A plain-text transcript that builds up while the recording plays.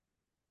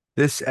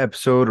This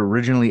episode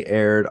originally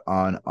aired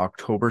on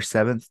October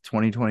 7th,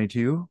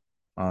 2022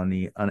 on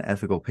the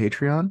Unethical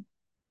Patreon.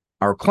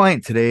 Our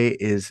client today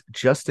is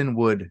Justin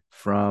Wood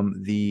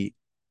from the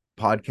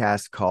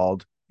podcast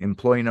called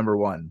Employee Number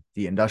One,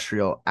 the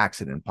Industrial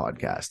Accident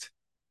Podcast.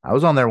 I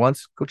was on there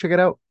once. Go check it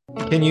out.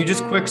 Can you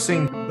just quick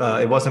sing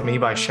It Wasn't Me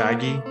by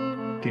Shaggy?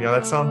 Do you know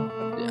that song?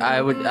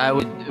 I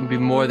would be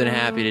more than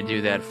happy to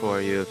do that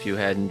for you if you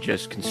hadn't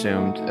just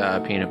consumed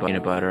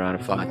peanut butter on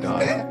a hot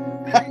dog.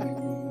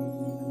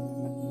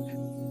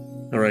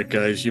 All right,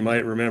 guys, you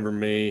might remember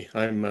me.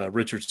 I'm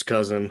Richard's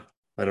cousin.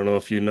 I don't know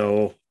if you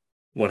know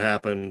what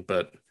happened,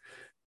 but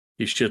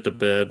he shit the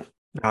bed.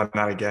 No,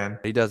 not again.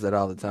 He does that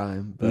all the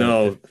time. But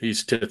No,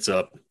 he's tits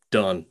up,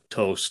 done,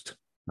 toast,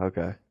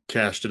 okay.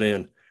 cashed it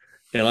in.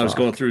 And I was Fuck.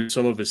 going through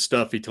some of his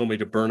stuff. He told me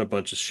to burn a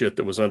bunch of shit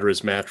that was under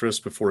his mattress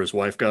before his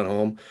wife got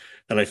home.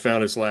 And I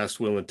found his last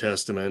will and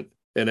testament.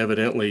 And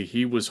evidently,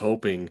 he was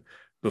hoping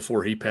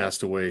before he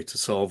passed away to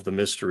solve the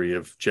mystery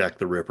of Jack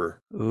the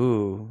Ripper.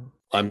 Ooh.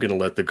 I'm going to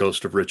let the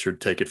ghost of Richard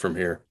take it from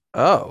here.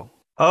 Oh.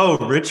 Oh,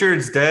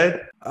 Richard's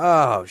dead?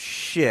 Oh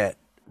shit.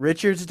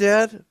 Richard's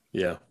dead?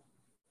 Yeah.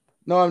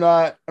 No, I'm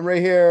not. I'm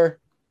right here.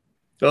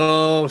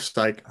 Oh,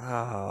 psych.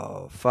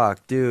 Oh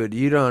fuck, dude.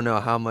 You don't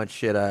know how much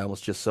shit I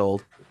almost just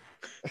sold.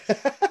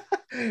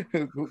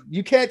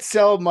 You can't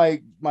sell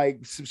my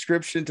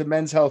subscription to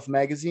Men's Health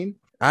magazine.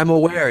 I'm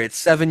aware it's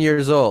 7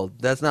 years old.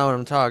 That's not what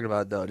I'm talking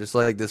about though. Just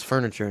like this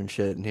furniture and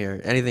shit in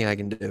here. Anything I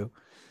can do.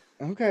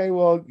 Okay,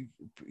 well,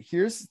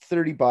 here's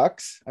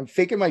 $30. I'm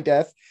faking my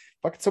death.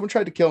 Fucking someone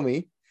tried to kill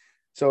me.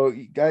 So,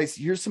 guys,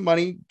 here's some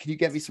money. Can you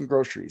get me some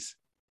groceries?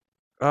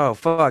 Oh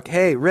fuck.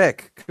 Hey,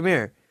 Rick, come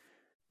here.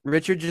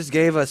 Richard just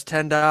gave us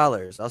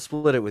 $10. I'll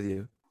split it with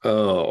you.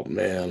 Oh,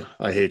 man.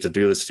 I hate to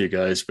do this to you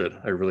guys, but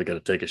I really got to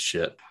take a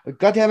shit.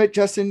 God damn it,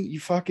 Justin.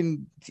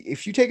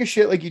 If you take a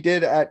shit like you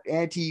did at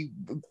Auntie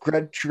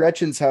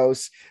Gretchen's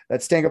house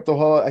that stank up the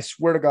whole, I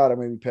swear to God, I'm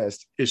going to be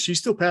pissed. Is she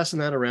still passing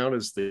that around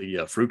as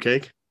the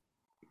fruitcake?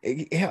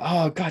 Yeah,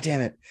 oh, God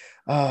damn it.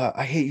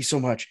 I hate you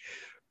so much.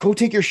 Go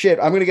take your shit.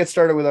 I'm going to get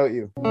started without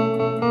you.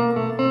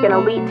 An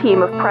elite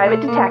team of private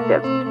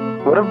detectives.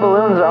 What if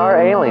balloons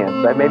are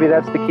aliens? Maybe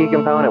that's the key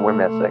component we're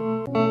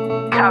missing.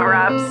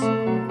 Cover-ups.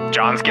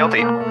 John's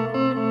guilty.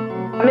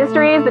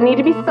 Mysteries that need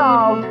to be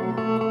solved.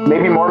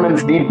 Maybe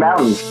Mormons need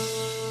mountains.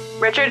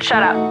 Richard,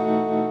 shut up.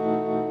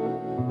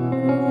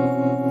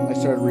 I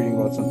started reading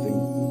about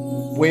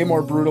something way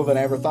more brutal than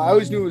I ever thought. I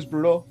always knew it was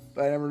brutal,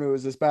 but I never knew it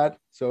was this bad.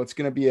 So it's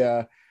going to be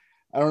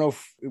I don't know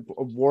if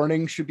a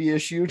warning should be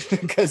issued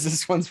because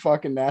this one's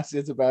fucking nasty.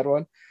 It's a bad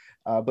one.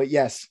 But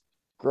yes,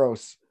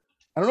 gross.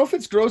 I don't know if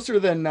it's grosser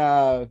than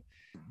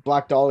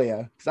Black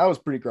Dahlia, because that was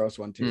a pretty gross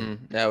one too.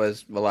 That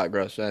was a lot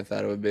grosser than I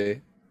thought it would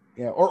be.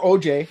 Yeah, or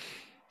OJ.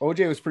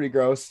 OJ was pretty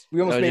gross.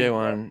 We almost OJ made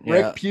one,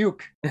 Rick yeah.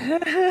 puke.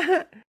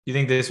 You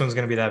think this one's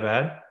gonna be that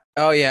bad?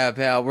 Oh yeah,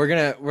 pal. We're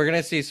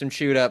gonna see some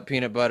chewed up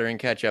peanut butter and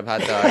ketchup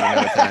hot dog in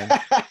no time.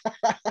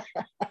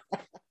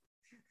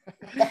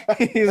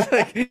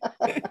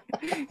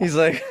 he's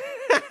like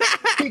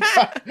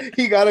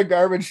he got a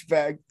garbage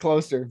bag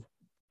closer.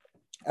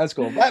 That's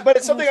cool. But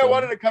it's something I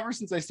wanted to cover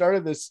since I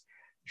started this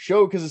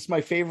show because it's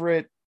my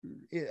favorite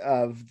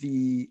of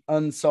the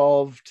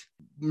unsolved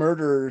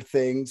murder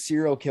thing,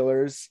 serial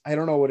killers. I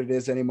don't know what it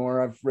is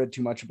anymore. I've read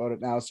too much about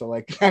it now. So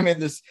like I'm in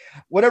this,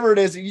 whatever it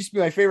is, it used to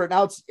be my favorite.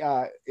 Now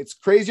it's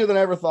crazier than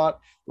I ever thought.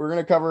 We're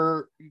going to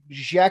cover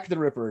Jack the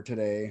Ripper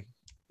today.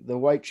 The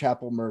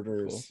Whitechapel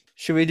murders. Cool.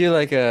 Should we do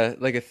like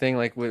a thing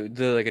like we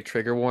do like a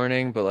trigger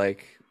warning, but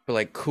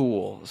like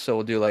cool? So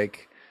we'll do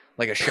like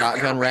a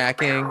shotgun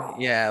racking.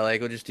 Yeah, like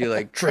we'll just do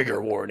like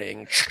trigger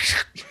warning.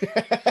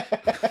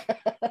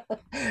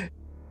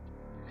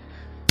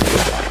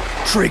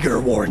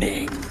 Trigger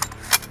warning.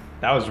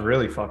 That was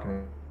really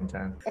fucking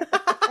intense.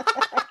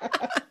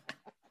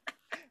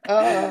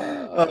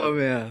 Oh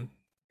man,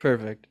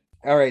 perfect.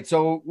 All right.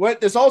 So what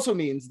this also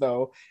means,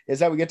 though, is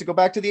that we get to go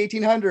back to the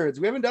 1800s.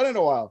 We haven't done it in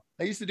a while.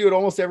 I used to do it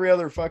almost every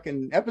other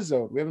fucking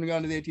episode. We haven't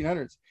gone to the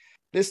 1800s.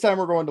 This time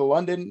we're going to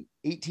London,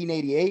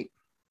 1888.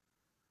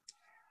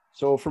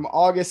 So from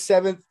August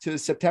 7th to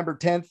September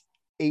 10th,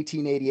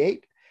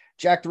 1888,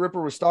 Jack the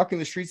Ripper was stalking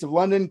the streets of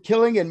London,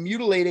 killing and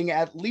mutilating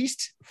at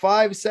least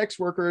 5 sex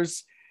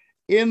workers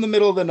in the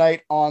middle of the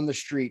night on the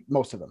street,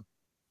 most of them.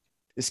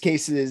 This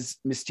case is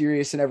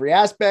mysterious in every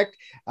aspect.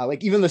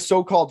 Like even the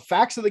so-called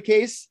facts of the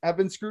case have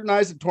been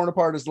scrutinized and torn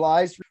apart as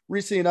lies.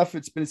 Recently enough,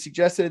 it's been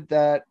suggested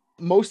that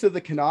most of the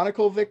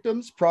canonical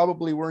victims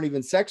probably weren't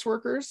even sex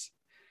workers.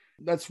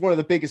 That's one of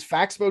the biggest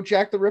facts about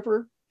Jack the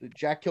Ripper.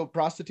 Jack killed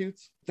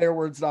prostitutes. Their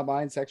words, not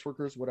mine, sex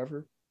workers,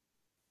 whatever.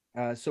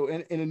 So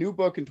in a new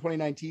book in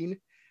 2019,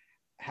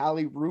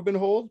 Hallie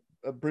Rubenhold,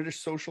 a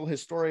British social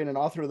historian and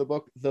author of the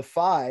book, The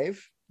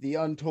Five, The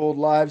Untold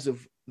Lives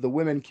of the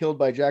Women Killed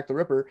by Jack the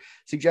Ripper,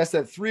 suggests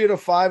that 3 out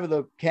of 5 of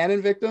the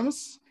canon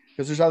victims,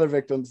 because there's other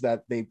victims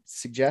that they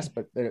suggest,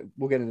 but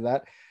we'll get into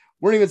that,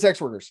 weren't even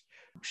sex workers.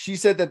 She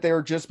said that they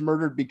were just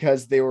murdered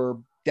because they were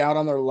down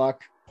on their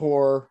luck,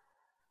 poor,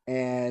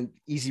 and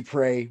easy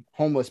prey,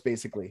 homeless,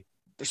 basically.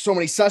 There's so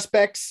many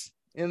suspects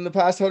in the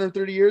past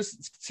 130 years.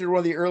 It's considered one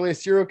of the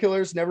earliest serial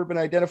killers, never been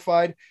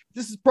identified.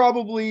 This is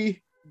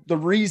probably the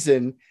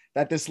reason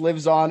that this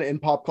lives on in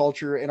pop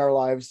culture in our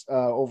lives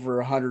over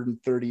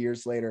 130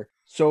 years later.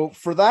 So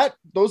for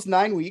those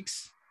 9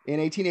 weeks in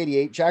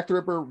 1888, Jack the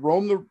Ripper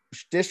roamed the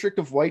district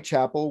of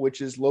Whitechapel,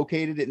 which is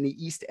located in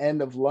the East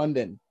End of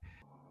London.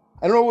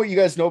 I don't know what you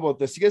guys know about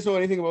this. You guys know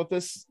anything about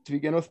this to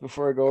begin with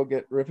before I go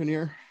get ripping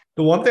here?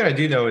 The one thing I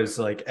do know is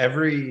like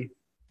every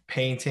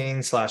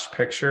painting /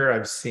 picture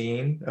I've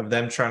seen of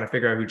them trying to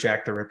figure out who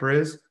Jack the Ripper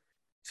is,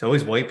 it's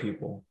always white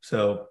people.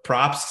 So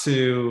props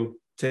to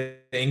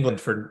England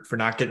for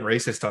not getting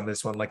racist on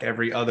this one, like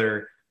every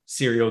other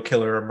serial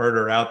killer or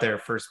murderer out there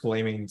first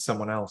blaming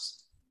someone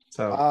else.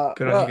 So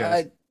good on you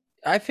guys.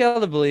 I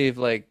fail to believe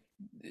like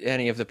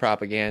any of the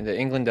propaganda.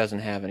 England doesn't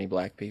have any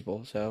black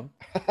people, so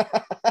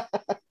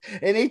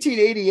in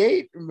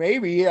 1888,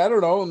 maybe, I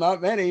don't know,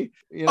 not many.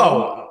 You know?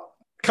 Oh,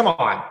 come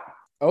on.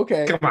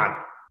 Okay. Come on.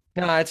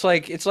 No, it's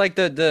like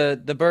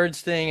the birds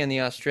thing and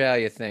the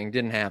Australia thing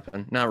didn't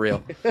happen. Not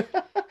real.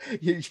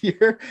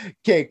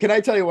 Okay, can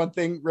I tell you one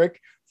thing, Rick?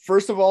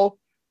 First of all,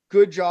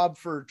 good job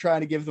for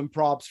trying to give them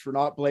props for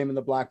not blaming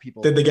the black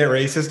people. Did they get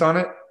racist on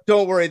it?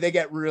 Don't worry, they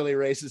get really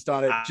racist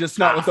on it, just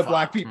not with the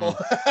black people.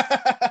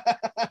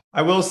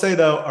 I will say,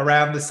 though,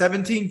 around the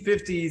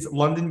 1750s,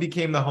 London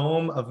became the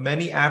home of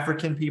many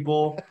African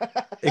people.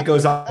 It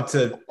goes on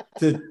to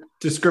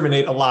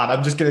discriminate a lot.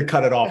 I'm just going to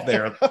cut it off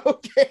there.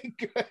 Okay,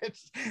 good.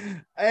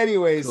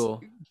 Anyways, Cool.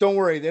 Don't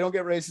worry. They don't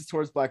get racist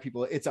towards black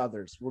people. It's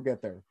others. We'll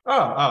get there.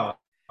 Oh,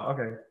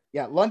 okay.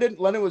 Yeah, London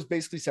was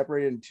basically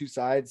separated in two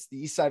sides. The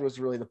east side was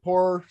really the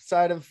poor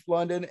side of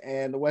London,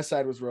 and the west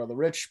side was where all the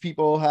rich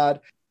people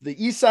had.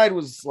 The east side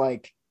was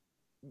like,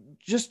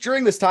 just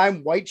during this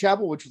time,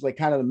 Whitechapel, which was like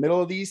kind of the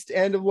middle of the east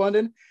end of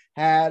London,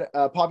 had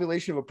a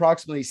population of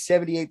approximately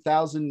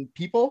 78,000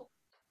 people.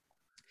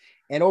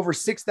 And over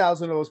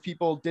 6,000 of those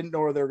people didn't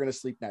know where they were going to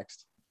sleep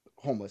next.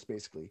 Homeless,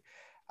 basically.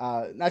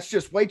 That's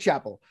just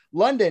Whitechapel.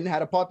 London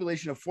had a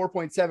population of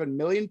 4.7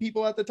 million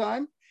people at the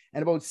time.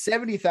 And about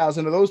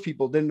 70,000 of those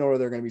people didn't know where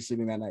they're going to be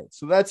sleeping that night.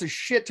 So that's a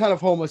shit ton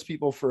of homeless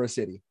people for a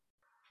city.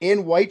 In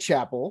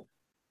Whitechapel,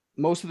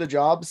 most of the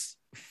jobs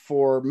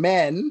for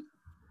men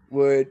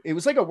it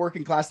was like a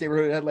working class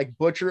neighborhood. It had like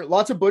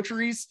lots of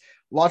butcheries,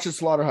 lots of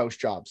slaughterhouse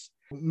jobs.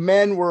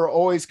 Men were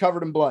always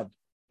covered in blood.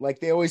 Like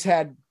they always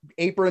had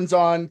aprons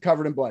on,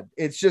 covered in blood.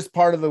 It's just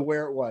part of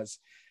where it was.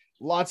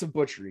 Lots of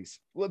butcheries.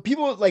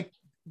 People like,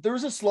 there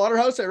was a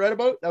slaughterhouse I read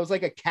about that was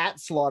like a cat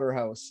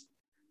slaughterhouse.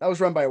 That was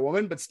run by a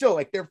woman, but still,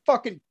 like, they're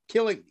fucking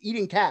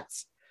eating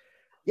cats.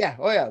 Yeah.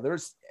 Oh, yeah.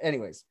 There's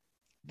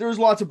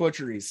lots of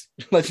butcheries.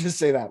 Let's just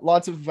say that.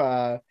 Lots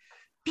of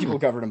people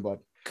covered in blood.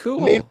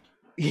 Cool.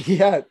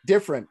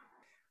 Different.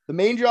 The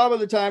main job of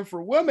the time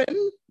for women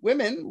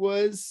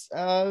was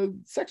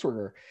sex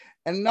worker,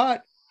 and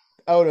not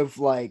out of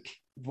like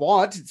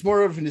want. It's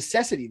more of a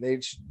necessity. They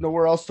just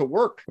nowhere else to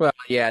work. Well,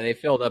 yeah, they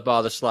filled up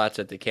all the slots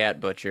at the cat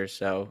butcher,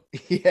 so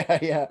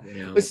yeah.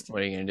 You know,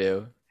 what are you gonna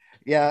do?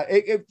 Yeah,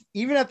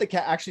 even at the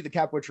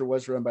cat butcher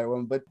was run by a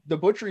woman, but the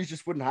butcheries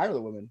just wouldn't hire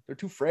the women. They're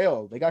too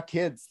frail. They got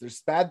kids.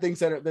 There's bad things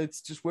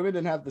that's just women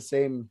didn't have the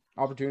same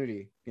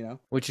opportunity, you know?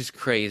 Which is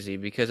crazy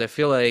because I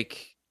feel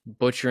like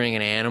butchering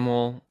an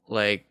animal,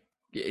 like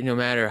no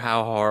matter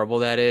how horrible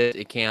that is,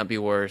 it can't be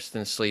worse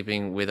than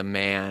sleeping with a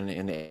man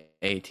in the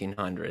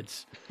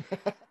 1800s.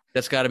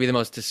 That's got to be the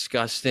most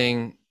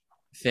disgusting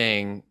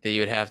thing that you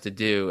would have to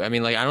do. I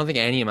mean, like, I don't think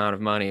any amount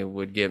of money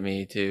would get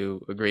me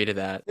to agree to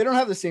that. They don't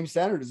have the same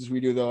standards as we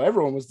do, though.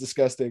 Everyone was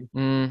disgusting.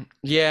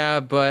 Yeah,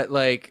 but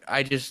like,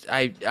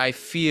 I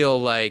feel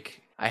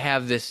like I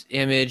have this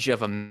image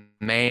of a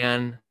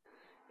man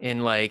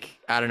in like,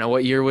 I don't know,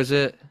 what year was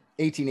it?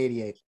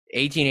 1888.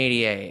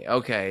 1888.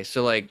 Okay,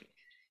 so like,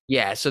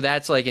 yeah, so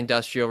that's like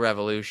Industrial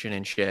Revolution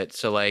and shit.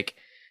 So like,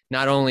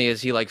 not only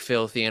is he like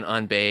filthy and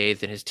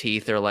unbathed and his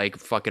teeth are like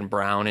fucking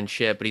brown and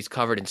shit, but he's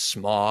covered in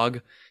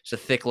smog. It's a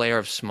thick layer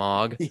of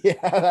smog. Yeah,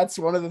 that's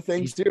one of the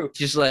things too.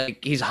 Just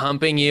like he's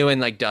humping you and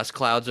like dust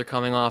clouds are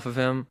coming off of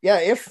him. Yeah,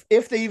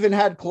 if they even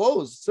had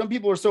clothes. Some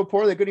people are so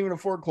poor they couldn't even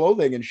afford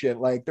clothing and shit.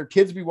 Like their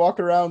kids be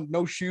walking around,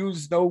 no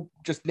shoes,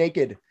 just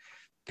naked.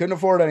 Couldn't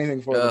afford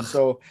anything for them.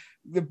 So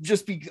there'd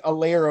just be a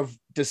layer of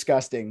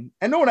disgusting.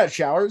 And no one had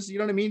showers. You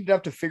know what I mean? You'd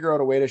have to figure out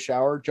a way to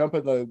shower, jump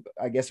in the,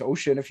 I guess,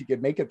 ocean if you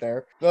could make it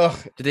there. Ugh.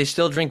 Did they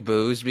still drink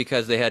booze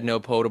because they had no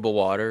potable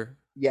water?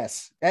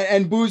 Yes.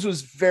 And booze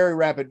was very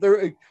rapid.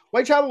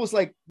 Whitechapel was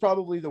like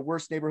probably the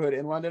worst neighborhood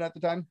in London at the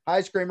time.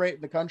 Highest crime rate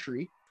in the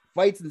country.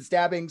 Fights and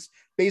stabbings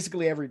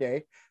basically every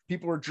day.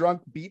 People were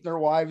drunk, beating their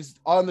wives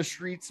on the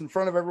streets in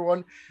front of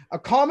everyone. A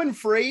common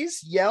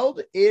phrase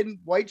yelled in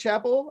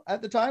Whitechapel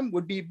at the time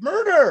would be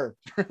murder.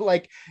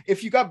 Like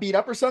if you got beat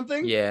up or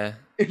something, yeah,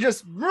 it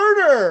just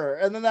murder.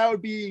 And then that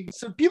would be,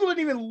 so people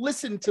didn't even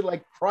listen to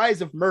like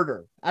cries of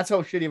murder. That's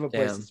how shitty of a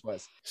place this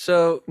was.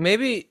 So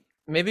maybe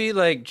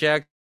like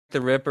Jack the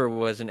Ripper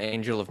was an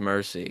angel of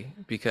mercy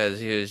because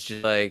he was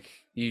just like,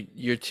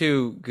 you're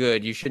too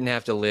good. You shouldn't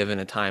have to live in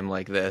a time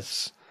like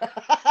this.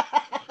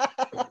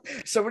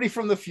 Somebody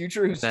from the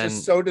future who's Then-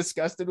 just so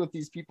disgusted with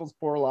these people's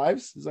poor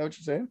lives. Is that what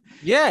you're saying?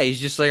 Yeah, he's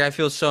just like, I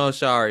feel so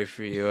sorry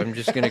for you. I'm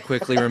just gonna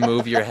quickly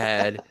remove your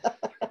head.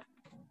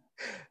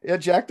 Yeah,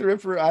 Jack the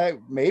Ripper.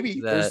 Maybe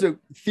there's That-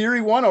 a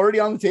theory one already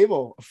on the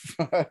table.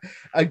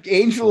 An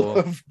angel Cool.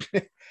 of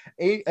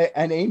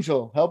an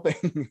angel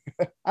helping.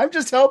 I'm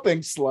just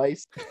helping,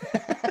 Slice.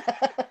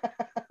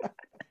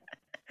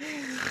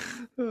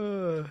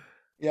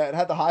 Yeah, it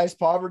had the highest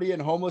poverty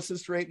and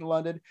homelessness rate in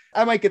London.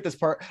 I might get this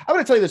part. I'm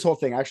going to tell you this whole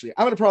thing, actually.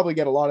 I'm going to probably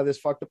get a lot of this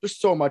fucked up. There's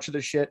so much of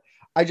this shit.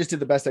 I just did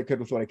the best I could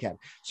with what I can.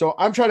 So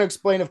I'm trying to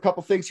explain a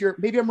couple things here.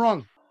 Maybe I'm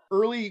wrong.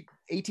 Early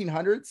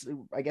 1800s,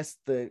 I guess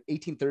the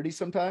 1830s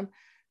sometime,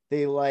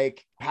 they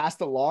like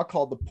passed a law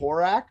called the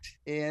Poor Act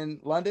in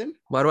London.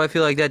 Why do I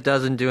feel like that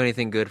doesn't do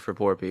anything good for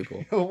poor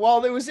people?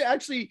 Well, it was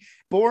actually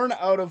born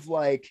out of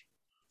like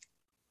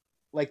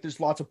there's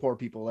lots of poor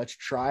people. Let's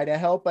try to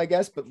help, I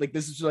guess. But like,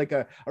 this is like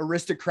a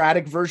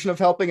aristocratic version of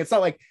helping. It's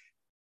not like,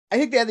 I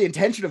think they had the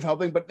intention of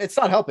helping, but it's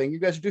not helping. You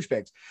guys are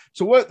douchebags.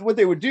 So what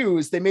they would do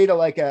is they made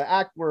a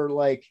act where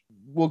like,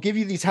 we'll give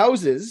you these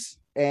houses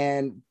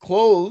and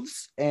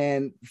clothes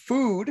and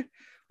food.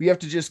 You have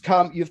to just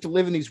come, you have to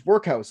live in these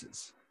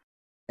workhouses.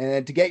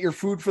 And to get your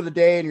food for the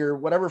day and your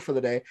whatever for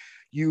the day,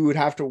 you would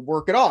have to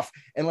work it off.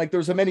 And like,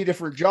 there's many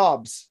different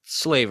jobs.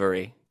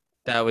 Slavery.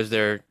 That was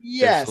their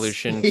Yes.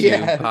 solution to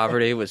Yeah.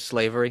 poverty was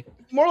slavery.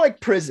 More like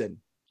prison.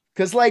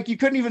 Because like you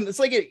couldn't even, it's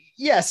like,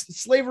 yes,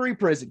 slavery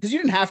prison. Because you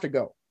didn't have to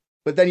go,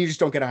 but then you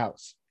just don't get a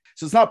house.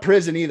 So it's not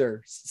prison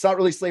either. It's not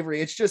really slavery.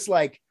 It's just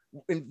like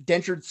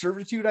indentured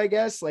servitude, I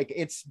guess. Like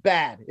it's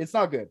bad. It's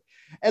not good.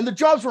 And the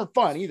jobs weren't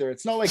fun either.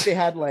 It's not like they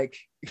had like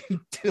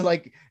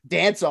like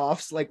dance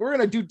offs. Like we're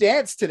gonna do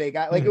dance today,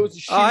 guy. Like it was.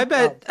 A Oh,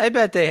 job. I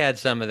bet they had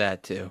some of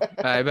that too.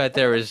 I bet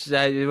there was.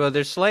 Well,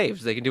 they're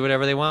slaves. They can do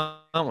whatever they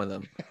want with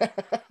them.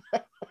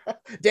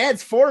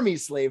 Dance for me,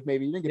 slave.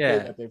 Maybe you didn't get Yeah.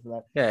 paid that day for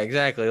that. Yeah,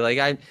 exactly. Like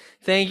I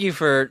thank you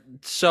for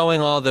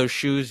sewing all those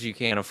shoes you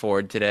can't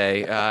afford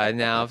today.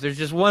 Now, if there's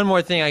just one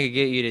more thing I could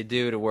get you to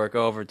do to work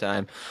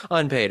overtime,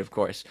 unpaid, of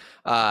course,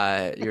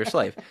 you're a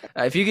slave.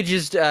 If you could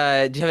just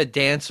have a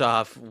dance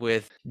off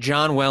with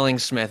John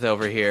Wellingsmith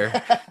over here,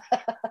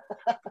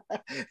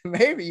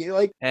 Maybe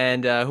like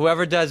and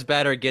whoever does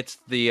better gets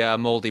the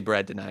moldy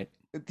bread tonight.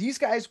 these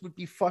guys would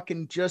be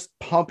fucking just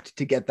pumped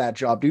to get that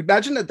job, dude.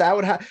 Imagine that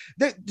would have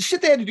the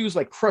shit they had to do is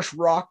like crush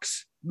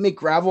rocks, make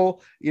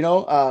gravel,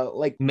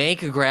 like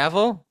Make a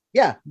gravel?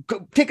 yeah,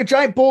 take a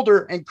giant boulder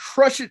and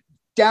crush it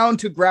down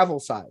to gravel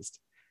sized.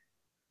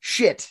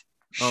 Shit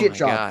Oh my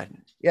job. God.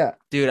 Yeah.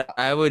 Dude,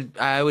 I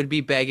would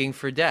be begging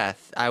for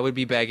death. I would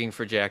be begging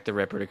for Jack the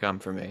Ripper to come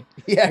for me.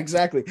 Yeah,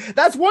 exactly.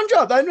 That's one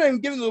job. I'm not even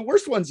giving them the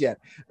worst ones yet.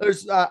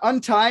 There's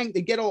untying.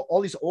 They get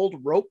all these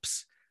old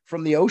ropes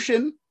from the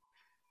ocean,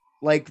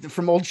 like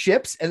from old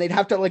ships, and they'd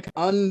have to like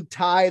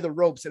untie the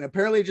ropes, and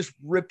apparently just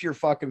rip your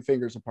fucking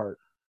fingers apart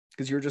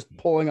because you're just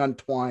pulling on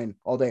twine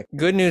all day.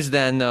 Good news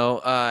then,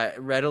 though.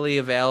 Readily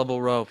available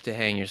rope to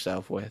hang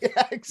yourself with.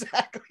 Yeah,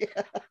 exactly.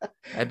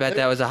 I bet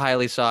that was a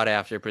highly sought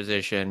after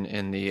position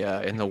in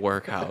the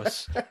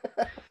workhouse.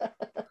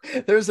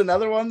 There's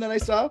another one that I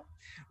saw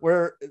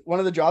where one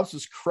of the jobs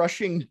was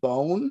crushing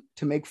bone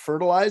to make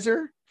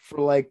fertilizer for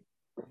like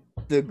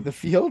the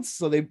fields.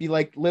 So they'd be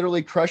like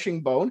literally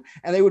crushing bone,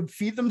 and they would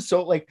feed them.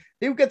 So like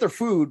they would get their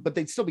food, but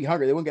they'd still be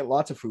hungry. They wouldn't get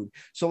lots of food.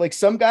 So like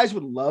some guys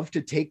would love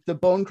to take the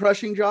bone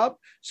crushing job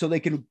so they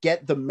can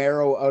get the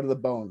marrow out of the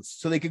bones.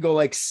 So they could go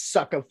like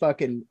suck a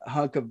fucking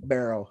hunk of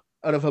marrow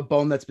out of a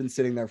bone that's been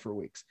sitting there for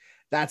weeks.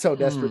 That's how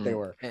desperate they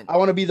were. And- I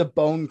want to be the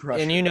bone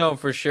crusher. And you know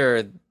for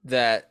sure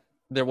that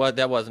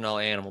that wasn't all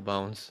animal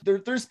bones.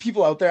 There's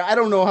people out there. I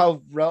don't know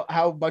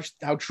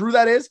how true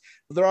that is,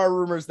 but there are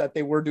rumors that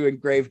they were doing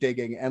grave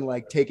digging and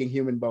like taking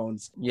human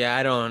bones. Yeah,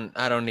 I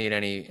don't need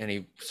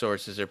any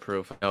sources or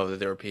proof. I know that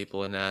there were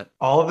people in that.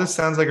 All of this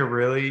sounds like a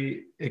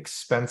really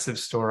expensive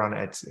store on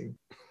Etsy.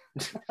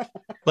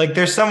 Like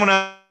there's someone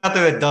out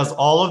there that does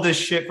all of this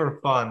shit for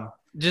fun.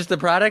 Just the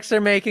products they're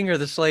making or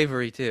the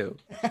slavery too?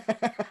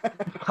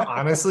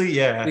 Honestly,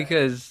 yeah.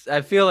 Because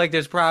I feel like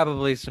there's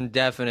probably some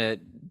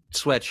definite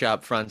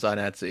sweatshop fronts on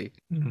Etsy.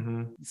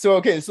 Mm-hmm. So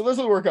those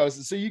are the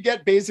workhouses. So you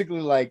get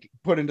basically like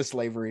put into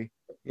slavery.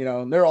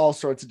 And there are all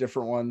sorts of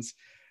different ones.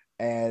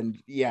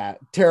 And yeah,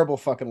 terrible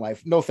fucking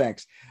life. No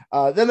thanks.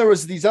 Then there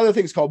was these other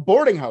things called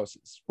boarding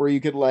houses where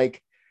you could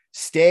like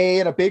stay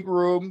in a big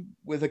room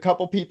with a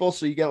couple people.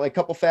 So you get like a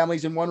couple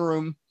families in one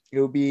room. It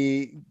would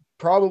be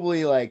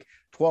probably like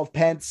 12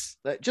 pence,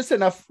 just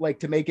enough like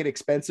to make it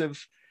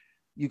expensive.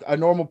 A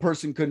normal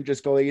person couldn't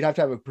just go there. You'd have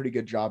to have a pretty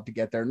good job to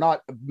get there.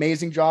 Not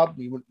amazing job,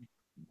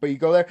 but you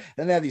go there.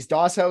 Then they have these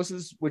DOS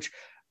houses, which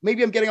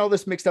maybe I'm getting all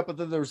this mixed up, but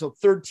then there's a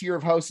third tier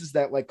of houses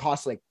that like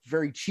cost like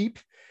very cheap.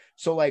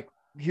 So like,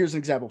 here's an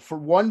example. For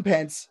 1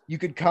 pence, you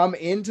could come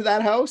into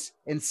that house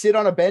and sit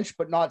on a bench,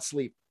 but not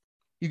sleep.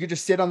 You could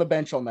just sit on the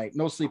bench all night,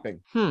 no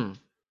sleeping.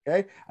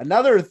 Okay.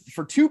 Another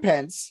for 2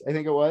 pence, I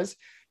think it was,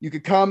 you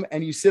could come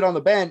and you sit on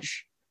the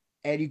bench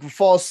and you can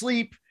fall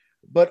asleep,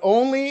 but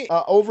only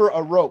over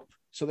a rope.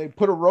 So they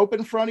put a rope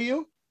in front of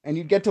you and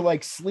you'd get to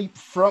like sleep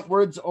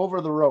frontwards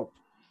over the rope.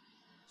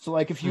 So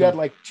like if you had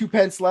like 2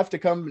 pence left to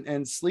come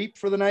and sleep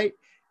for the night,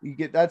 you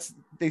get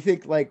they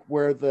think like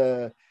where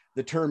the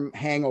term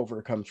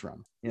hangover comes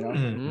from, you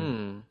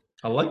know.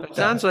 I like that.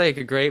 Sounds like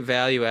a great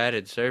value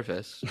added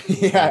service.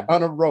 Yeah,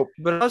 on a rope.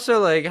 But also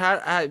like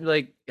how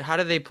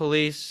do they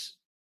police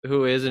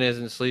who is and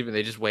isn't sleeping?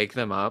 They just wake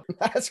them up.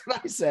 That's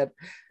what I said.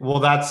 Well,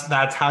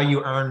 that's how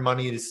you earn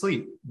money to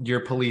sleep.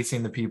 You're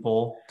policing the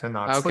people to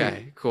not sleep.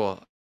 Okay,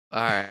 cool.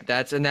 All right.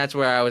 That's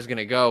where I was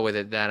gonna go with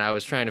it then. I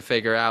was trying to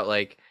figure out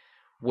like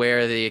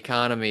where the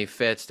economy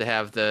fits to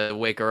have the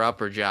waker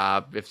upper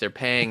job. If they're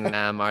paying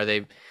them,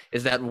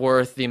 is that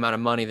worth the amount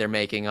of money they're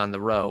making on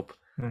the rope?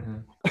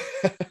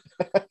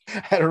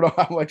 I don't know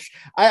how much.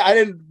 I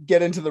didn't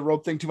get into the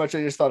rope thing too much.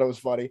 I just thought it was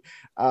funny.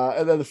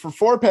 And then for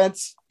 4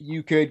 pence,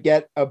 you could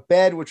get a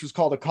bed, which was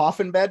called a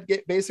coffin bed,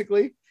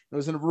 basically. It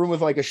was in a room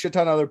with like a shit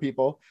ton of other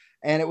people.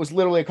 And it was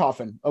literally a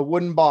coffin, a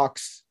wooden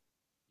box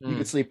you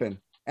could sleep in.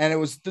 And it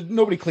was,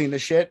 nobody cleaned the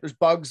shit. There's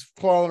bugs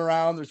crawling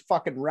around. There's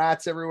fucking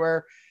rats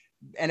everywhere.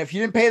 And if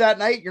you didn't pay that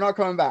night, you're not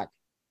coming back.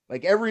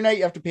 Like every night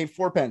you have to pay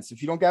 4 pence.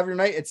 If you don't have your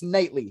night, it's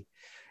nightly.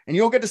 And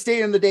you don't get to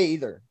stay in the day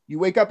either. You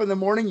wake up in the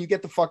morning, you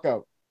get the fuck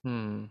out.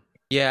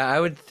 Yeah, I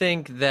would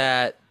think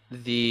that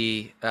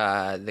the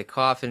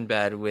coffin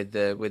bed with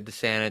the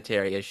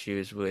sanitary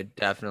issues would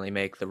definitely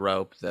make the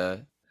rope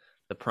the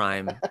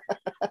prime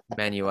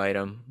menu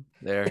item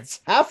there. It's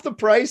half the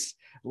price,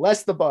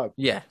 less the bug.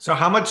 Yeah. So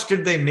how much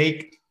did they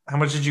make? How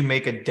much did you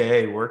make a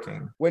day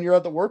working? When you're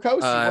at the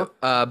workhouse?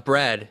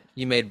 Bread.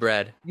 You made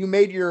bread. You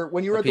made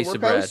when you were at the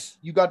workhouse,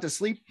 you got to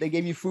sleep, they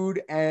gave you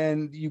food,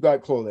 and you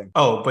got clothing.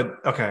 Oh,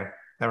 but okay.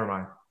 Never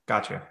mind.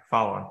 Gotcha.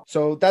 Following.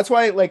 So that's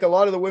why like a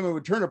lot of the women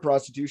would turn to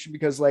prostitution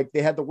because like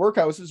they had the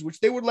workhouses,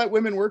 which they would let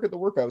women work at the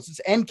workhouses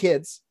and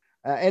kids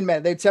and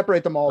men. They'd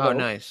separate them all. Oh,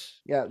 nice.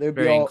 Yeah. They'd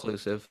be very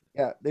inclusive.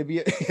 Yeah. They'd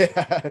be,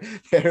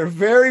 they're a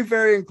very,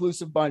 very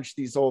inclusive bunch.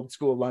 These old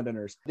school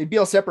Londoners, they'd be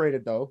all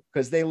separated though.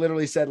 Cause they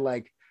literally said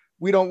like,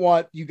 we don't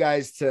want you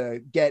guys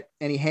to get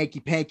any hanky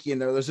panky in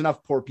there. There's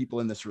enough poor people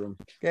in this room.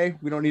 Okay.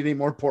 We don't need any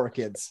more poor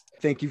kids.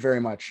 Thank you very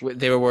much.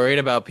 They were worried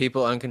about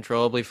people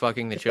uncontrollably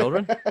fucking the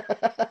children.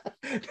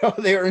 No,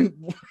 they were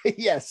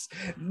yes.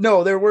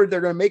 No, they're worried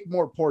they're going to make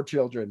more poor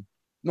children.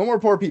 No more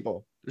poor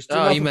people.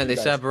 You meant they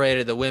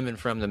separated the women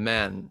from the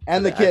men.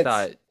 And the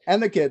kids.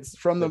 And the kids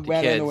from the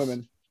men and the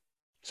women.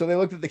 So they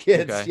looked at the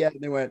kids. Okay. Yeah.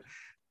 And they went,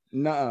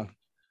 nuh-uh.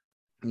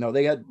 No,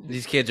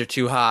 these kids are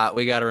too hot.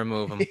 We got to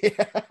remove them.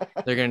 Yeah.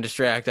 They're going to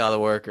distract all the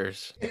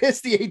workers. It's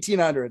the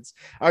 1800s.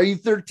 Are you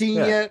 13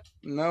 yet?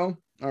 No.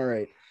 All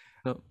right.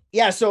 No.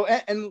 Yeah. So,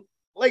 and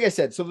like I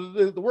said, so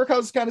the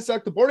workhouses kind of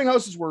sucked. The boarding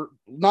houses were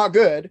not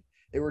good.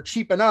 They were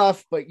cheap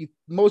enough, but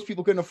most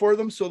people couldn't afford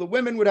them. So the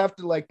women would have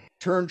to like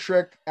turn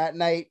trick at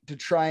night to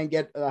try and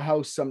get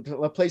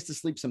a place to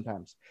sleep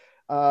sometimes.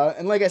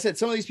 And like I said,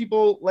 some of these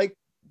people, like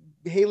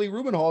Haley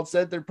Rubenhold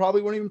said, they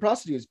probably weren't even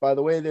prostitutes by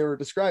the way they were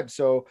described.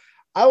 So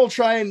I will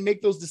try and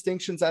make those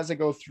distinctions as I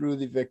go through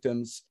the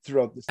victims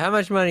throughout this. How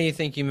much money do you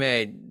think you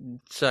made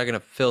sucking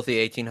a filthy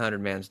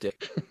 1800 man's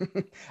dick?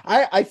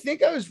 I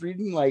think I was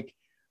reading like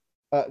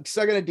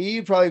sucking a D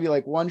would probably be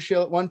like 1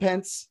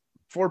 pence,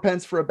 4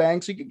 pence for a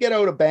bang. So you could get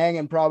out a bang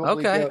and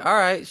probably. Okay. All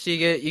right. So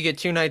you get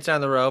 2 nights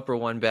on the rope or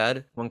one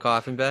bed, one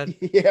coffin bed.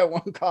 Yeah.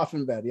 One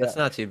coffin bed. Yeah. That's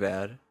not too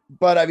bad.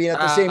 But I mean, at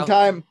the same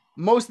time,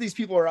 most of these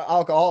people are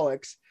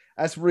alcoholics.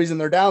 That's the reason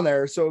they're down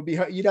there. So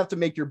you'd have to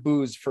make your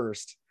booze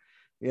first.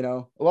 You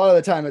know, a lot of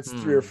the time it's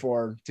 3 or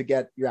 4 to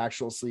get your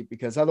actual sleep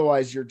because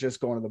otherwise you're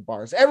just going to the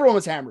bars. Everyone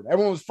was hammered.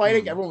 Everyone was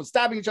fighting. Everyone was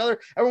stabbing each other.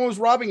 Everyone was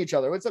robbing each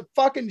other. It's a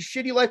fucking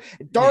shitty life.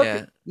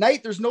 Dark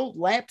night. There's no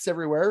lamps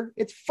everywhere.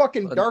 It's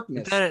fucking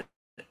darkness.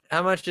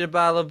 How much did a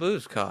bottle of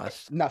booze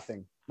cost?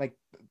 Nothing. Like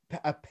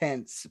a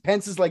pence.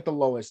 Pence is like the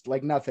lowest,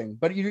 like nothing.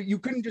 But you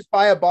couldn't just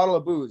buy a bottle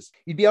of booze.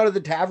 You'd be out of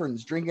the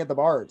taverns drinking at the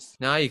bars.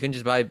 No, you couldn't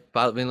just buy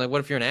bottle. I mean, like, what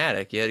if you're an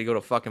addict? You had to go to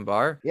a fucking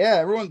bar?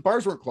 Yeah,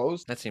 bars weren't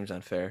closed. That seems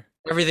unfair.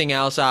 Everything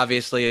else,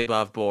 obviously,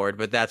 above board,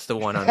 but that's the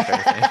one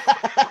unfair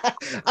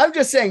thing. I'm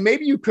just saying,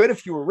 maybe you could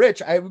if you were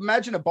rich. I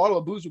imagine a bottle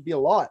of booze would be a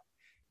lot,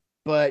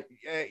 but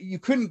you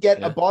couldn't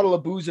get a bottle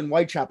of booze in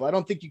Whitechapel. I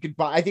don't think you could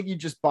buy. I think you're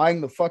just buying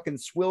the fucking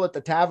swill at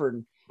the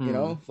tavern, you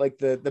know, like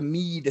the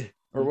mead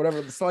or whatever.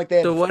 It's not like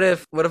that. So what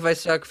if I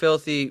suck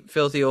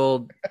filthy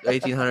old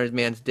 1800s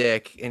man's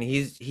dick and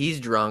he's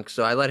drunk,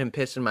 so I let him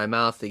piss in my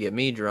mouth to get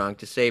me drunk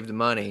to save the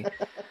money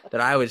that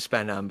I would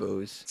spend on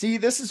booze. See,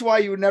 this is why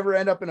you would never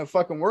end up in a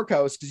fucking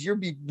workhouse because you'd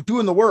be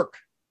doing the work.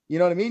 You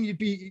know what I mean? You'd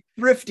be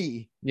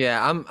thrifty.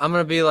 Yeah, I'm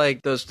gonna be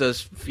like those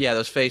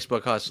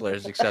Facebook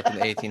hustlers, except in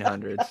the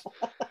 1800s.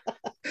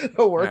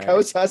 The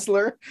workhouse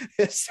hustler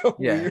is so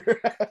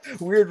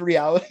weird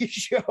reality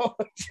show.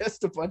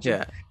 Just a bunch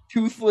of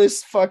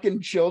toothless fucking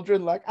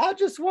children. Like, I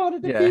just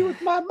wanted to be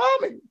with my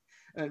mommy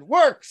and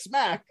work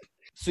smack.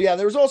 So yeah,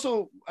 there was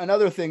also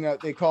another thing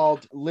that they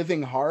called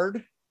living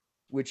hard.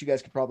 which you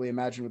guys could probably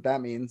imagine what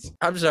that means.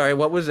 I'm sorry,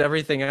 what was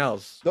everything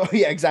else? Oh,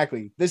 yeah,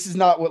 exactly. This is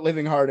not what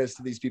living hard is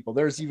to these people.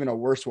 There's even a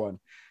worse one,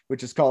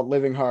 which is called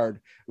living hard,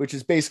 which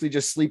is basically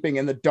just sleeping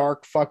in the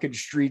dark fucking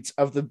streets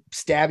of the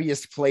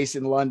stabbiest place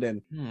in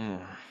London.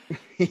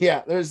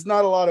 Yeah, there's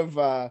not a lot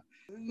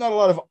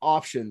of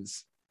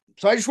options.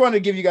 So I just wanted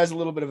to give you guys a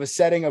little bit of a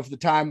setting of the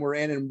time we're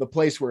in and the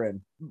place we're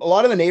in. A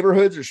lot of the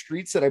neighborhoods or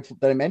streets that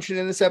I mentioned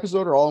in this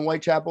episode are all in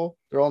Whitechapel.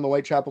 They're all in the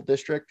Whitechapel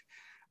district.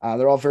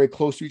 They're all very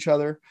close to each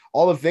other.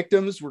 All the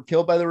victims were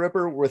killed by the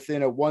Ripper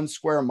within a 1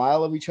 square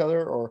mile of each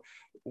other, or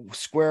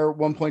square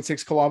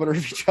 1.6 kilometers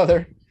of each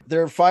other.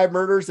 There are 5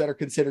 murders that are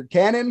considered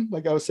canon,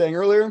 like I was saying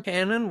earlier.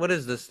 Canon? What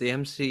is this? The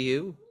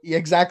MCU? Yeah,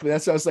 exactly.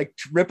 That's what I was like,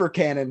 Ripper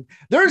canon.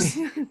 There's,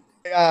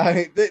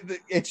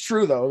 it's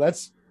true though.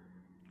 That's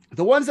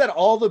the ones that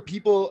all the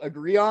people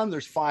agree on.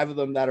 There's 5 of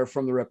them that are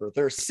from the Ripper.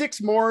 There are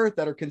 6 more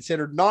that are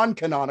considered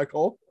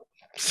non-canonical.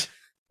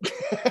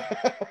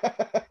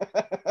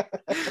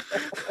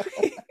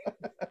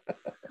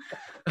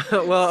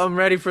 Well, I'm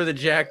ready for the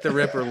Jack the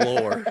Ripper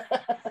lore.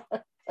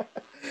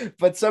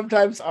 But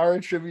sometimes are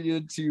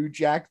attributed to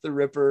Jack the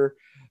Ripper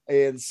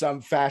in some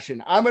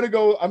fashion. I'm going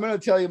to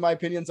tell you my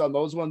opinions on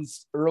those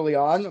ones early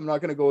on. I'm not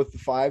going to go with the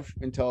 5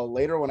 until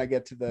later when I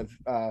get to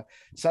the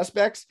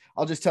suspects.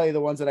 I'll just tell you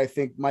the ones that I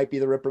think might be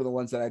the Ripper, the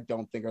ones that I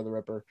don't think are the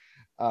Ripper,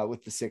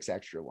 with the 6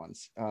 extra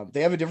ones.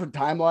 They have a different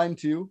timeline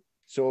too.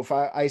 So if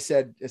I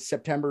said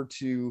September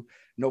to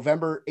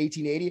November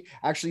 1880,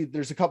 actually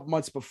there's a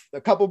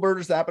couple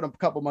murders that happened a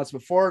couple months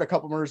before, and a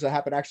couple murders that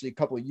happened actually a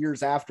couple of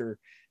years after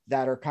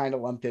that are kind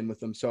of lumped in with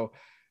them. So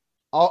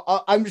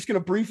I'm just going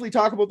to briefly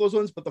talk about those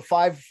ones, but the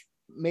 5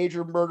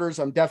 major murders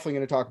I'm definitely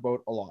going to talk about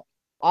a lot.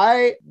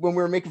 When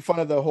we were making fun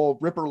of the whole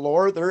Ripper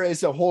lore, there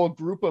is a whole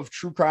group of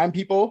true crime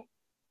people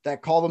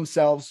that call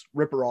themselves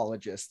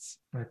Ripperologists.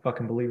 I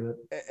fucking believe it.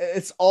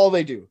 It's all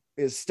they do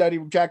is study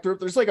Jack the Ripper.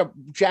 There's like a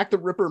Jack the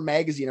Ripper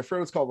magazine. I forget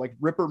what it's called, like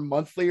Ripper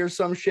Monthly or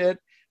some shit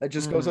that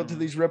just goes out to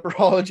these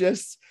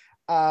Ripperologists.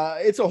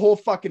 It's a whole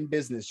fucking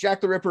business.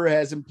 Jack the Ripper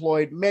has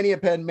employed many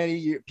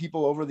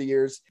people over the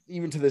years,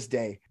 even to this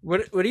day.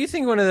 What do you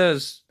think one of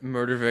those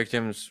murder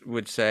victims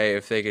would say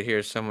if they could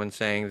hear someone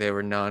saying they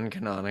were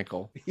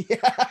non-canonical? Yeah.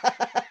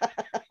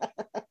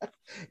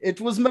 It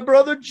was my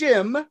brother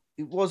Jim.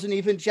 It wasn't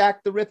even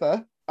Jack the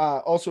Ripper.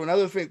 Also,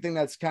 another thing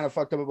that's kind of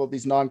fucked up about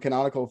these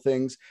non-canonical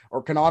things,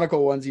 or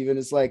canonical ones even,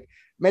 is like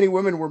many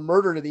women were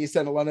murdered in the East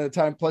End of London at the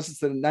time, plus it's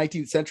the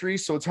 19th century,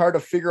 so it's hard to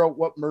figure out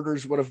what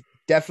murders would have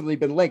definitely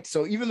been linked.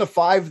 So even the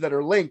 5 that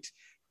are linked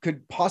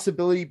could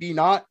possibly be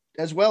not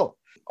as well.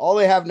 All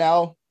they have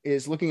now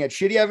is looking at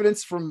shitty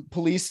evidence from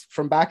police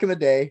from back in the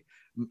day,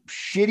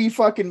 shitty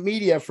fucking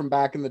media from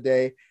back in the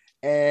day,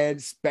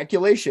 and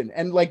speculation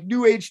and like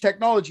new age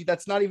technology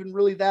that's not even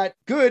really that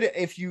good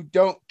if you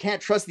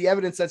can't trust the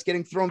evidence that's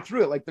getting thrown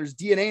through it. Like there's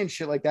DNA and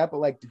shit like that, but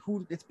like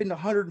it's been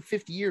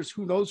 150 years.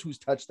 Who knows who's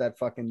touched that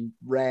fucking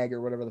rag or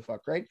whatever the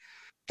fuck, right?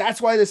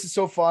 That's why this is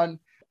so fun.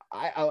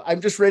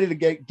 I'm just ready to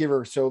give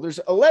her. So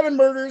there's 11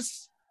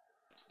 murders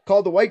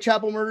called the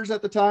Whitechapel murders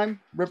at the time.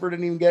 Ripper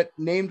didn't even get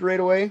named right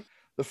away.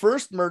 The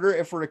first murder,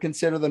 if we're to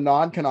consider the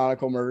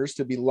non-canonical murders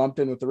to be lumped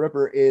in with the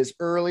Ripper, is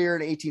earlier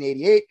in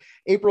 1888,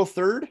 April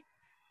 3rd.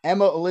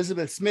 Emma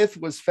Elizabeth Smith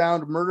was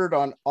found murdered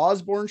on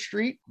Osborne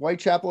Street,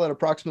 Whitechapel, at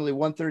approximately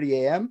 1:30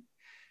 a.m.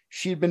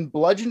 She had been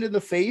bludgeoned in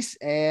the face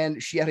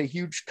and she had a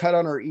huge cut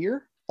on her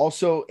ear.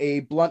 Also,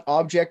 a blunt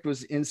object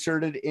was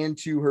inserted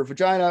into her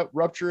vagina,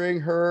 rupturing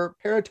her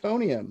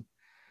peritoneum,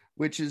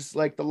 which is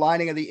like the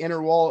lining of the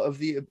inner wall of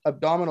the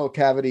abdominal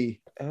cavity.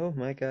 Oh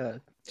my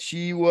God.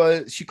 She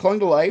clung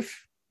to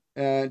life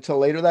until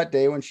later that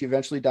day when she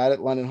eventually died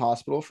at London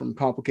Hospital from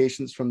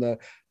complications from the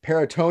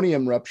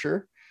peritoneum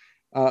rupture.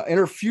 In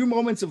her few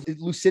moments of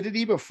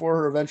lucidity before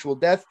her eventual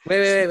death.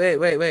 Wait.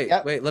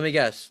 Yep. Wait, let me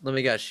guess.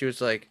 She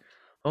was like,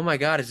 oh my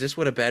God, is this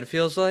what a bed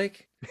feels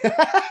like?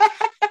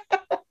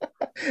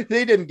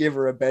 They didn't give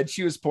her a bed.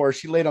 She was poor.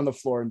 She laid on the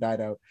floor and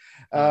died out.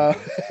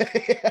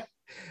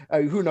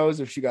 Who knows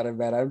if she got a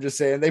bed? I'm just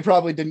saying they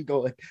probably didn't go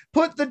like,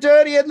 put the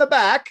dirty in the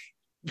back.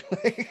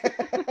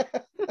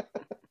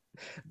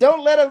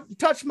 Don't let her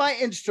touch my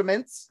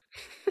instruments.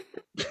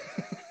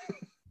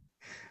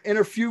 In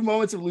her few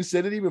moments of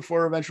lucidity before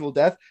her eventual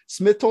death,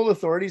 Smith told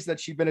authorities that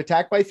she'd been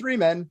attacked by 3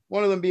 men,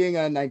 one of them being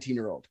a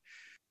 19-year-old.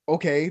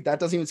 Okay, that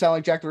doesn't even sound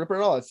like Jack the Ripper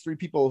at all. It's 3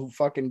 people who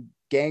fucking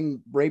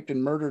gang raped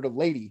and murdered a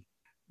lady.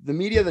 The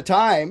media of the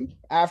time,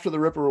 after the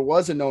Ripper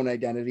was a known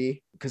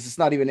identity, because it's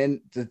not even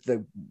in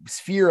the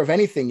sphere of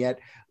anything yet,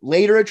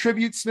 later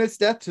attribute Smith's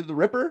death to the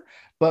Ripper,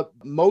 but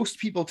most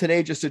people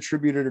today just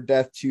attributed her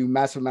death to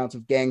massive amounts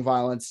of gang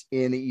violence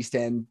in the East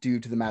End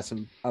due to the massive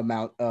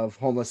amount of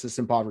homelessness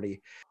and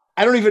poverty.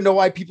 I don't even know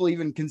why people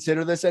even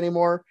consider this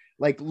anymore.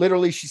 Like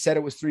literally, she said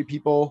it was 3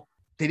 people.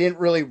 They didn't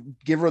really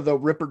give her the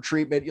Ripper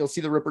treatment. You'll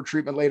see the Ripper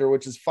treatment later,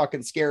 which is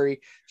fucking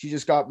scary. She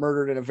just got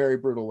murdered in a very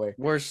brutal way.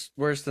 Worse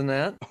than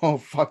that? Oh,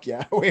 fuck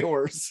yeah. Way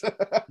worse.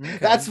 Okay.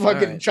 That's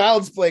fucking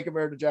child's play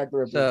compared to Jack the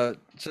Ripper.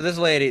 So this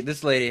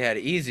lady had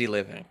easy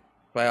living.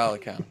 by all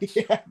accounts.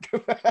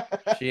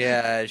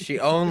 Yeah. She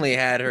only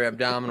had her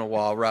abdominal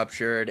wall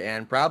ruptured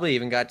and probably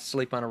even got to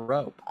sleep on a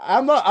rope.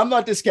 I'm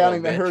not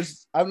discounting that Little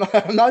bitch.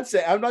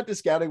 hers. I'm not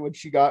discounting what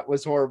she got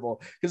was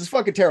horrible because it's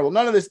fucking terrible.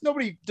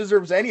 Nobody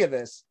deserves any of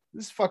this.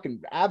 This is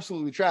fucking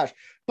absolutely trash.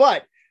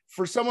 But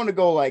for someone to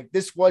go like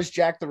this was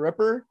Jack the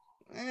Ripper,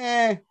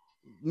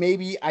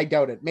 maybe I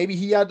doubt it. Maybe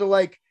he had to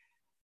like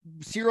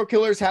serial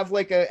killers have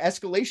like a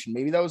escalation.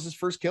 Maybe that was his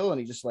first kill and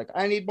he just like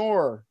I need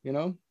more. You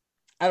know,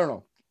 I don't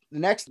know. The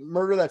next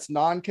murder that's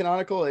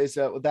non-canonical is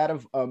that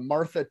of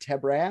Martha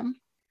Tebram.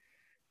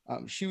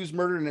 She was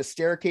murdered in a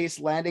staircase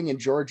landing in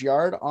George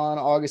Yard on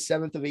August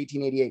 7th of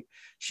 1888.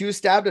 She was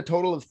stabbed a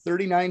total of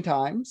 39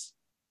 times.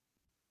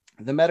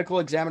 The medical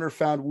examiner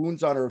found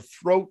wounds on her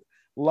throat,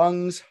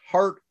 lungs,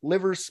 heart,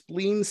 liver,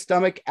 spleen,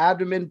 stomach,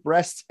 abdomen,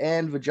 breasts,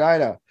 and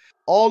vagina.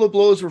 All the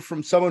blows were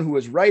from someone who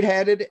was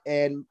right-handed,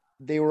 and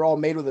they were all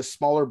made with a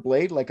smaller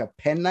blade, like a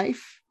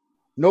penknife.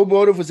 No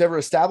motive was ever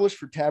established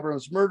for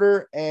Tabram's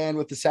murder, and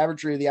with the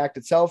savagery of the act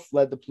itself,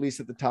 led the police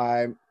at the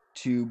time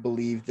to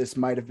believe this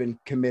might have been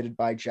committed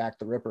by Jack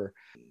the Ripper.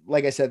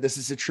 Like I said, this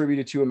is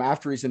attributed to him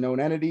after he's a known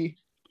entity.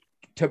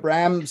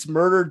 Tabram's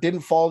murder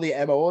didn't follow the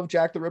MO of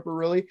Jack the Ripper,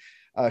 really.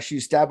 She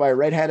was stabbed by a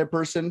right-handed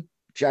person.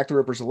 Jack the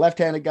Ripper's a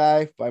left-handed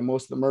guy by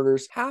most of the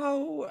murders.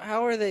 How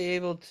are they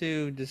able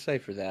to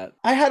decipher that?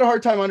 I had a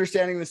hard time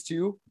understanding this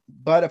too,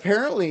 but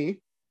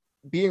apparently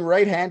being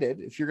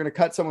right-handed, if you're going to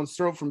cut someone's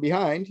throat from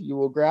behind, you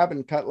will grab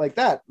and cut like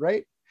that,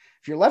 right?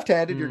 If you're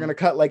left-handed, you're going to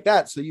cut like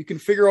that. So you can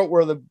figure out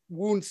where the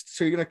wounds,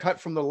 so you're going to cut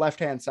from the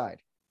left-hand side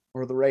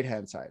or the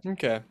right-hand side.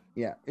 Okay.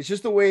 Yeah. It's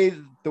just the way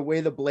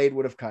the blade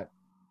would have cut.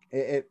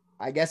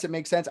 I guess it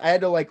makes sense. I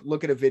had to like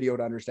look at a video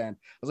to understand.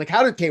 I was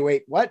like,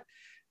 wait, what?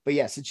 But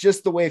yes, it's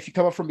just the way, if you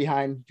come up from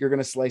behind, you're going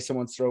to slice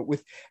someone's throat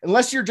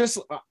unless you're just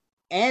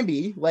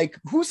Ambi, like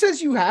who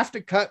says you have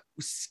to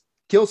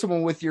kill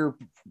someone with your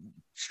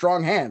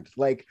strong hand?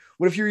 Like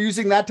what if you're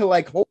using that to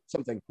like hold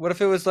something? What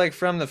if it was like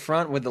from the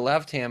front with the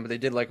left hand, but they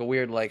did like a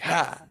weird like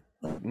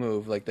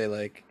move, like they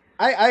like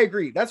I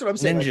agree. That's what I'm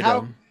saying. Like,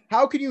 them.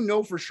 how can you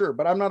know for sure?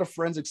 But I'm not a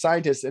forensic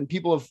scientist, and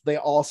they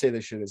all say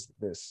this shit is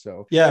this.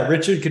 So yeah,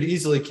 Richard could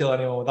easily kill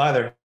anyone with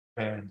either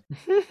hand.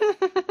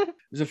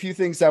 There's a few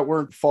things that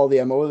weren't follow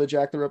the MO of the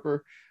Jack the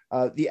Ripper.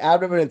 The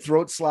abdomen and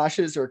throat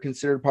slashes are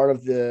considered part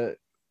of the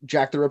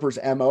Jack the Ripper's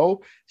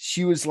MO.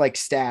 She was like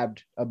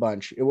stabbed a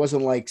bunch. It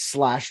wasn't like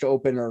slashed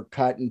open or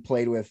cut and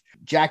played with.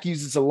 Jack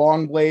uses a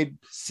long blade,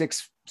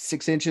 6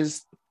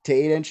 inches to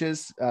 8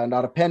 inches,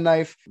 not a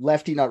penknife,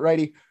 lefty, not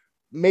righty.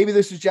 Maybe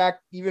this was Jack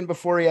even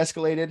before he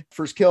escalated.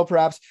 First kill,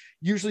 perhaps.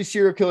 Usually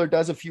serial killer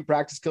does a few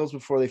practice kills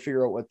before they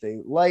figure out what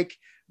they like.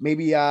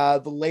 Maybe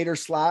the later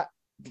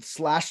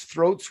slashed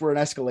throats were an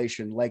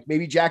escalation. Like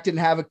maybe Jack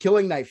didn't have a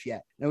killing knife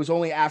yet. And it was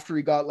only after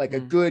he got like a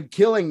good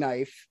killing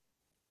knife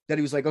that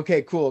he was like,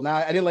 okay, cool. Now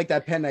I didn't like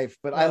that penknife,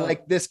 but I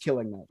like this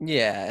killing knife.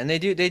 Yeah, and they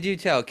do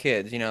tell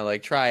kids,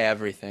 like try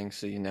everything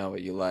so you know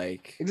what you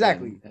like.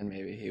 Exactly. And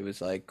maybe he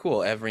was like,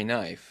 cool, every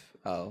knife.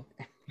 Oh.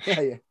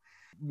 Yeah.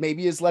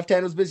 Maybe his left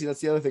hand was busy. That's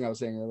the other thing I was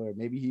saying earlier.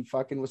 Maybe he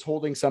fucking was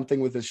holding something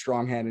with his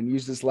strong hand and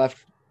used his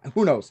left.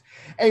 Who knows?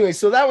 Anyway,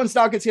 so that one's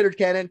not considered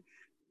canon.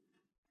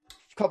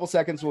 A couple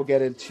seconds, we'll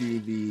get into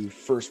the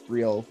first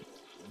real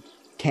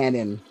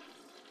canon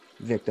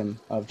victim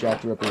of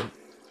Jack the Ripper.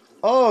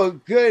 Oh,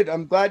 good.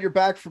 I'm glad you're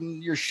back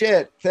from your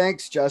shit.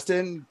 Thanks,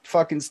 Justin.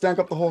 Fucking stunk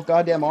up the whole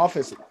goddamn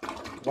office.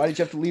 Why did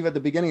you have to leave at the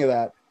beginning of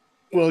that?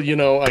 Well,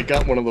 I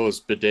got one of those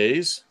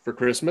bidets for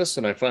Christmas,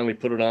 and I finally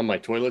put it on my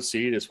toilet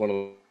seat. It's one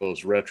of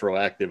those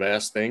retroactive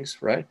ass things,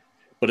 right?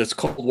 But it's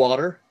cold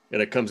water,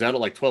 and it comes out at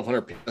like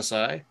 1,200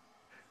 PSI.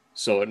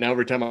 So now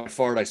every time I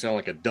fart, I sound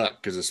like a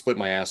duck because it split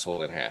my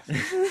asshole in half.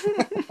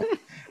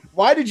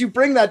 Why did you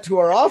bring that to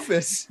our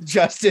office,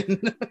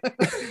 Justin?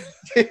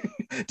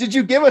 Did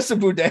you give us a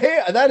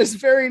bidet? That is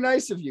very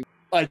nice of you.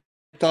 I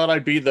thought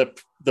I'd be the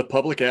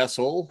public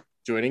asshole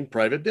joining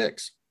private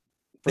dicks.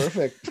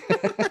 Perfect.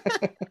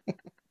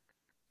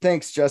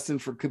 Thanks, Justin,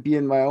 for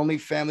being my only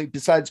family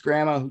besides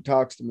Grandma who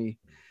talks to me.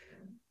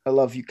 I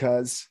love you,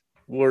 cuz.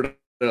 Word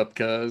up,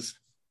 cuz.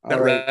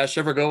 That rash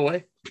ever go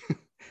away?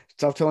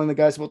 Stop telling the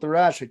guys about the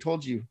rash. I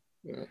told you.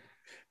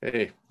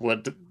 Hey,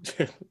 what?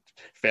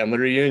 Family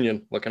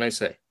reunion. What can I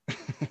say?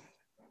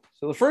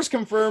 So the first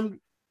confirmed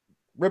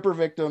Ripper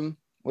victim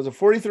was a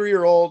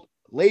 43-year-old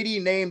lady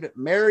named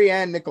Mary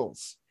Ann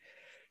Nichols.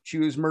 She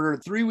was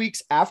murdered 3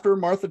 weeks after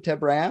Martha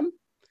Tebram.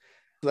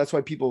 So that's why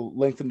people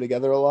link them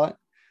together a lot.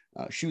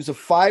 She was a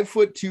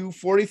 5'2",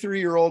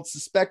 43-year-old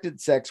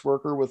suspected sex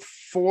worker with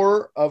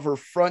 4 of her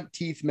front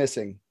teeth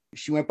missing.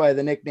 She went by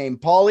the nickname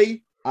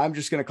Polly. I'm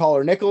just going to call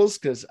her Nichols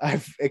because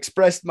I've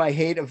expressed my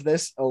hate of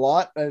this a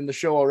lot in the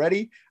show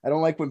already. I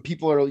don't like when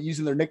people are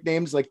using their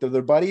nicknames like they're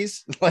their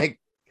buddies. Like,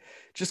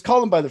 just call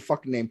them by their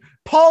fucking name.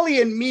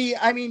 Polly and me.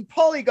 I mean,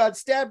 Polly got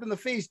stabbed in the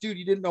face. Dude,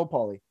 you didn't know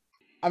Polly.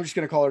 I'm just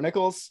going to call her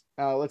Nichols.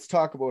 Let's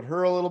talk about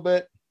her a little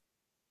bit.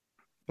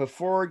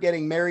 Before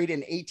getting married in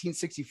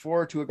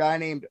 1864 to a guy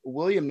named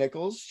William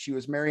Nichols, she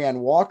was Mary Ann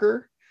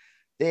Walker.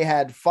 They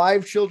had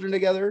 5 children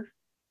together.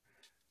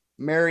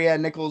 Mary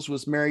Ann Nichols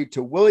was married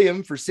to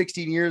William for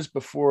 16 years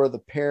before the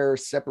pair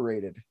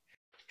separated.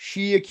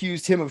 She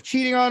accused him of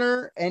cheating on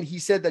her, and he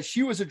said that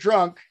she was a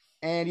drunk,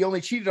 and he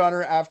only cheated on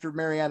her after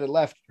Mary Ann had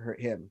left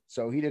him.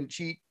 So he didn't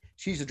cheat.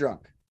 She's a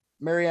drunk.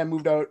 Mary Ann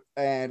moved out,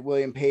 and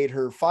William paid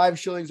her 5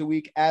 shillings a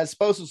week as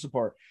spousal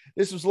support.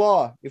 This was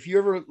law. If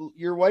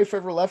your wife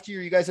ever left you,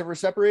 or you guys ever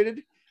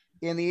separated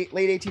in the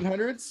late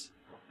 1800s,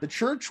 the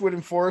church would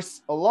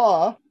enforce a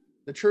law.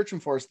 The church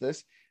enforced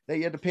this, that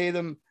you had to pay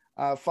them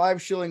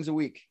 5 shillings a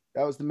week.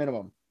 That was the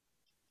minimum.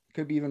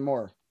 Could be even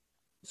more.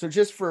 So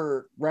just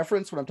for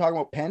reference, when I'm talking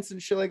about pence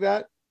and shit like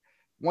that,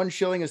 1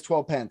 shilling is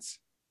 12 pence.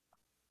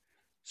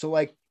 So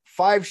like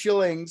 5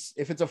 shillings,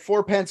 if it's a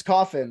 4 pence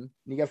coffin, and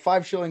you get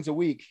 5 shillings a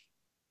week,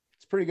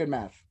 it's pretty good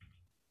math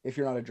if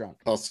you're not a drunk.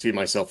 I'll see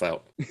myself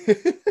out.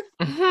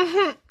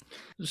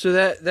 So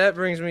that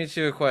brings me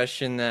to a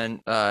question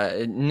then.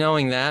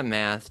 Knowing that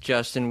math,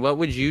 Justin, what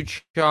would you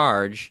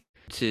charge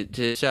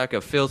to suck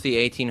a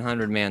filthy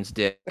 1800 man's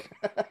dick?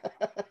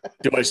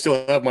 Do I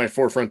still have my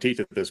 4 front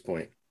teeth at this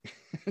point?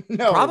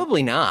 No.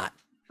 Probably not.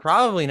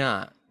 Probably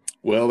not.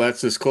 Well,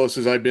 that's as close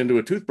as I've been to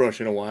a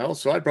toothbrush in a while,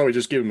 so I'd probably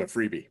just give him a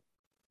freebie.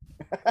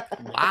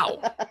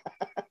 Wow.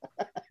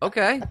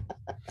 Okay.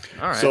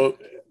 All right. So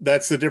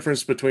that's the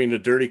difference between a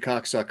dirty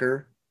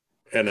cocksucker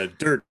and a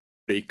dirty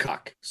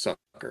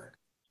cocksucker.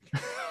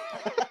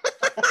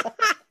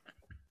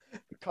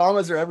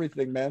 Commas are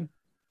everything, man.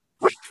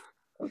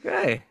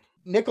 Okay.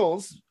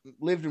 Nichols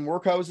lived in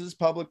workhouses,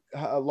 public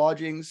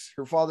lodgings,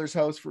 her father's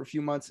house for a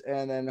few months,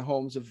 and then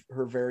homes of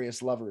her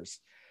various lovers.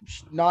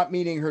 Not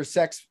meaning her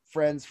sex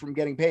friends from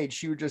getting paid.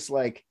 She would just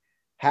like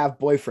have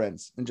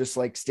boyfriends and just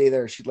like stay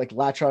there. She'd like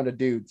latch on to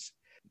dudes.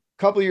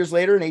 A couple of years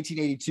later, in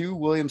 1882,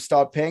 William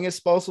stopped paying his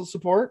spousal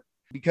support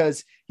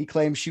because he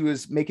claimed she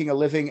was making a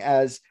living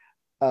as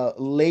a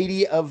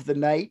lady of the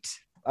night.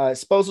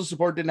 Spousal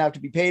support didn't have to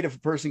be paid if a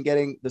person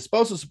getting the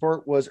spousal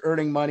support was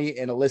earning money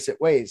in illicit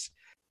ways.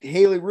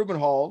 Haley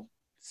Rubenhall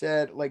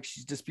said like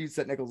she disputes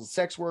that Nichols is a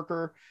sex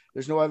worker.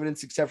 There's no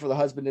evidence except for the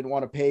husband didn't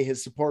want to pay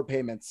his support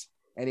payments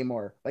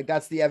anymore. Like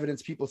that's the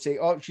evidence. People say,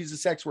 oh, she's a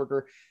sex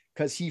worker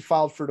because he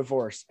filed for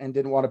divorce and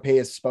didn't want to pay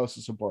his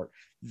spousal support.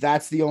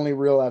 That's the only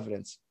real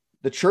evidence.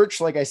 The church,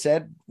 like I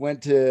said,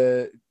 went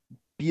to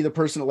be the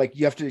person like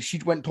you have to, she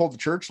went and told the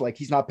church, like,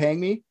 he's not paying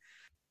me.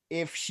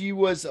 If she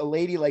was a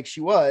lady like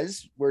she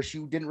was, where she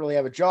didn't really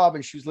have a job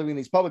and she was living in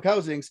these public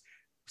housings,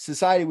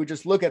 society would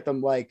just look at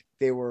them like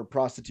they were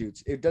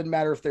prostitutes. It doesn't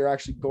matter if they're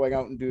actually going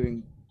out and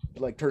doing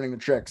like turning the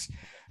tricks.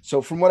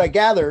 So from what I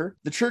gather,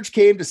 the church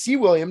came to see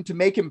William to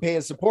make him pay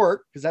his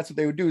support, because that's what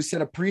they would do, is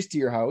send a priest to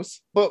your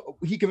house. But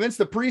he convinced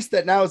the priest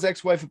that now his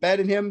ex-wife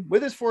abandoned him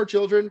with his 4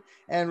 children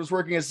and was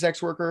working as a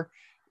sex worker.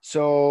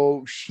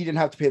 So she didn't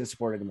have to pay the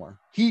support anymore.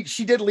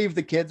 She did leave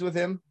the kids with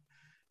him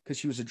because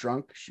she was a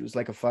drunk. She was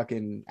like a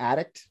fucking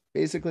addict,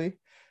 basically.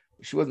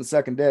 She wasn't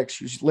sucking dick.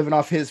 She was living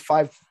off his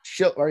 5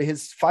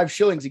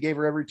 shillings he gave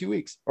her every 2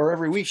 weeks or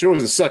every week. She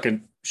wasn't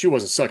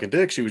sucking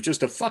dick. She was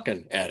just a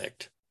fucking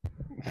addict.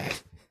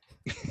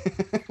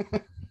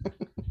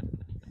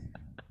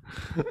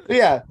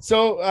 Yeah.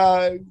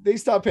 So they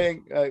stopped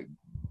paying.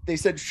 They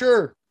said,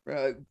 sure,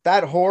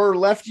 that whore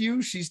left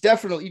you. She's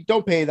definitely,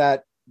 don't pay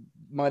that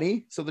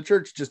money. So the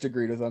church just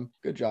agreed with them.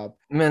 Good job.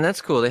 Man, that's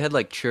cool. They had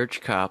like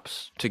church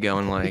cops to go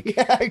and like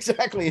Yeah,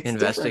 exactly. It's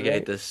investigate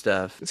right? this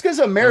stuff. It's because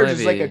a marriage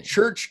is like a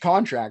church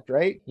contract,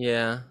 right?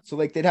 Yeah. So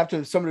like they'd have to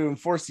have somebody to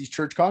enforce these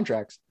church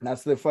contracts. And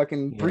that's the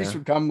fucking priest Yeah.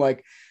 would come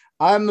like,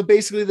 I'm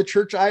basically the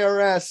church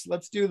IRS.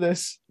 Let's do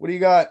this. What do you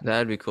got?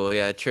 That'd be cool.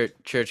 Yeah,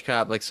 church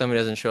cop. Like somebody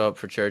doesn't show up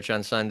for church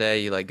on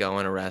Sunday, you like go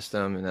and arrest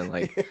them, and then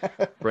like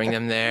bring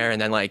them there,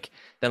 and then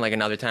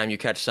another time you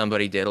catch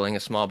somebody diddling a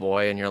small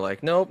boy, and you're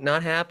like, nope,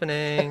 not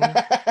happening.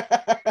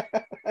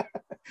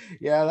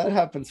 Yeah, that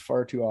happens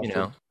far too often. You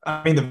know.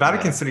 I mean, the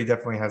Vatican City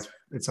definitely has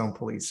its own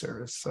police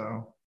service,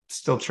 so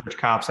still church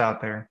cops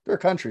out there. They're a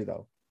country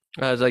though.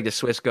 It's like the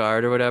Swiss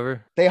Guard or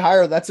whatever. They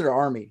hire, that's their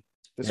army.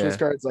 The Swiss Yeah.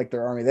 Guard's like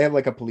their army. They have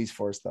like a police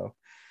force though.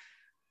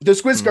 The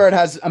Swiss Guard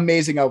has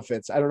amazing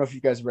outfits. I don't know if you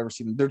guys have ever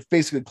seen them. They're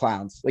basically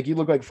clowns. Like you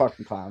look like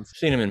fucking clowns.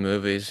 Seen them in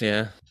movies.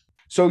 Yeah.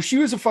 So she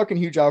was a fucking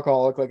huge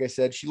alcoholic. Like I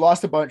said, she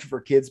lost a bunch of her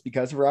kids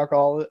because of her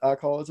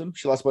alcoholism.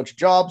 She lost a bunch of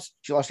jobs.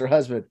 She lost her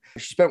husband.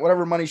 She spent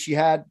whatever money she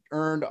had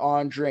earned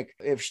on drink.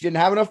 If she didn't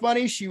have enough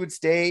money, she would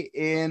stay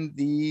in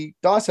the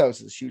Doss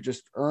houses. She would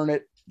just earn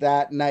it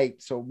that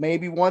night. So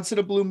maybe once in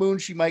a blue moon,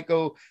 she might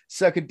go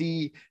suck a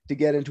D to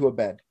get into a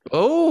bed.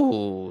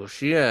 Oh,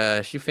 she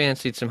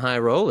fancied some high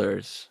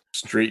rollers.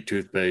 Street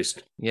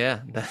toothpaste.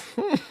 Yeah.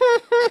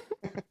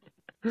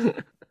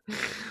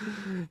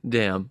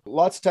 Damn.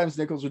 Lots of times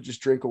Nichols would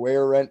just drink away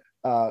her rent.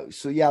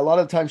 So yeah, a lot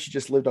of the time she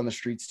just lived on the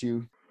streets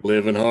too.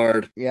 Living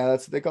hard. Yeah,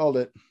 that's what they called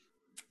it.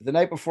 The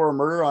night before her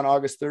murder on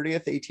August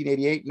 30th,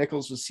 1888,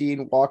 Nichols was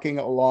seen walking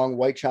along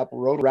Whitechapel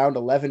Road around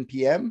 11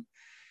 p.m.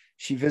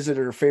 She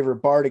visited her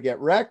favorite bar to get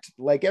wrecked,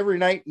 like every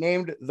night,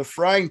 named the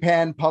Frying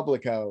Pan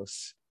Public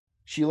House.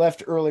 She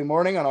left early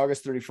morning on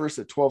August 31st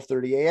at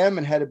 12:30 a.m.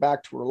 and headed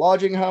back to her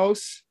lodging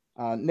house.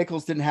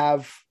 Nichols didn't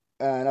have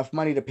enough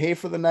money to pay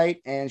for the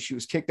night, and she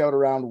was kicked out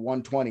around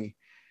 1:20.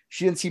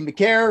 She didn't seem to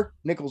care.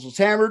 Nichols was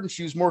hammered, and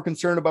she was more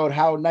concerned about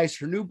how nice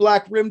her new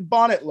black rimmed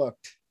bonnet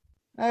looked.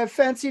 I have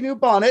fancy new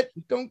bonnet.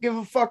 Don't give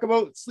a fuck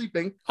about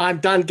sleeping. I'm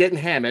done getting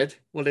hammered.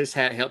 Will this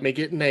hat help me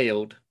get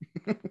nailed?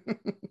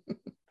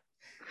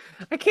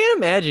 I can't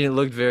imagine it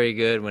looked very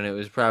good when it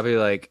was probably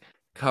like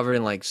covered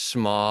in like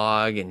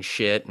smog and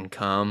shit and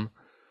cum.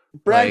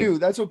 Brand Like- new.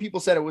 That's what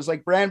people said. It was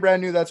like brand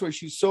new. That's why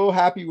she was so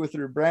happy with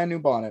her brand new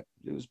bonnet.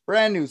 It was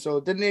brand new, so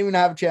it didn't even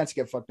have a chance to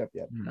get fucked up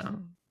yet.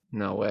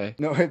 No way.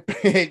 No,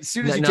 as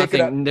soon as you take it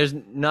up,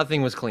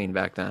 Nothing was clean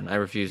back then. I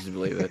refuse to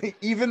believe it.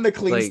 even the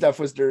clean Like- stuff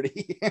was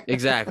dirty.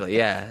 Exactly.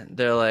 Yeah.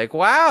 They're like,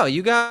 wow,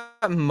 you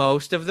got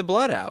most of the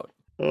blood out.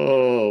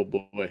 Oh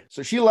boy.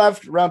 So she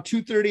left around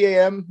 2:30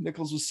 a.m.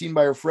 Nichols was seen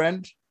by her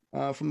friend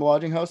from the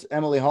lodging house,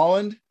 Emily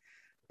Holland,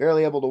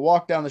 barely able to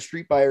walk down the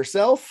street by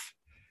herself.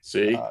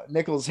 See?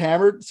 Nichols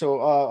hammered.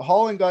 So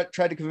Holland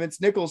tried to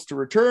convince Nichols to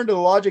return to the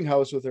lodging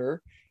house with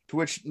her, to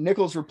which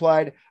Nichols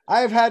replied,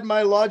 "I've had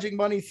my lodging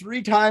money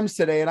 3 times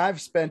today and I've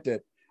spent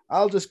it.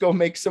 I'll just go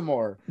make some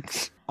more."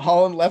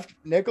 Holland left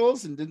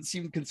Nichols and didn't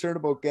seem concerned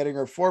about getting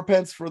her 4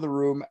 pence for the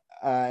room,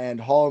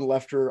 and Holland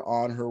left her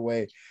on her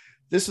way.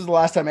 This was the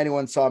last time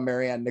anyone saw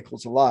Marianne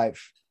Nichols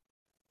alive.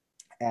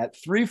 At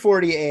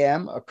 3:40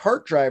 a.m., a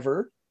cart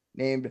driver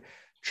named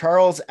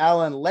Charles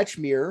Allen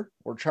Lechmere,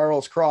 or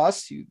Charles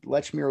Cross,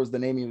 Lechmere was the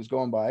name he was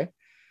going by,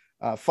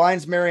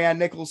 finds Marianne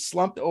Nichols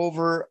slumped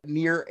over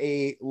near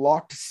a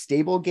locked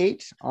stable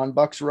gate on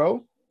Bucks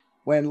Row.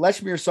 When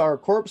Lechmere saw her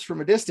corpse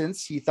from a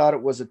distance, he thought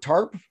it was a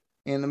tarp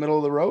in the middle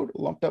of the road,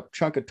 a lumped up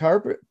chunk of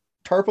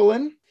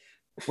tarpaulin.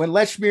 When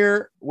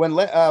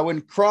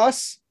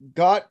Cross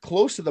got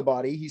close to the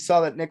body, he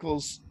saw that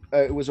Nichols,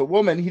 it was a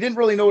woman. He didn't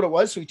really know what it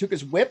was, so he took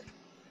his whip,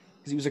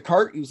 because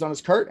he was on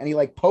his cart, and he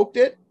like poked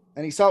it,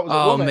 and he saw it was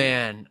a woman. Oh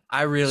man,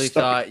 I really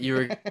thought you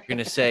were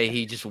gonna say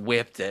he just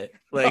whipped it,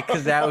 like,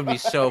 because that would be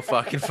so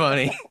fucking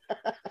funny.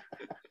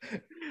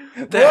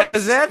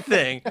 That's that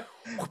thing.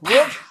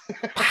 Whoop.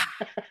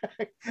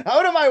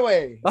 Out of my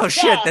way. Oh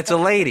shit, that's a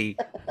lady.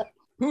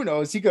 Who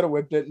knows? He could have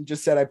whipped it and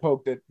just said, "I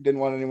poked it."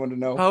 Didn't want anyone to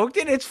know. Poked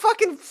it? It's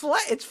fucking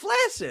flat. It's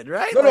flaccid,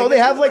 right? No, they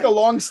have like a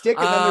long stick,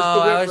 and then there's the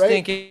whip, I was right?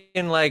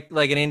 thinking like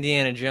an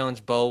Indiana Jones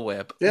bow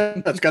whip.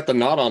 Yeah, it's got the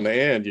knot on the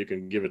end. You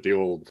can give it the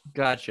old.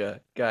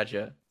 Gotcha.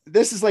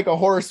 This is like a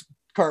horse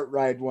cart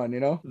ride one, you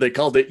know? They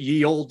called it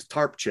ye old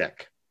tarp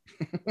check.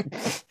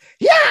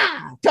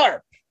 Yeah,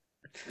 tarp.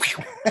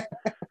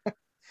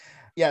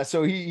 Yeah,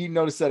 so he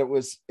noticed that it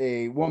was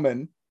a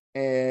woman,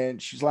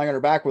 and she's lying on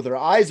her back with her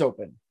eyes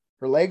open.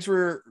 Her legs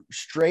were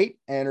straight,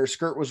 and her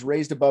skirt was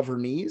raised above her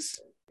knees.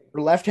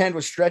 Her left hand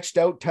was stretched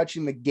out,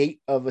 touching the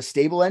gate of a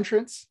stable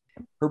entrance.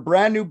 Her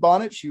brand new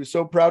bonnet, she was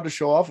so proud to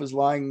show off, was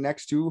lying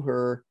next to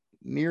her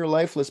near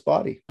lifeless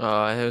body.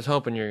 I was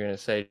hoping you were gonna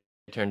say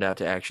it turned out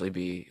to actually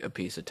be a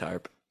piece of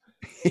tarp.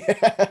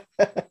 Yeah.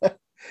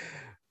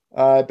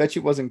 I bet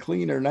you it wasn't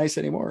clean or nice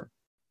anymore.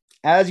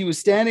 As he was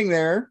standing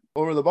there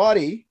over the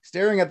body,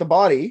 staring at the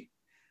body,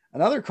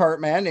 another cart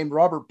man named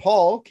Robert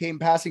Paul came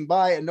passing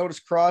by and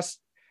noticed Cross,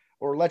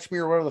 or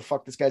Lechmere, whatever the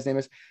fuck this guy's name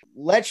is.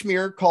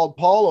 Lechmere called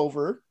Paul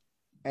over,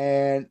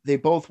 and they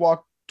both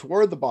walked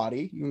toward the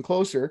body, even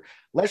closer.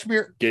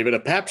 Lechmere Gave it a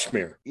pap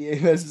smear. Yeah,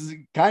 this is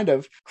kind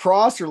of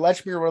Cross, or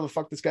Lechmere, whatever the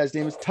fuck this guy's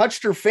name is,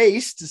 touched her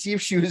face to see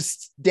if she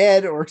was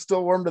dead or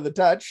still warm to the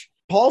touch.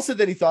 Paul said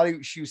that he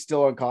thought she was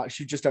still unconscious.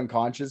 She was just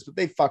unconscious, but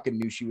they fucking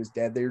knew she was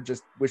dead. They were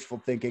just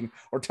wishful thinking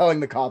or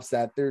telling the cops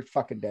that they're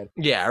fucking dead.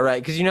 Yeah,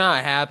 right. Because you know how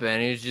it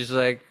happened. He was just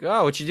like,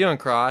 "Oh, what you doing,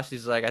 Cross?"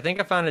 He's like, "I think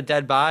I found a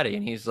dead body."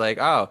 And he's like,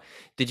 "Oh,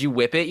 did you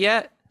whip it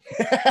yet?"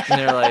 And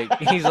they're like,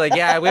 "He's like,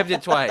 yeah, I whipped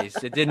it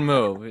twice. It didn't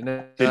move." And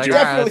they're like, you-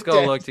 "All right, let's go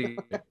Definitely look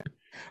together."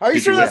 Are you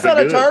Did sure you that's whip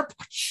not it a good? tarp?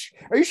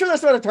 Are you sure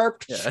that's not a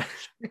tarp? Yeah.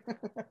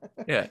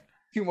 Yeah.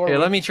 Few more Here,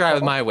 let whips. me try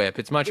with my whip.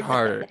 It's much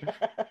harder.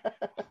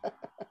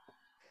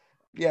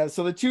 Yeah,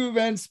 so the two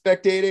men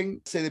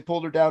spectating say they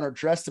pulled her down her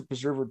dress to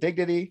preserve her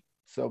dignity.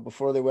 So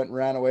before they went and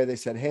ran away, they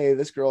said, "Hey,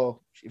 this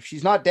girl, if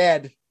she's not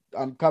dead,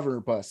 I'm covering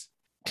her puss."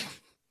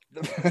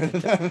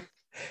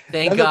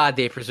 Thank God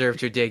they preserved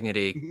her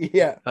dignity.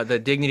 Yeah, The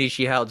dignity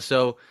she held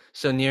so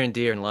near and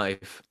dear in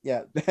life.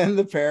 yeah. Then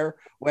the pair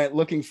went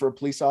looking for a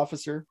police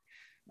officer.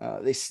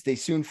 They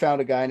soon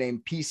found a guy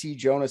named PC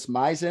Jonas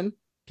Meisen.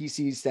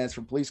 PC stands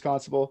for police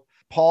constable.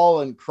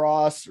 Paul and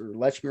Cross, or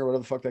Lechmere, whatever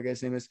the fuck that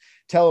guy's name is,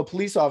 tell a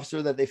police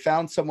officer that they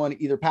found someone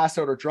either passed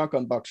out or drunk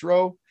on Bucks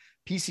Row.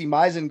 PC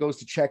Meisen goes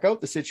to check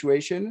out the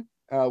situation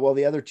while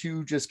the other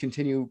two just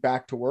continue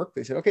back to work.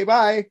 They said, "Okay,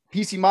 bye."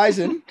 PC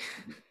Meisen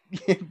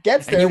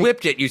gets there. And you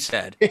whipped it, you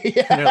said.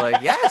 Yeah. And they're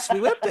like, "Yes, we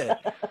whipped it."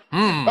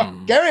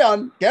 Carry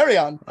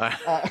on.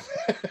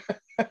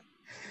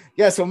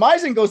 Yeah, so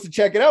Meisen goes to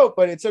check it out,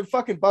 but it's a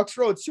fucking Bucks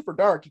Row. It's super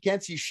dark. You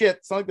can't see shit.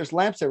 It's not like there's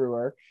lamps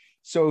everywhere.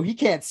 So he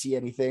can't see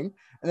anything.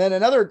 And then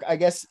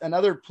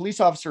another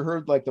police officer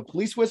heard like the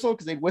police whistle,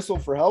 because they'd whistle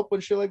for help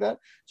and shit like that.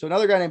 So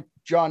another guy named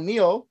John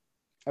Neal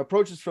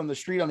approaches from the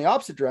street on the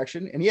opposite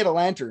direction, and he had a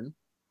lantern.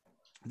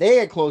 They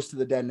get close to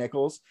the dead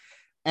Nichols.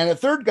 And a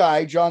third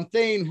guy, John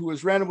Thane, who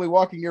was randomly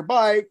walking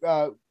nearby,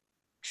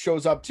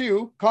 shows up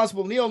too.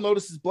 Constable Neil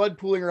notices blood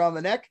pooling around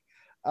the neck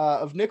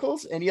of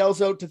Nichols and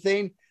yells out to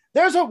Thane,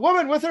 "There's a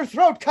woman with her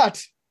throat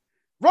cut.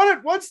 Run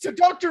at once to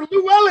Dr.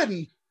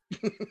 Llewellyn."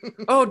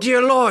 Oh,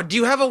 dear Lord, do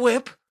you have a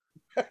whip?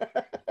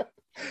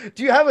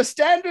 Do you have a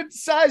standard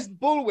sized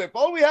bullwhip?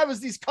 All we have is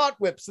these cot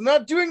whips and they're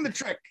not doing the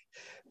trick.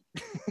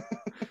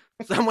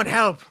 Someone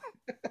help.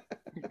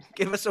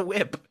 Give us a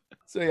whip.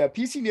 So yeah,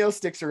 PC Neil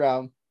sticks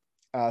around.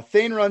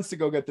 Thane runs to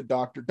go get the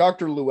doctor,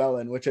 Dr.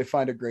 Llewellyn, which I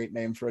find a great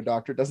name for a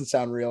doctor. It doesn't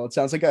sound real. It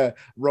sounds like a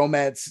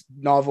romance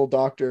novel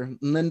doctor.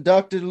 And then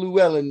Dr.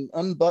 Llewellyn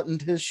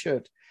unbuttoned his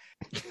shirt.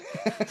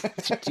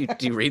 do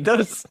you read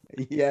those?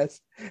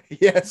 Yes.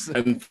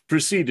 And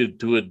proceeded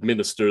to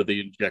administer the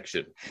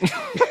injection.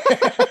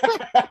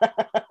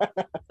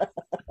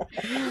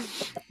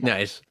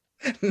 Nice.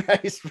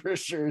 Nice for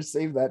sure.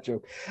 Save that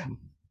joke.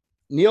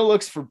 Neil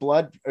looks for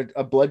blood,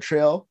 a blood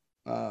trail.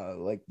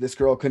 Like this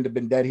girl couldn't have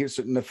been dead here,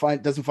 so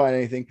doesn't find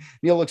anything.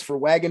 Neil looks for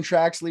wagon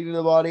tracks leading to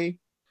the body.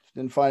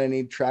 Didn't find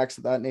any tracks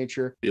of that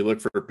nature. You look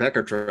for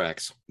pecker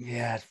tracks.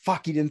 Yeah,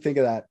 fuck, he didn't think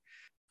of that.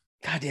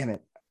 God damn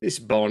it. This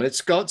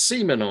bonnet's got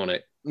semen on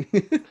it.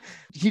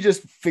 He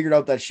just figured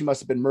out that she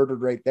must have been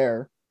murdered right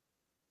there.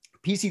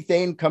 PC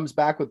Thane comes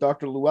back with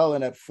Dr.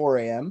 Llewellyn at 4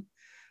 a.m.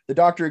 The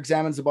doctor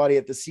examines the body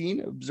at the scene,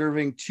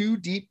 observing 2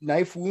 deep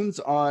knife wounds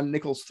on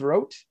Nichols'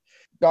 throat.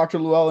 Dr.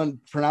 Llewellyn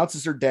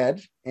pronounces her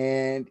dead,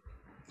 and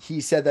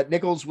he said that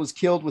Nichols was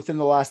killed within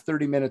the last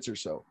 30 minutes or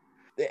so.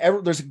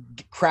 There's a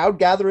crowd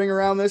gathering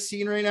around this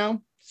scene right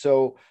now.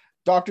 So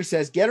doctor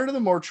says, get her to the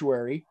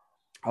mortuary.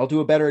 I'll do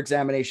a better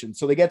examination.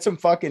 So they get some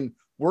fucking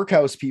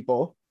workhouse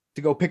people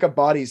to go pick up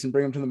bodies and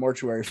bring them to the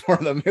mortuary for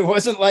them. It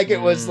wasn't like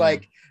it was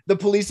like the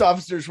police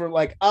officers were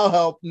like, I'll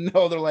help.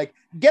 No, they're like,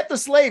 get the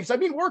slaves. I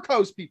mean,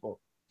 workhouse people.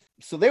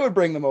 So they would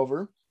bring them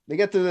over. They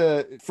get to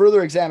the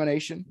further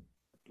examination.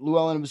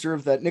 Llewellyn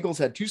observed that Nichols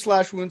had 2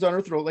 slash wounds on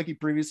her throat, like he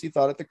previously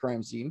thought at the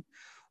crime scene.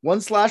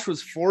 1 slash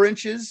was 4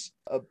 inches,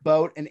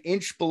 about an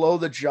inch below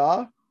the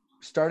jaw,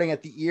 starting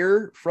at the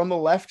ear from the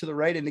left to the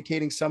right,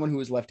 indicating someone who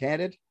was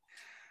left-handed.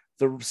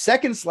 The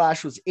second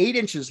slash was 8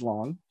 inches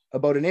long,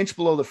 about an inch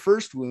below the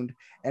first wound,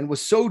 and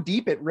was so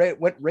deep it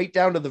went right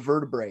down to the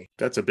vertebrae.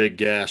 That's a big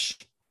gash.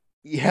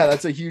 Yeah,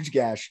 that's a huge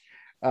gash.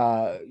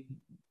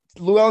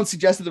 Llewellyn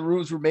suggested the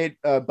wounds were made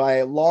by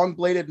a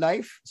long-bladed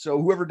knife.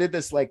 So whoever did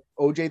this, like,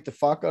 OJ'd the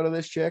fuck out of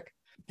this chick.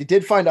 They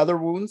did find other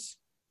wounds.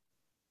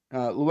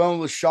 Llewellyn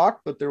was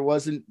shocked, but there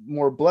wasn't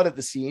more blood at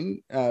the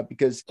scene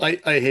because... I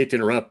hate to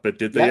interrupt, but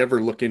did they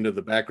ever look into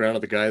the background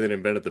of the guy that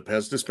invented the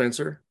Pez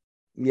dispenser?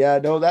 Yeah,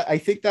 no, I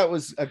think that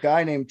was a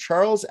guy named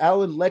Charles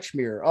Allen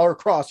Lechmere, or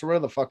Cross, or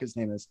whatever the fuck his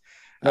name is.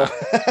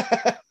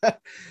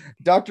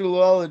 Dr.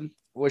 Llewellyn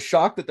was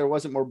shocked that there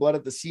wasn't more blood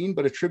at the scene,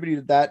 but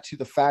attributed that to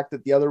the fact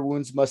that the other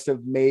wounds must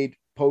have made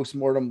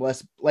post-mortem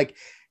less, like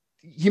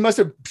she must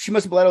have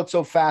bled out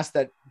so fast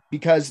that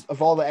because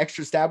of all the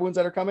extra stab wounds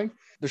that are coming,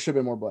 there should have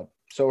been more blood.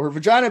 So her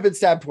vagina had been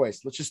stabbed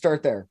twice. Let's just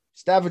start there.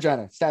 Stab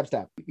vagina,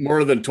 stab.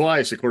 More than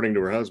twice, according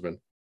to her husband.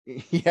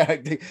 Yeah,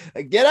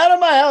 get out of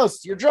my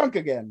house. You're drunk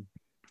again.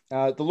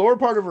 The lower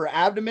part of her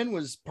abdomen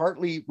was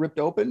partly ripped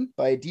open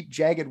by a deep,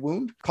 jagged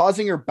wound,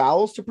 causing her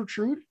bowels to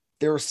protrude.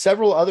 There were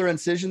several other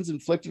incisions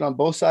inflicted on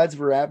both sides of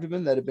her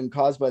abdomen that had been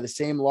caused by the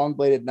same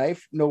long-bladed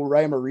knife. No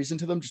rhyme or reason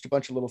to them, just a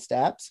bunch of little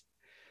stabs.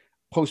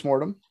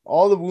 Post-mortem,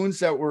 all the wounds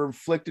that were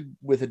inflicted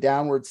with a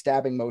downward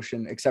stabbing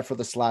motion, except for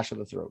the slash of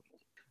the throat.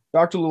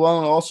 Dr.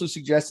 Llewellyn also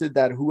suggested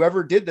that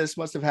whoever did this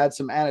must have had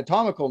some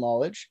anatomical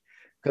knowledge,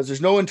 because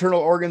there's no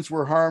internal organs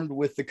were harmed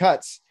with the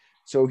cuts.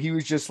 So he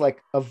was just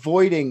like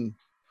avoiding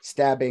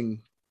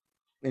stabbing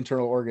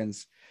internal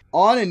organs.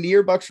 On and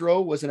near Bucks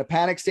Row was in a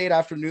panic state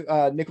after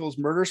Nichols'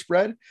 murder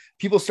spread.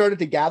 People started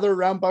to gather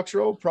around Bucks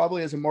Row,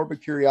 probably as a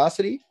morbid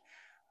curiosity.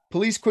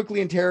 Police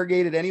quickly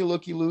interrogated any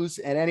looky-loos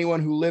and anyone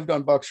who lived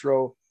on Bucks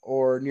Row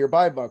or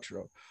nearby Bucks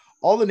Row.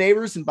 All the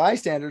neighbors and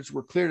bystanders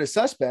were cleared as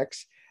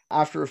suspects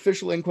after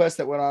official inquest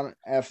that went on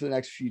after the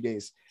next few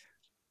days.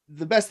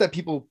 The best that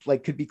people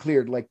like could be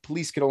cleared, like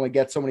police could only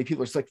get so many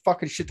people. It's like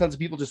fucking shit tons of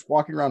people just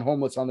walking around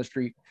homeless on the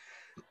street.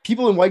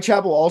 People in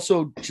Whitechapel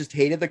also just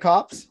hated the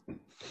cops.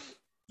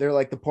 They're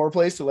like the poor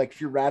place. So like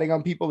if you're ratting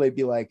on people, they'd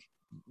be like,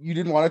 you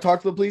didn't want to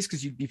talk to the police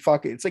because you'd be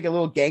fucking, it's like a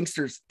little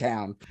gangster's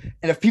town.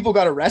 And if people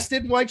got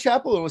arrested in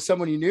Whitechapel, it was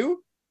someone you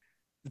knew,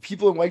 the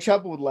people in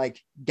Whitechapel would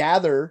like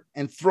gather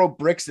and throw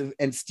bricks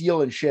and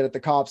steel and shit at the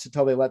cops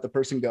until they let the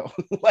person go.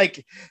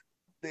 Like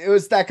it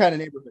was that kind of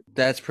neighborhood.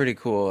 That's pretty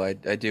cool. I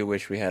do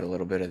wish we had a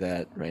little bit of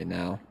that right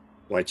now.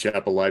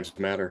 Whitechapel lives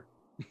matter.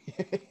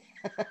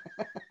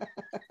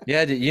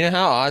 Yeah, you know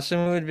how awesome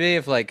it would be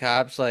if like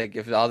cops, like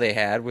if all they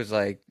had was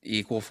like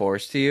equal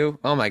force to you?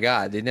 Oh my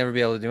God, they'd never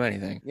be able to do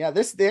anything. Yeah,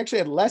 they actually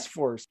had less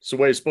force. It's the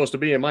way it's supposed to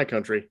be in my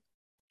country.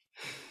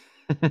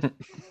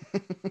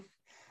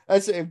 I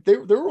say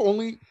there were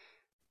only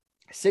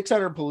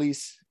 600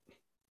 police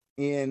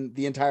in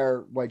the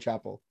entire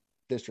Whitechapel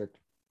district.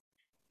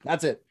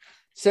 That's it.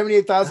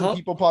 78,000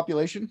 people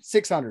population,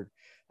 600.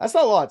 That's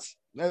not lots.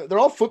 They're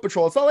all foot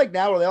patrol. It's not like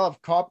now where they all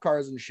have cop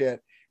cars and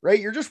shit, right?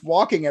 You're just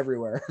walking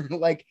everywhere.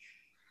 Like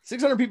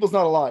 600 people is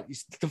not a lot. You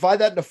divide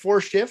that into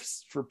 4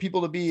 shifts for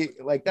people to be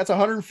like, that's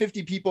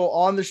 150 people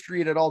on the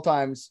street at all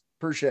times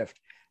per shift.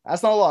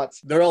 That's not a lot.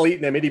 They're all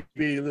eating them itty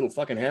bitty little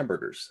fucking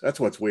hamburgers. That's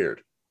what's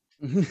weird.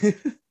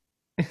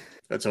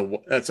 That's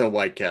a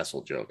White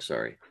Castle joke.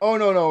 Sorry. Oh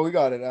no, we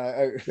got it.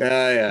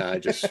 Yeah. I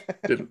just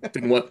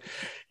didn't want,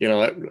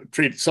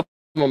 treat some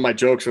of my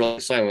jokes are like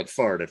a silent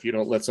fart. If you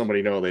don't let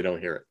somebody know, they don't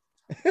hear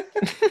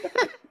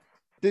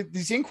it.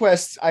 These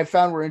inquests I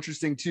found were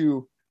interesting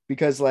too,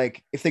 because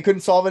like if they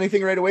couldn't solve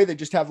anything right away, they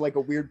just have like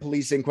a weird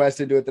police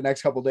inquest and do it the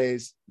next couple of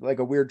days, like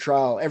a weird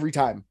trial every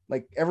time.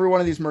 Like every one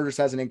of these murders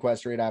has an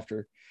inquest right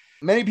after.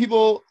 Many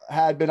people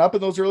had been up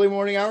in those early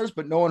morning hours,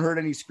 but no one heard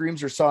any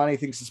screams or saw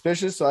anything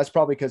suspicious. So that's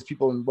probably because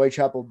people in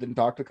Whitechapel didn't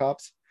talk to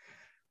cops.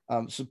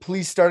 So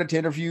police started to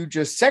interview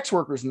just sex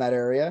workers in that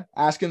area,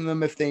 asking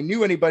them if they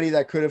knew anybody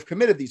that could have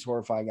committed these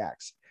horrifying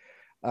acts.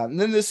 And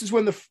then this is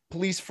when the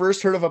police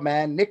first heard of a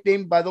man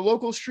nicknamed by the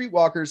local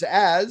streetwalkers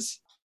as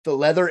the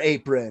Leather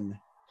Apron.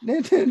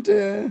 That's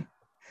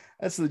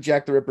the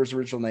Jack the Ripper's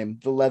original name,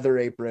 the Leather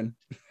Apron.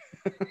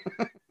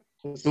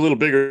 It's a little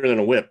bigger than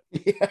a whip.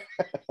 Yeah.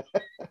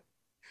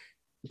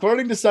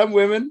 According to some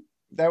women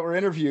that were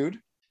interviewed,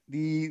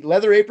 the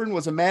Leather Apron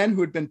was a man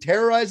who had been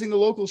terrorizing the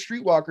local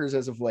streetwalkers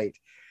as of late.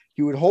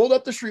 He would hold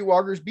up the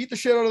streetwalkers, beat the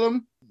shit out of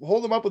them,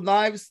 hold them up with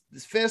knives,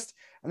 his fist,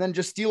 and then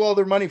just steal all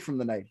their money from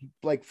the night.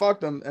 Like, fuck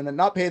them, and then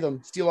not pay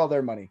them, steal all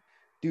their money.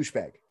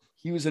 Douchebag.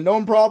 He was a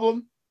known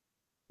problem.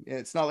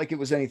 It's not like it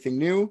was anything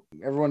new.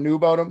 Everyone knew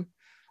about him.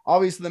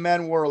 Obviously, the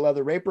man wore a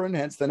leather apron,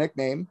 hence the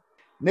nickname.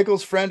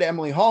 Nichols' friend,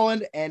 Emily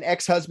Holland, and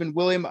ex-husband,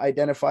 William,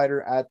 identified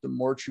her at the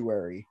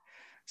mortuary.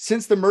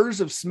 Since the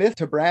murders of Smith,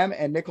 Tabram,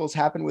 and Nichols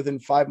happened within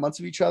 5 months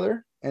of each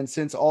other, and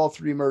since all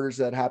 3 murders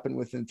that happened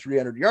within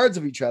 300 yards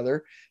of each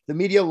other, the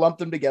media lumped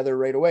them together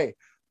right away.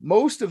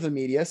 Most of the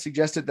media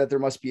suggested that there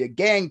must be a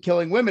gang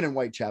killing women in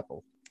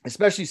Whitechapel,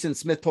 especially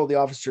since Smith told the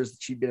officers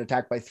that she'd been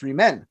attacked by 3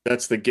 men.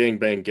 That's the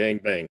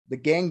gangbang. The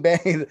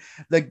gangbang,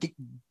 the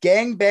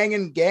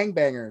gangbanging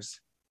gangbangers.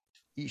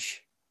 Eesh.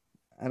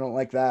 I don't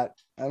like that.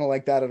 I don't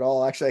like that at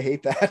all. Actually, I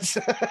hate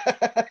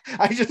that.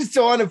 I just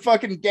don't want a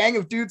fucking gang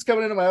of dudes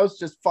coming into my house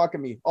just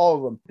fucking me. All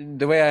of them.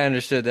 The way I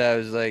understood that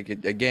was like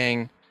a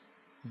gang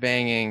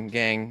banging.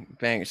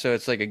 So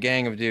it's like a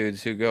gang of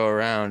dudes who go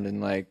around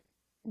and like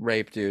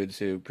rape dudes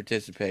who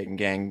participate in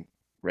gang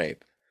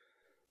rape.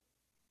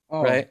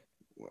 Oh, right?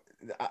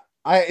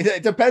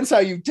 It depends how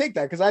you take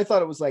that, because I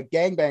thought it was like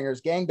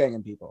gangbangers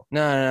gangbanging people.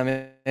 No,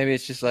 maybe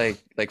it's just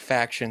like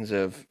factions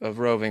of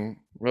roving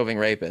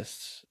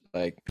rapists.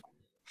 Like,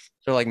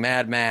 so like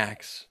Mad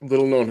Max.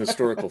 Little known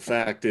historical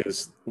fact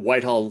is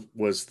Whitehall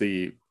was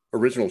the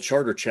original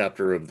charter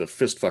chapter of the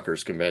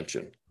Fistfuckers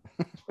Convention.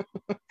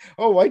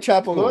 Oh,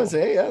 Whitechapel was,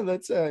 eh? Yeah,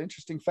 that's an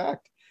interesting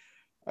fact.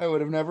 I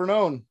would have never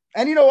known.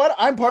 And you know what?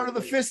 I'm part of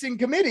the fisting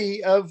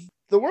committee of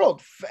the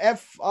world,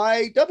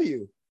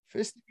 FIW,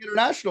 Fisting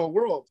International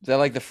World. Is that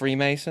like the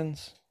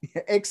Freemasons?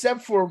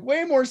 Except for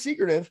way more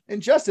secretive,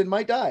 and Justin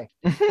might die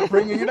for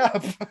bringing it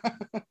up.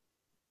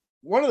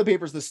 One of the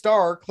papers, The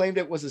Star, claimed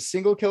it was a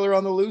single killer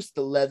on the loose,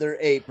 the Leather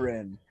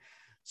Apron.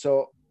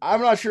 So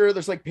I'm not sure.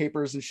 There's like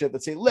papers and shit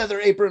that say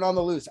Leather Apron on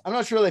the loose. I'm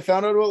not sure they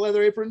found out about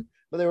Leather Apron,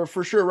 but they were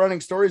for sure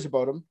running stories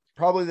about him.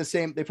 Probably the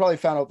same. They probably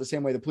found out the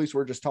same way the police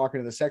were, just talking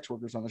to the sex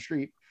workers on the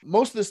street.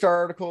 Most of the Star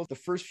articles, the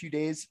first few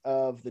days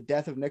of the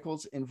death of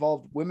Nichols,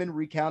 involved women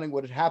recounting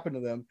what had happened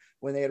to them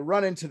when they had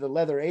run into the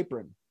Leather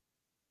Apron.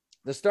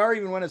 The Star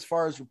even went as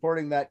far as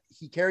reporting that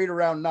he carried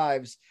around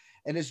knives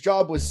and his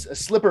job was a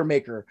slipper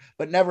maker,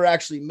 but never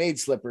actually made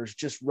slippers,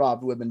 just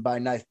robbed women by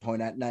knife point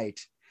at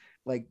night,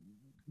 like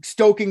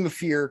stoking the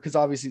fear, because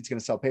obviously it's going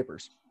to sell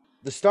papers.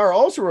 The Star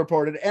also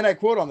reported, and I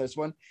quote on this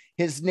one,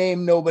 his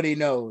name nobody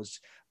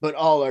knows, but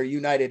all are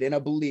united in a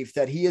belief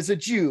that he is a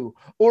Jew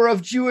or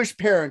of Jewish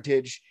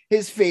parentage,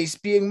 his face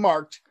being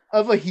marked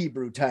of a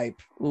Hebrew type.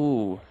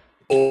 Ooh,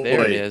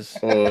 there it is.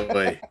 Oh,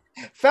 boy.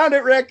 Found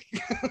it, Rick.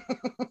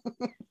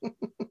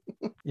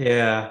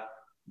 Yeah.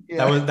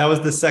 That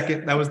was the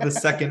second. That was the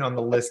second on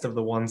the list of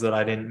the ones that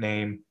I didn't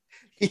name.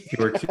 You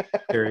were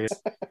curious.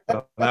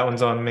 So that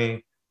one's on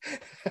me.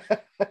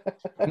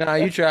 No,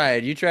 you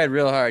tried. You tried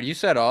real hard. You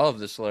said all of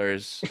the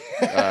slurs.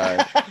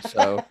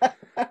 So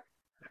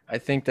I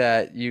think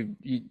that you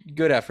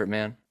good effort,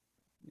 man.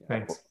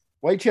 Thanks.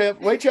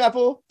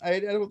 Whitechapel. I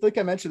don't think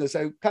I mentioned this.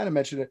 I kind of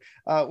mentioned it.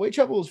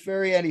 Whitechapel was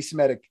very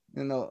anti-Semitic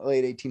in the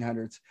late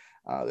 1800s.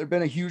 There had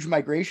been a huge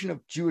migration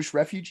of Jewish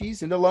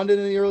refugees into London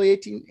in the early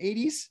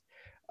 1880s.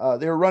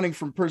 They were running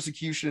from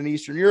persecution in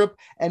Eastern Europe,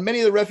 and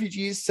many of the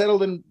refugees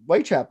settled in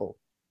Whitechapel.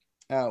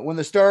 When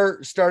the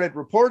Star started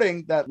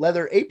reporting that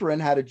Leather Apron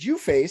had a Jew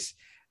face,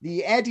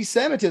 the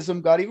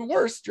anti-Semitism got even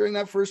worse during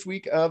that first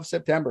week of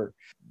September.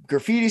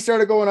 Graffiti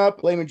started going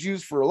up, blaming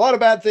Jews for a lot of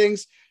bad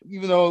things,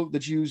 even though the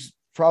Jews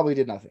probably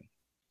did nothing.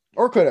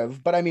 Or could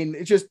have, but I mean,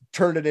 it just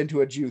turned it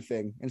into a Jew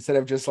thing instead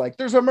of just like,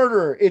 there's a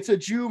murderer, it's a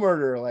Jew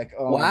murderer. Like,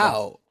 oh,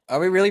 wow. Are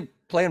we really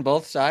playing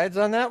both sides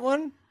on that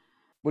one?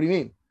 What do you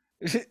mean?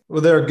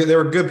 Well, there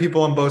were good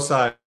people on both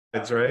sides,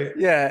 right?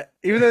 Yeah,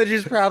 even though the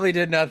Jews probably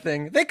did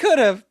nothing. They could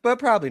have, but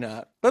probably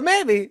not. But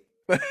maybe.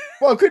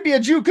 Well, it could be a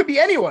Jew, could be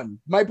anyone.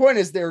 My point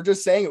is they were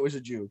just saying it was a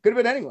Jew. Could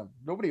have been anyone.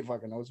 Nobody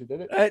fucking knows who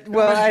did it.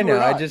 Well, I Jew or know.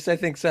 I not.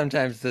 think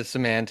sometimes the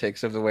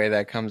semantics of the way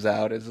that comes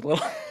out is a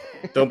little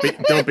Don't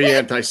be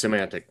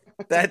anti-Semantic.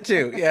 that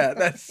too. Yeah,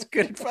 that's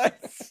good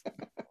advice.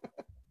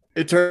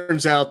 It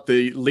turns out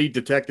the lead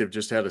detective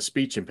just had a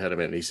speech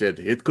impediment. And he said,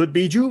 "It could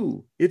be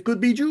Jew. It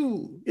could be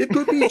Jew. It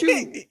could be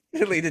Jew."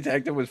 The lead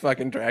detective was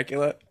fucking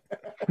Dracula.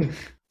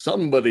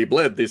 Somebody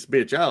bled this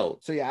bitch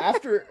out. So yeah,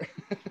 after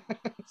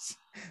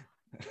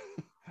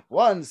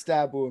one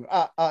stab wound.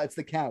 It's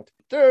the count.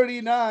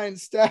 39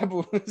 stab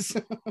wounds.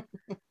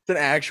 It's an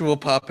actual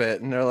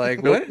puppet, and they're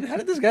like, "What? How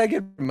did this guy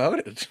get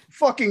promoted?"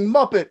 Fucking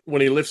Muppet.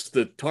 When he lifts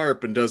the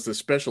tarp and does the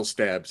special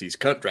stabs, he's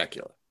cut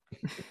Dracula.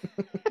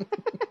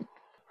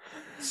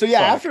 So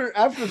yeah, after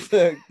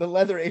the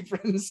leather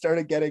apron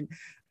started getting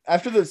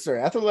after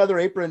the leather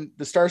apron,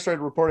 the Star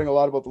started reporting a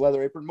lot about the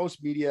leather apron.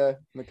 Most media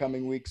in the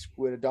coming weeks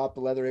would adopt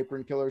the leather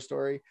apron killer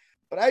story.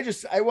 But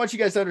I want you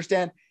guys to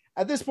understand,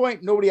 at this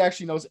point, nobody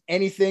actually knows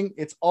anything.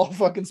 It's all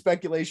fucking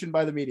speculation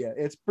by the media.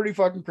 It's pretty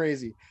fucking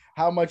crazy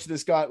how much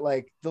this got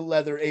like the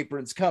leather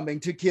apron's coming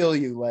to kill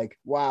you. Like,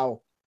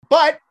 wow.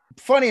 But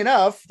funny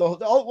enough,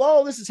 while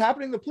all this is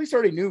happening, the police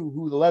already knew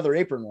who the leather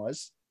apron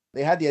was.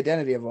 They had the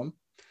identity of him.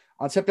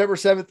 On September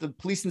 7th, the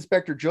police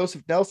inspector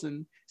Joseph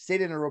Nelson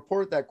stated in a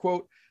report that,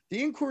 quote,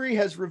 the inquiry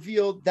has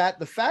revealed that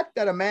the fact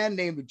that a man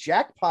named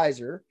Jack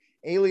Pizer,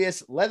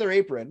 alias Leather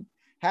Apron,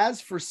 has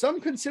for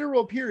some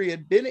considerable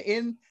period been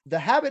in the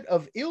habit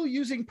of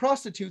ill-using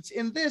prostitutes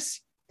in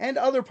this and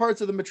other parts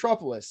of the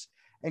metropolis,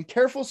 and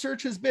careful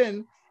search has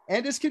been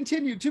and is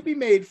continued to be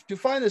made to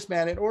find this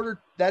man in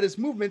order that his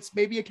movements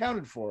may be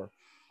accounted for.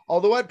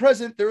 Although at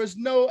present, there is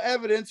no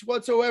evidence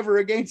whatsoever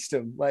against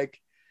him. Like,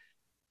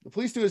 the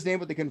police knew his name,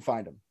 but they couldn't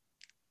find him.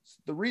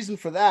 The reason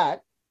for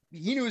that,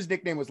 he knew his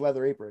nickname was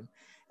Leather Apron.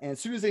 And as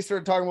soon as they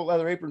started talking about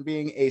Leather Apron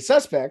being a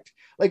suspect,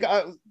 like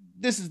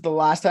this is the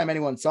last time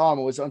anyone saw him.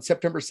 It was on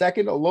September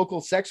 2nd, a local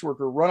sex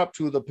worker run up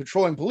to the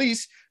patrolling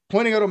police,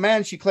 pointing out a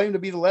man she claimed to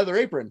be the Leather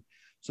Apron.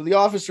 So the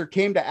officer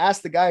came to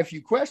ask the guy a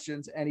few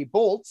questions, and he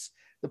bolts.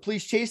 The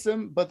police chased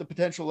him, but the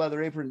potential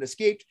Leather Apron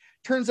escaped.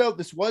 Turns out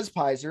this was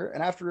Pizer,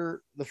 and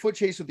after the foot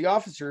chase with the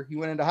officer, he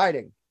went into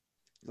hiding.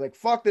 He's like,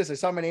 fuck this. I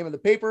saw my name in the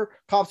paper.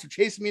 Cops are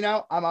chasing me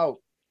now. I'm out.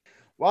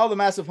 While the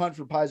massive hunt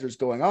for Pizer is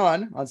going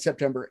on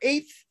September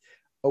 8th,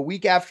 a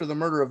week after the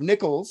murder of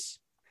Nichols,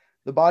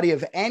 the body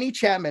of Annie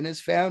Chapman is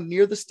found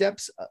near the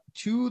steps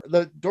to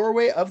the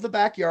doorway of the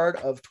backyard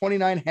of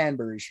 29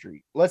 Hanbury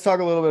Street. Let's talk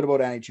a little bit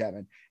about Annie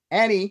Chapman.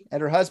 Annie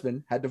and her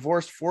husband had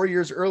divorced 4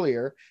 years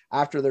earlier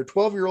after their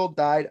 12-year-old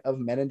died of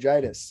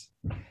meningitis.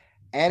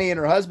 Annie and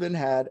her husband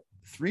had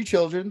 3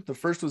 children. The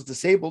first was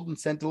disabled and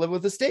sent to live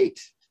with the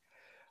state.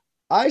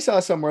 I saw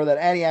somewhere that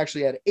Annie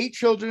actually had 8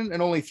 children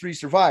and only 3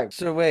 survived.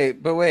 So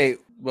wait,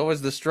 what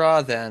was the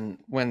straw then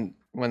when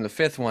the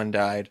 5th one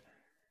died?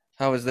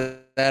 How was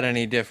that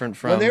any different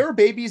from when they were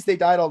babies? They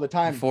died all the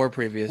time. 4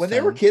 previous when times?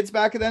 they were kids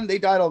back then, they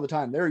died all the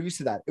time. They were used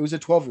to that. It was a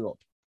 12-year-old.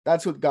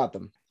 That's what got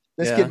them.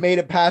 This kid made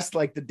it past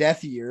like the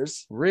death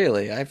years.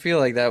 Really? I feel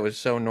like that was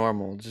so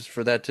normal just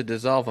for that to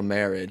dissolve a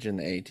marriage in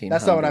the 1800s.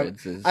 That's not what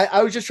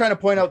I was just trying to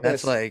point out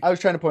this. Like, I was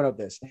trying to point out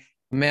this.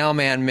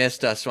 Mailman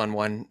missed us on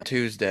one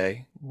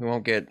Tuesday. We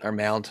won't get our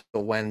mail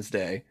until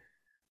Wednesday.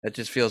 That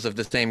just feels of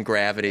the same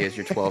gravity as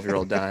your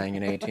 12-year-old dying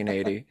in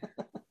 1880.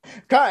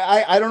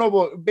 I don't know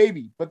about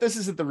baby, but this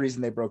isn't the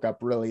reason they broke up,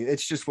 really.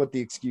 It's just what the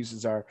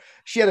excuses are.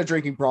 She had a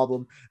drinking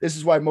problem. This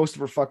is why most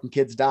of her fucking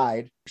kids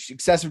died.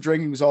 Excessive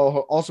drinking was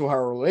also how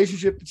her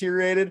relationship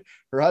deteriorated.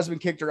 Her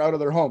husband kicked her out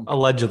of their home.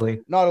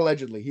 Allegedly. Not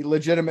allegedly. He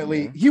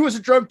legitimately, he was a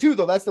drunk too,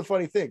 though. That's the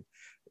funny thing.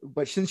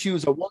 But since she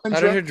was a woman,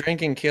 how did her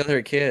drinking kill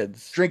her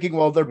kids? Drinking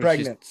while they're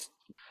pregnant.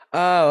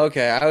 Oh,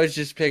 okay. I was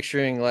just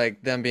picturing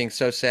like them being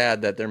so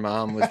sad that their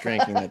mom was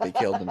drinking that they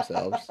killed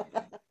themselves.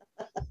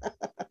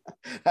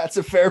 That's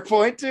a fair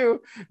point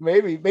too.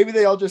 Maybe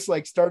they all just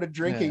like started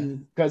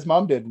drinking because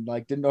mom didn't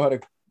know how to.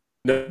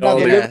 No,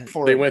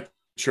 they went to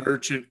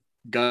church and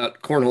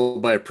got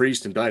cornholed by a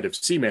priest and died of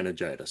sea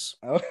meningitis.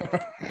 Oh.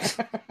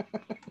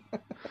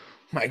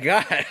 My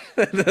God,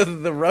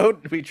 the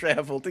road we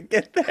traveled to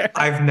get there.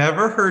 I've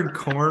never heard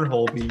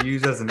cornhole be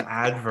used as an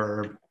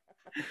adverb.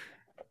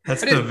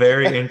 That's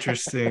very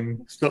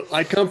interesting. So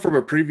I come from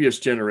a previous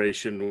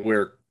generation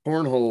where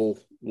cornhole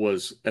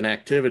was an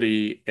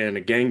activity and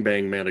a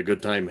gangbang meant a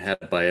good time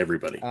had by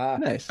everybody.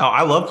 Nice. Oh,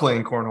 I love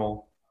playing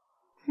cornhole.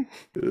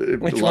 A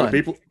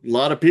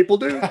lot of people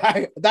do.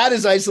 That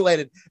is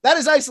isolated.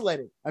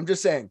 I'm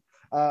just saying.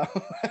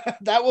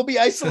 That will be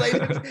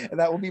isolated, and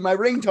that will be my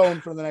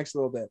ringtone for the next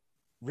little bit.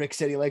 Rick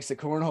said he likes the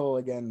cornhole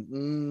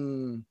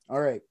again.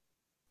 All right.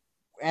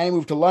 Annie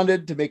moved to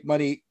London to make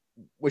money.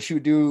 What she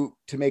would do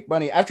to make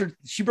money after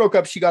she broke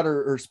up, she got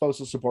her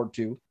spousal support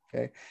too.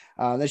 Okay.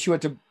 Then she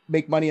went to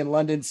make money in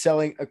London,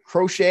 selling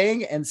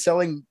crocheting and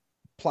selling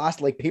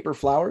plastic, like paper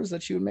flowers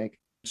that she would make.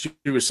 she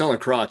was selling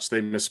crotch.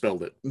 They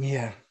misspelled it.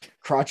 Yeah,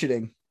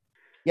 crotcheting.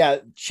 Yeah,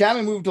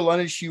 Chapman moved to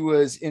London. She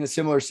was in a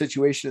similar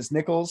situation as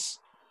Nichols,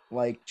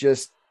 like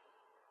just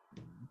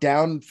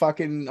down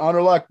fucking on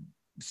her luck,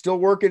 still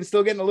working,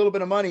 still getting a little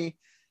bit of money,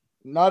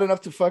 not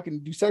enough to fucking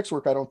do sex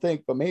work, I don't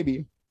think, but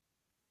maybe.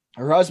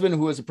 Her husband,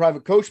 who was a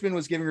private coachman,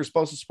 was giving her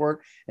spousal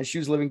support, and she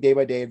was living day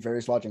by day at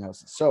various lodging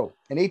houses. So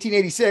in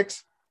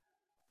 1886,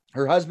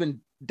 her husband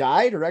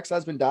died, her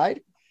ex-husband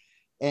died,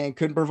 and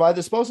couldn't provide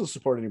the spousal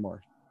support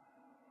anymore.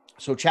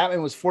 So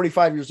Chapman was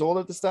 45 years old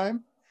at this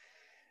time.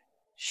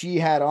 She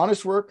had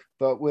honest work,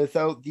 but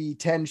without the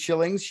 10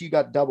 shillings, she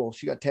got double.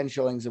 She got 10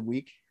 shillings a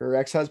week. Her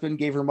ex-husband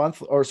gave her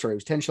it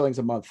was 10 shillings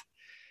a month.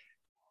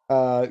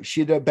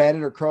 She had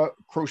abandoned her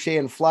crochet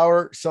and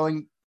flower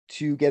selling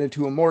to get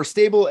into a more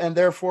stable and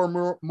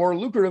therefore more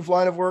lucrative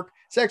line of work,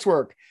 sex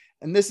work.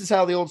 And this is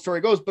how the old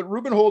story goes. But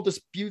Reuben Holt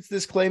disputes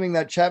this, claiming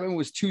that Chapman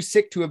was too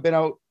sick to have been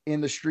out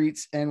in the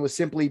streets and was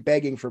simply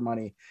begging for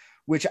money,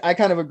 which I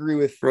kind of agree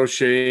with.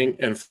 Crocheting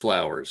and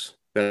flowers.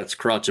 That's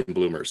crotch and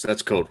bloomers.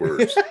 That's code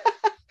words.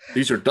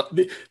 These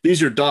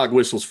are dog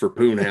whistles for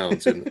poon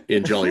hounds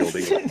in jolly old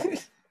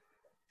England.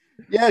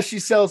 Yeah, she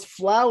sells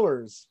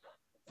flowers.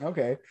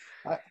 Okay.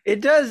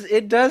 It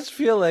does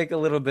feel like a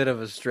little bit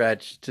of a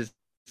stretch to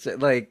say,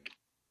 like,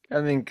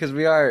 I mean, because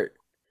we are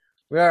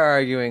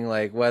arguing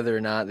like whether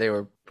or not they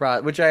were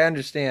which I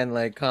understand,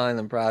 like calling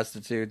them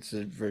prostitutes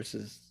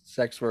versus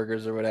sex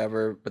workers or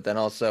whatever, but then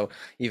also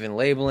even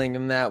labeling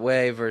them that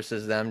way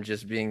versus them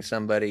just being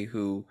somebody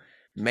who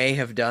may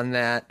have done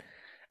that.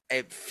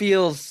 It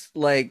feels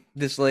like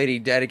this lady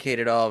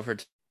dedicated all of her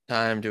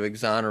time to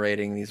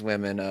exonerating these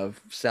women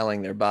of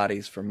selling their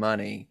bodies for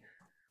money,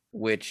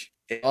 which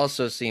it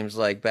also seems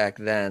like back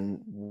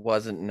then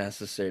wasn't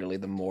necessarily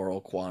the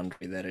moral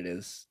quandary that it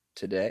is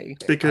today.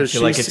 Because I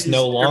feel like it's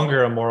no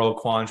longer a moral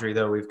quandary,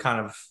 though. We've kind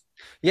of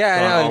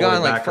I've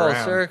gone like full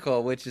around.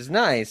 circle, which is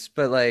nice,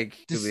 but like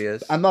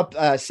dubious. I'm not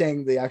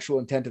saying the actual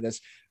intent of this,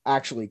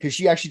 actually, because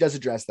she actually does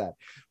address that.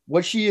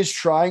 What she is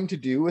trying to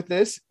do with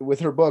this, with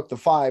her book, The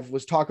Five,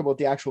 was talk about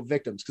the actual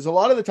victims. Because a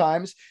lot of the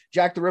times,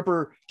 Jack the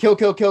Ripper, kill,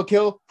 kill, kill,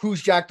 kill.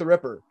 Who's Jack the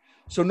Ripper?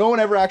 So no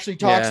one ever actually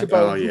talks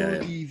about who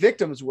the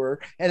victims were.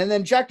 And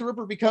then Jack the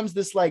Ripper becomes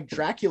this like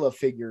Dracula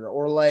figure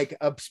or like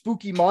a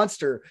spooky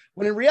monster,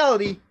 when in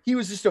reality, he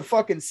was just a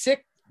fucking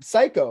sick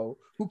psycho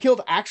who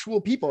killed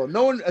actual people.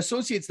 No one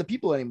associates the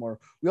people anymore.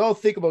 We all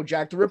think about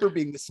Jack the Ripper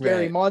being the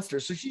scary monster.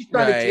 So she's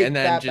trying to take and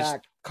then that just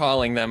back.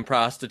 Calling them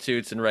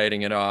prostitutes and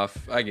writing it off.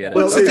 I get it.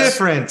 What's the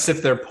difference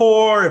if they're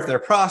poor, if they're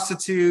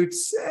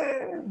prostitutes?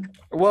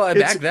 Well,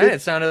 back then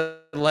it sounded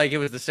like it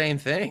was the same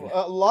thing.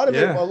 A lot of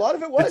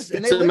it was.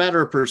 It's a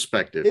matter of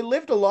perspective. They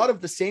lived a lot of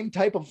the same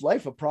type of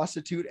life, a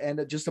prostitute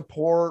and just a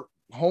poor,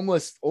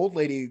 homeless old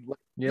lady.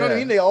 You know what I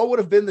mean? They all would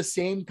have been the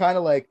same kind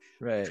of like,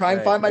 try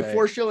and find my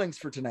 4 shillings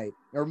for tonight,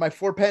 or my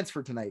 4 pence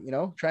for tonight,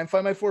 try and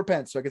find my 4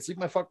 pence so I can sleep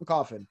in my fucking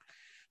coffin.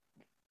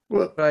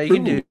 Well,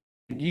 you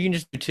can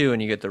just do 2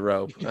 and you get the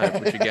rope,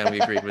 which again, we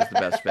agreed was the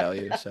best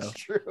value. So That's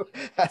true.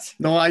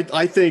 No,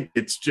 I think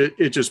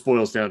it just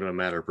boils down to a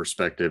matter of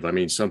perspective. I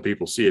mean, some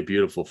people see a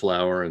beautiful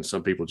flower and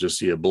some people just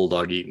see a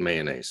bulldog eating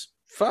mayonnaise.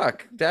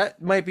 Fuck,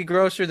 that might be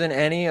grosser than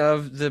any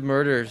of the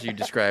murders you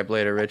described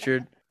later,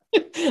 Richard.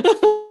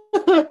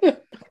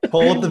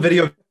 Pull up the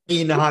video of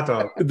eating a hot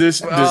dog. Does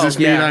this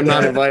mean I'm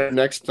not invited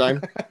next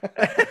time?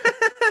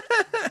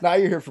 Now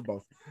you're here for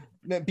both.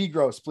 Be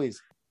gross, please.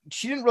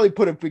 She didn't really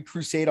put a big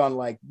crusade on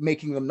like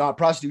making them not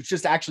prostitutes,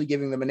 just actually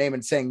giving them a name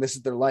and saying this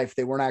is their life.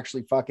 They weren't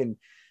actually fucking,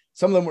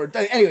 some of them were.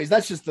 Anyways,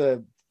 that's just I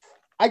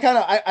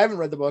haven't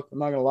read the book. I'm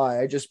not gonna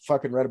lie. I just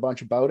fucking read a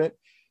bunch about it.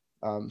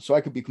 So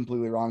I could be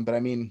completely wrong, but I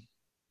mean,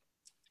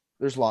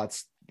 there's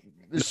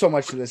so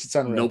much to this. It's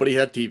unreal. Nobody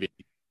had TV.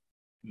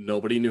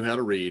 Nobody knew how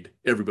to read.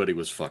 Everybody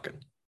was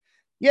fucking.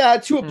 Yeah,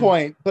 to a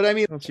point, but I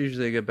mean, that's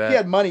usually a good bet. If you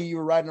had money, you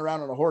were riding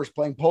around on a horse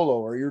playing polo,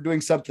 or you're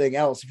doing something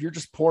else. If you're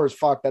just poor as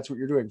fuck, that's what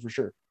you're doing for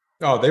sure.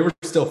 Oh, they were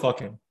still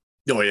fucking.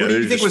 Oh yeah. What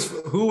do you think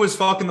who was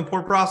fucking the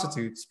poor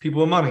prostitutes?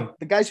 People with money.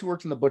 The guys who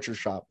worked in the butcher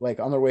shop, like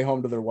on their way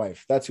home to their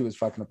wife. That's who was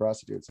fucking the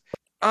prostitutes.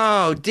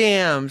 Oh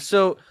damn!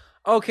 So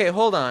okay,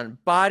 hold on.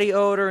 Body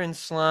odor and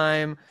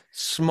slime,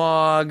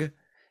 smog,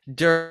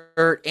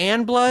 dirt,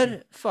 and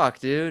blood. Fuck,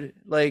 dude.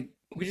 Like.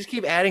 We just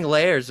keep adding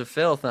layers of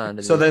filth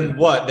onto. So then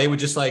what? They would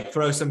just like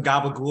throw some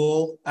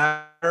gabagool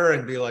at her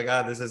and be like,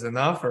 this is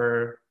enough?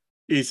 Or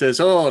he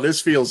says, oh,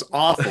 this feels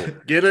awful.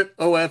 Get it?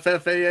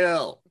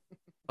 OFFAL.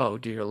 Oh,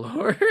 dear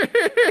Lord.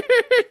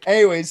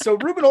 Anyways, so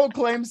Reuben Holt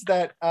claims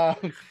that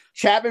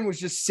Chapman was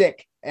just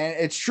sick. And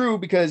it's true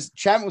because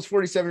Chapman was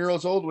 47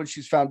 years old when she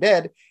was found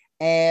dead.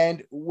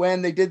 And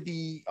when they did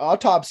the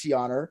autopsy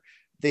on her,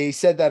 they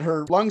said that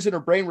her lungs and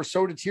her brain were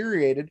so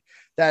deteriorated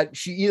that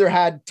she either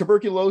had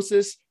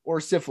tuberculosis or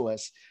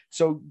syphilis.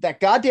 So that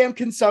goddamn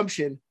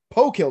consumption,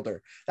 Poe killed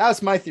her. That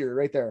was my theory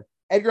right there.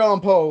 Edgar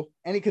Allan Poe,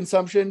 any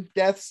consumption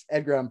deaths,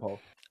 Edgar Allan Poe.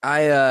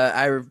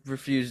 I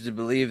refuse to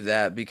believe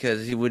that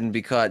because he wouldn't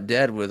be caught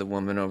dead with a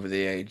woman over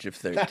the age of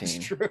 13. That's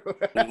true.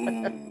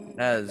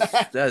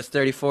 That's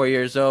 34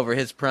 years over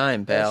his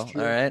prime, pal.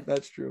 All right.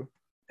 That's true.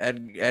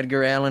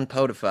 Edgar Allan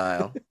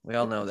Podophile. We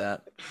all know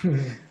that.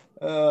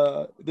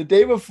 The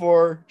day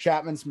before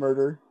Chapman's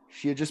murder,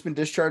 she had just been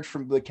discharged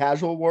from the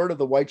casual ward of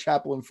the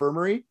Whitechapel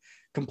Infirmary,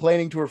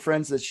 complaining to her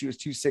friends that she was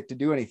too sick to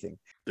do anything.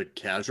 The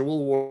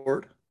casual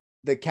ward?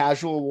 The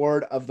casual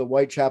ward of the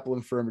Whitechapel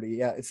Infirmary.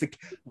 Yeah, it's the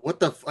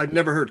I've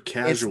never heard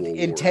casual ward.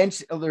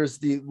 Intense.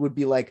 Would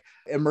be like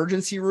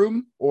emergency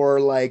room or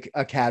like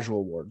a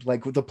casual ward,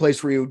 like the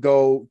place where you would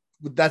go.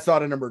 That's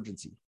not an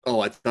emergency.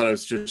 Oh, I thought it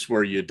was just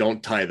where you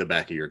don't tie the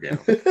back of your gown.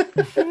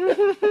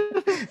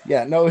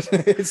 Yeah, no,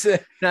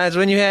 it's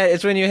when you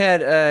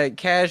had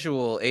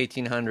casual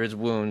 1800s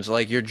wounds,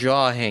 like your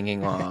jaw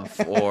hanging off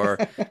or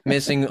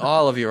missing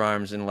all of your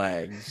arms and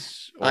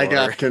legs. I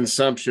got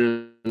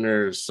consumption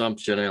or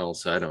something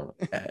else. I don't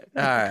know.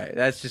 All right,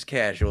 that's just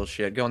casual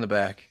shit. Go in the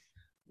back.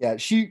 Yeah,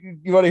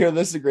 you want to hear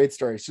this? Is a great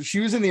story. So she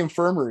was in the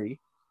infirmary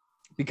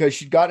because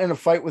she'd gotten in a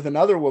fight with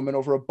another woman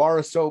over a bar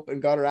of soap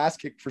and got her ass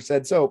kicked for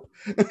said soap.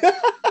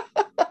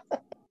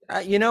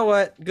 You know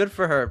what? Good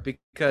for her,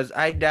 because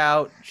I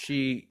doubt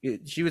she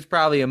was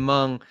probably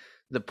among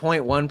the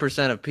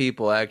 0.1% of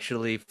people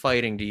actually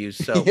fighting to use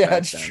soap. Yeah,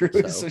 it's true.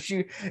 So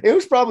it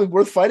was probably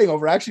worth fighting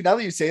over. Actually, now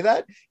that you say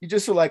that, you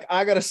just were like,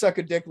 I gotta suck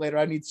a dick later.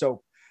 I need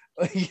soap.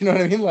 You know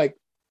what I mean? Like,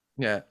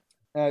 yeah.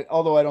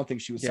 Although I don't think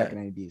she was sucking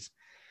any D's.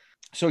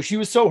 So she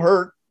was so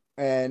hurt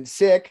and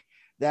sick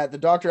that the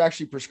doctor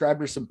actually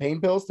prescribed her some pain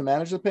pills to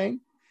manage the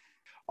pain.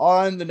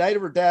 On the night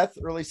of her death,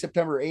 early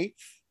September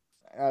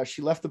 8th,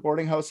 she left the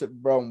boarding house at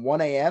around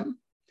 1 a.m.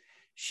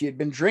 She had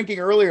been drinking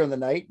earlier in the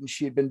night and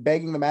she had been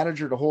begging the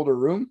manager to hold her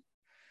room.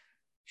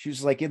 She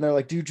was like in there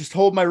like, dude, just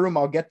hold my room.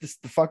 I'll get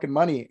the fucking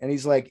money. And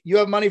he's like, you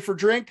have money for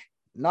drink?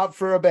 Not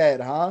for a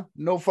bed, huh?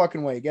 No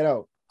fucking way. Get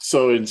out.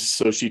 So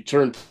she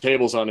turned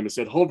tables on him and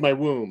said, hold my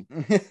womb.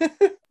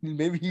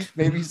 maybe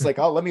he's like,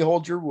 oh, let me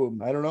hold your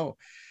womb. I don't know.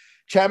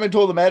 Chapman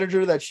told the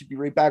manager that she'd be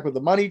right back with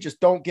the money. Just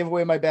don't give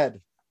away my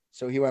bed.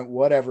 So he went,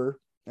 whatever.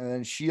 And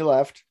then she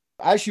left.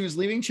 As she was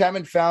leaving,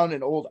 Chapman found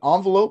an old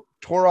envelope,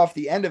 tore off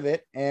the end of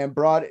it, and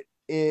brought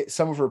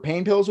some of her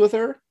pain pills with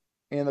her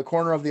in the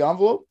corner of the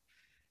envelope,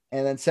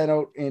 and then set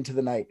out into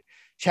the night.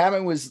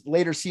 Chapman was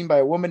later seen by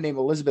a woman named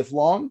Elizabeth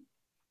Long.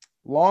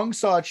 Long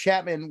saw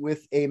Chapman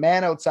with a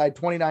man outside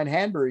 29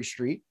 Hanbury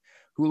Street,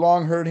 who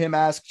Long heard him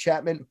ask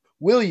Chapman,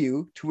 will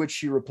you? To which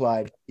she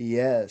replied,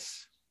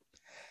 yes.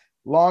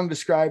 Long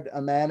described a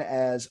man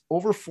as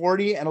over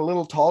 40 and a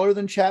little taller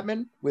than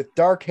Chapman, with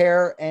dark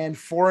hair and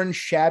foreign,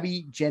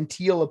 shabby,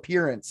 genteel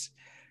appearance.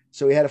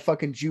 So he had a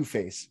fucking Jew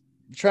face.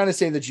 I'm trying to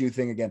say the Jew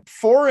thing again.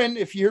 Foreign,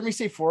 if you hear me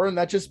say foreign,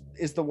 that just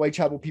is the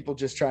Whitechapel people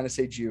just trying to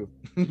say Jew.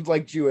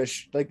 Like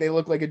Jewish. Like they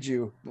look like a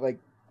Jew. Like,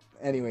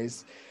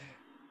 anyways,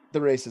 the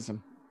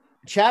racism.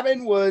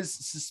 Chapman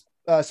was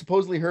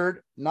supposedly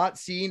heard, not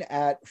seen,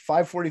 at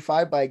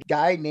 5:45 by a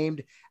guy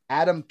named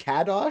Adam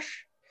Kadosh.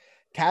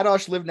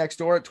 Kadosh lived next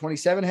door at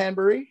 27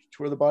 Hanbury,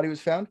 to where the body was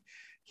found.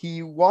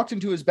 He walked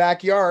into his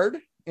backyard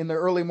in the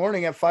early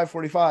morning at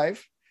 5:45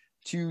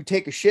 to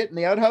take a shit in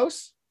the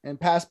outhouse and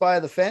pass by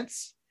the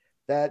fence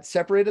that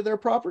separated their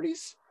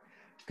properties.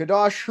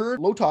 Kadosh heard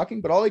low talking,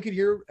 but all he could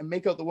hear and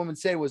make out the woman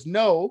say was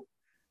no.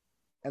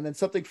 And then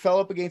something fell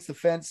up against the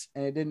fence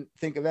and he didn't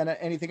think of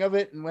anything of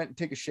it and went and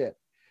took a shit.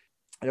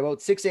 At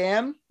about 6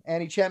 a.m.,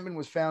 Annie Chapman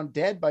was found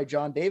dead by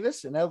John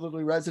Davis, an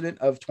elderly resident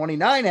of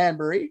 29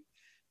 Hanbury,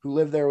 who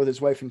lived there with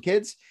his wife and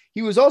kids.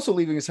 He was also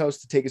leaving his house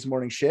to take his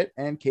morning shit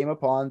and came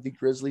upon the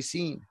grisly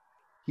scene.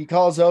 He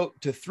calls out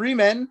to three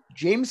men,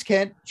 James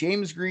Kent,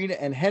 James Green,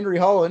 and Henry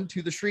Holland,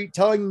 to the street,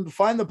 telling them to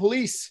find the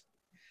police.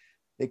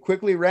 They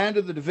quickly ran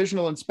to the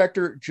divisional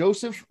inspector,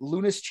 Joseph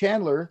Lunas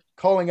Chandler,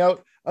 calling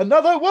out,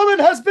 another woman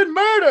has been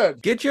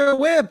murdered! Get your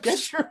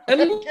whips!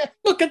 And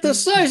look at the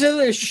size of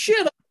this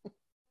shit!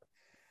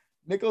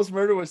 Nichols'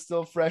 murder was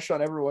still fresh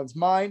on everyone's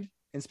mind.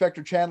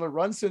 Inspector Chandler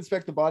runs to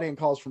inspect the body and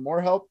calls for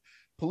more help.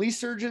 Police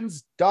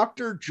surgeons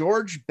Dr.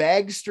 George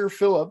Bagster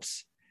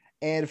Phillips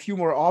and a few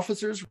more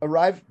officers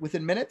arrive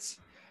within minutes.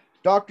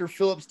 Dr.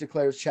 Phillips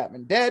declares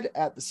Chapman dead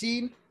at the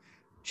scene.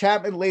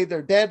 Chapman laid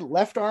there dead,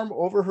 left arm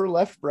over her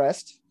left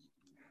breast.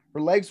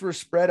 Her legs were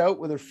spread out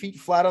with her feet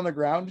flat on the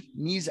ground,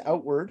 knees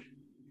outward.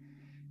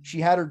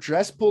 She had her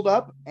dress pulled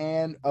up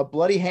and a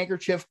bloody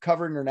handkerchief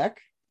covering her neck.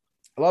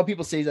 A lot of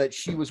people say that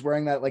she was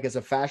wearing that like as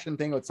a fashion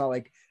thing. It's not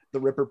like the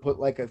Ripper put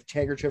like a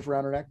handkerchief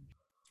around her neck.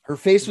 Her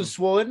face was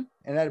swollen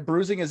and had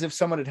bruising as if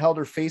someone had held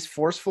her face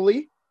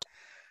forcefully.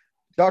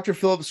 Dr.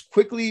 Phillips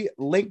quickly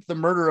linked the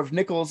murder of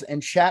Nichols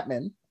and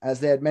Chapman,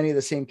 as they had many of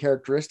the same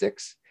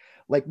characteristics.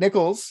 Like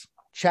Nichols,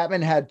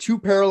 Chapman had two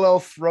parallel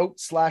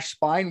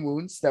throat/spine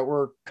wounds that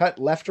were cut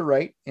left to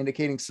right,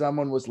 indicating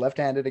someone was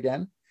left-handed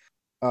again.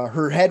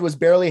 Her head was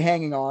barely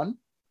hanging on.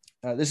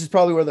 This is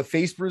probably where the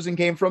face bruising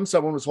came from.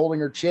 Someone was holding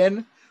her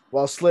chin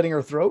while slitting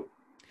her throat.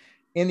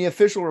 In the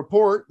official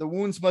report, the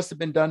wounds must have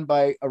been done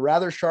by a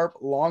rather sharp,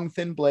 long,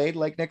 thin blade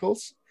like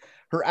Nichols.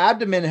 Her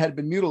abdomen had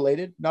been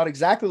mutilated, not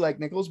exactly like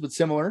Nichols, but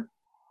similar.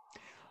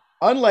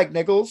 Unlike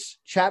Nichols,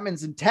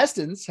 Chapman's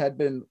intestines had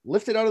been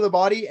lifted out of the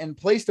body and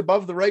placed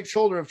above the right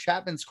shoulder of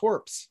Chapman's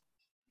corpse.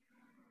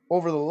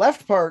 Over the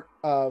left part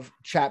of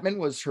Chapman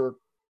was her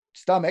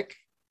stomach.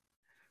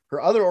 Her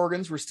other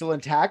organs were still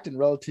intact and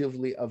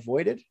relatively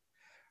avoided.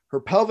 Her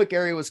pelvic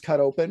area was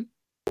cut open.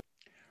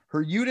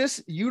 Her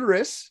uterus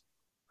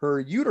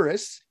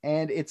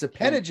and its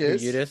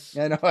appendages. Uterus?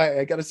 I know,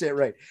 I got to say it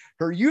right.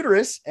 Her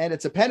uterus and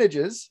its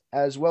appendages,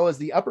 as well as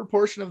the upper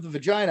portion of the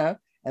vagina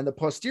and the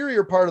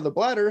posterior part of the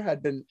bladder,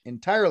 had been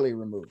entirely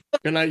removed.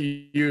 Can I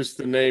use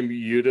the name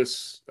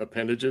uterus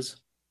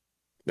appendages?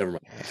 Never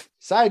mind.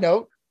 Side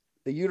note,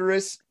 the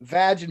uterus,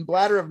 vag, and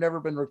bladder have never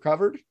been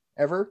recovered,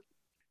 ever.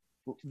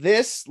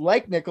 This,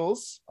 like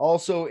Nichols,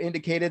 also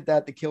indicated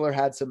that the killer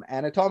had some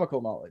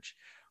anatomical knowledge.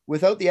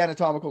 Without the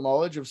anatomical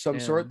knowledge of some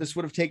sort, this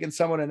would have taken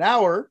someone an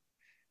hour,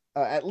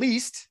 at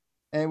least.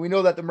 And we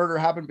know that the murder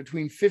happened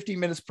between 15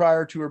 minutes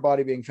prior to her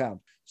body being found.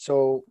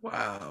 So,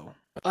 wow.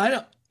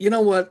 You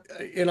know what?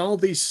 In all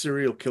these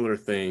serial killer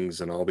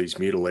things and all these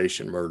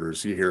mutilation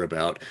murders you hear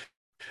about,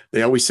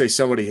 they always say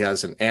somebody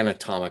has an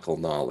anatomical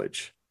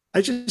knowledge.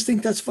 I just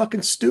think that's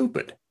fucking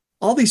stupid.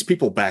 All these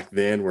people back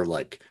then were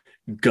like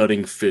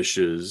gutting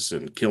fishes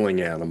and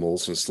killing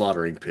animals and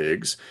slaughtering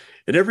pigs.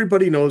 And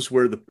everybody knows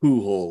where the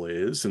poo hole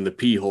is and the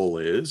pee hole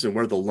is and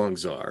where the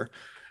lungs are.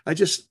 I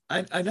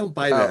don't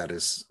buy that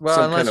as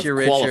some unless kind of you're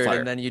Richard, qualifier.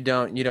 and then you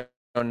don't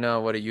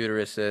know what a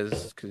uterus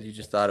is because you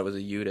just thought it was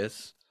a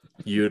uterus.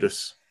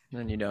 Uterus.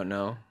 Then you don't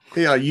know.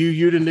 Yeah, you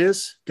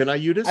uterus? Can I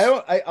uterus?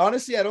 I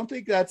honestly don't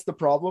think that's the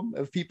problem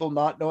of people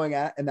not knowing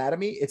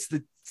anatomy. It's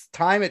the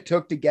time it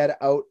took to get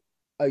out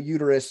a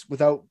uterus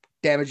without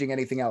damaging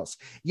anything else.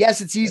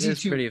 Yes, it's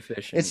easy pretty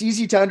efficient. It's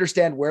easy to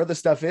understand where the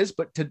stuff is,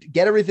 but to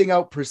get everything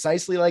out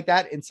precisely like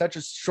that in such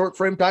a short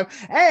frame time,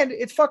 and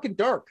it's fucking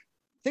dark.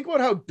 Think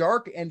about how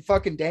dark and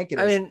fucking dank it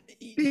is. I mean,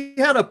 he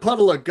had a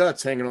puddle of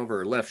guts hanging over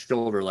her left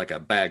shoulder like a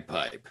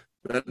bagpipe.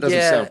 That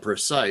doesn't sound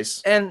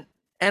precise. And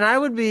I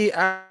would be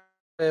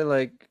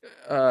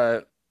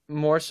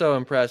more so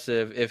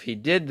impressive if he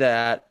did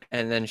that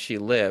and then she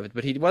lived,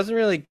 but he wasn't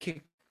really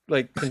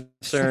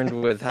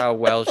concerned with how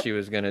well she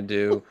was going to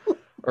do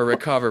or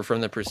recover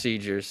from the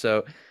procedure.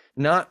 So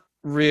not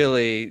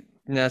really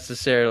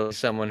necessarily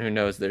someone who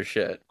knows their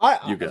shit.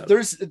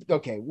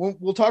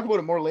 We'll talk about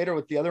it more later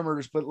with the other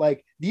murders, but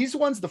like these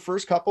ones, the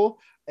first couple,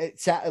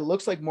 it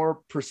looks like more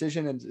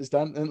precision and is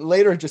done, and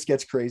later it just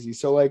gets crazy.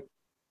 So like,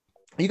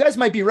 you guys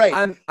might be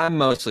right. I'm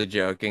mostly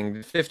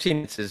joking. 15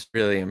 minutes is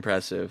really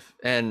impressive,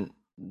 and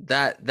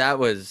that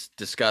was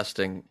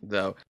disgusting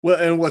though. Well,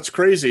 and what's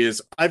crazy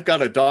is I've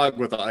got a dog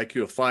with an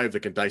IQ of 5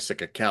 that can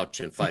dissect a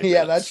couch in 5 minutes.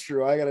 Yeah, that's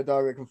true. I got a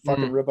dog that can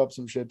fucking rip up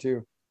some shit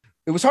too.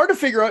 It was hard to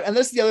figure out, and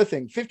that's the other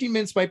thing. 15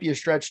 minutes might be a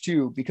stretch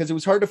too, because it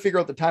was hard to figure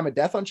out the time of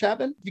death on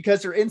Chapman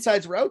because their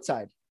insides were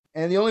outside.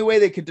 And the only way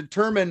they could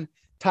determine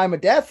time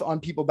of death on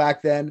people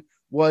back then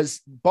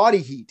was body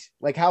heat,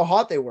 like how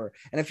hot they were.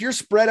 And if you're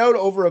spread out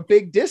over a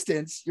big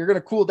distance, you're going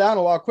to cool down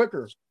a lot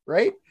quicker,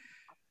 right?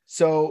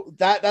 So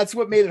that's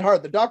what made it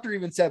hard. The doctor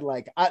even said,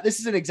 like, this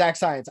is an exact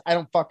science. I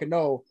don't fucking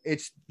know.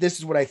 This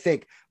is what I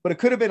think. But it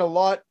could have been a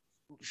lot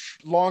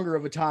longer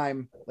of a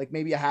time, like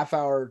maybe a half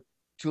hour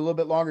to a little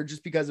bit longer,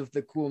 just because of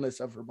the coolness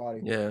of her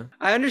body. Yeah,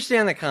 I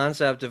understand the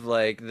concept of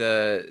like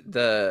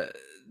the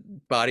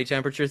body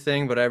temperature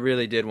thing, but I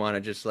really did want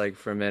to just like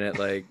for a minute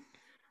like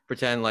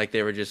pretend like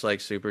they were just like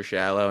super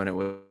shallow and it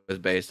was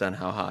based on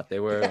how hot they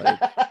were.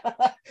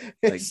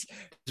 Like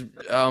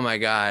oh my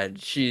god,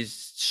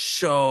 she's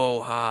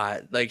so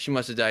hot. Like she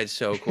must have died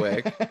so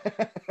quick.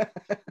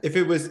 If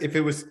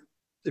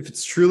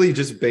it's truly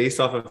just based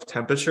off of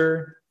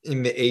temperature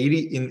in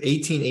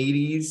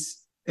 1880s.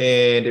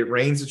 And it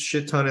rains a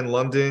shit ton in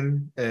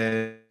London,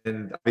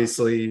 and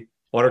obviously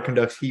water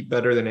conducts heat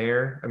better than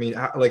air. I mean,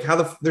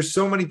 there's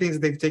so many things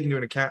that they've taken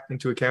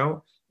into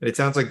account, and it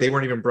sounds like they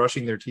weren't even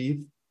brushing their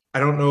teeth. I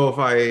don't know if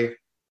I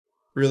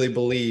really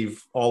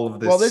believe all of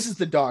this. Well, this is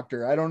the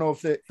doctor. I don't know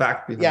if the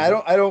fact. I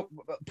don't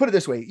put it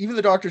this way. Even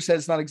the doctor said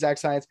it's not exact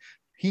science.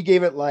 He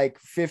gave it like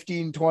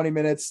 15, 20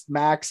 minutes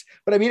max.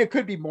 But I mean, it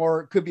could be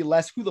more, it could be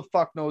less. Who the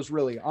fuck knows,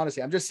 really?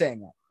 Honestly, I'm just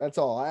saying that. That's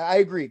all. I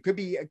agree. It could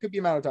be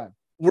amount of time.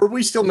 Were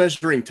we still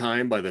measuring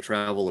time by the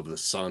travel of the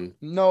sun?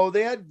 No,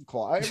 they had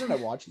everyone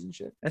had watches and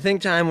shit. I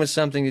think time was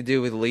something to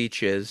do with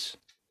leeches,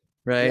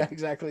 right? Yeah,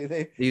 exactly.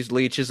 They used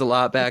leeches a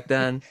lot back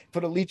then.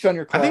 Put a leech on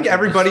your clock. I think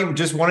everybody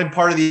just wanted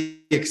part of the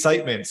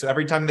excitement. So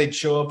every time they'd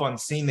show up on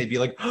scene, they'd be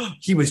like, oh,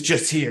 he was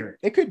just here.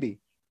 It could be.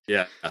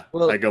 Yeah,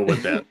 I go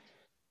with that.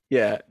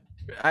 Yeah.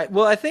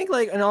 I think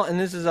like, and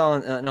this is all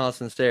in all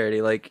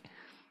sincerity, like,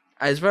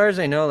 as far as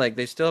I know, like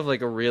they still have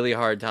like a really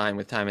hard time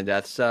with time and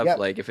death stuff. Yep.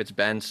 Like if it's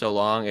been so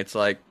long, it's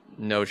like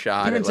no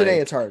shot. Even today,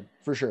 it's hard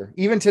for sure.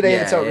 Even today,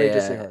 it's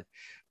outrageously hard.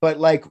 But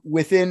like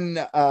within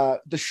the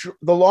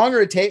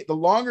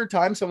longer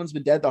time someone's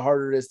been dead, the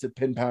harder it is to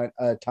pinpoint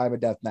time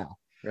of death now.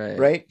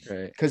 Right.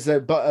 Because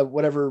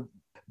whatever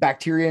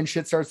bacteria and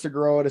shit starts to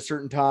grow at a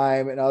certain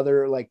time, and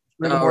other like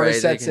rigor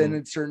mortis sets in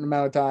a certain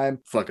amount of time.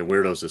 Fucking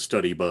weirdos that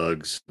study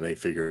bugs, they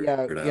figure it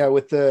out. Yeah,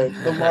 with the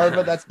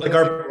larva, that's like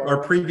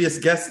our previous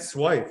guest's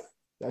wife.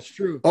 That's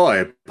true. Oh, I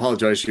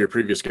apologize to your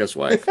previous guest's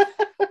wife.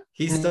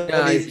 He No,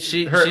 studies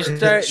she she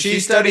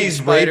studies studies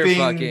spider raping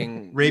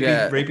fucking. raping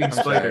Yeah, raping I'm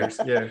sorry. spiders.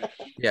 Yeah.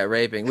 Yeah,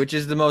 raping, which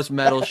is the most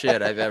metal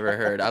shit I've ever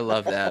heard. I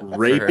love that. for her.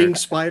 Raping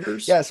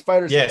spiders? Yeah,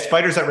 spiders. Yeah,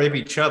 spiders that rape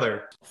each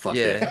other. Fuck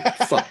Yeah.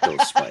 it. Fuck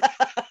those spiders.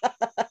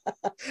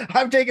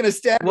 I'm taking a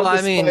stand Well,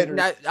 with the I mean,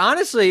 spiders.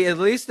 honestly, at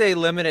least they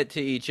limit it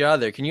to each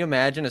other. Can you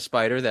imagine a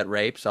spider that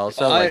rapes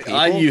also like people?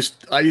 I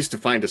used to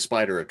find a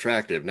spider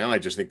attractive. Now I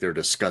just think they're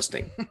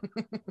disgusting.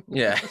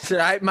 Yeah. So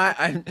I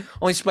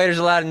only spiders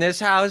allowed in this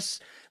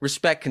house.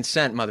 Respect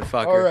consent,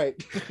 motherfucker. All right.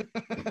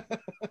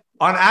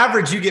 On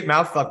average, you get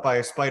mouth fucked by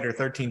a spider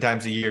 13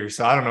 times a year.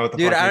 So I don't know what the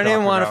Dude, fuck I you're don't even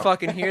talking want to about.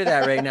 fucking hear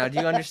that right now. Do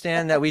you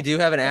understand that we do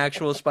have an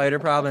actual spider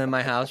problem in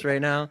my house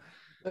right now?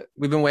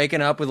 We've been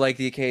waking up with like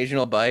the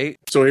occasional bite.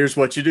 So here's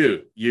what you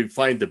do. You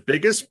find the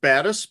biggest,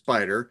 baddest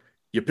spider,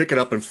 you pick it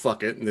up and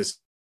fuck it, and this,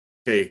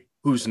 okay,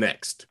 who's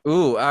next?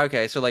 Ooh,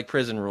 okay. So like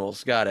prison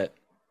rules. Got it.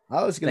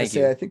 I was going to Thank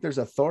say, you. I think there's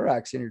a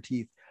thorax in your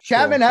teeth.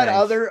 Chapman had thanks.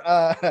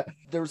 other,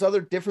 there was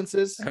other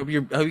differences. I hope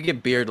you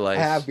get beard lice.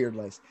 I have beard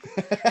lice.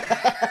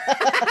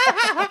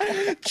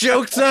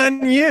 Joke's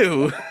on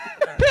you.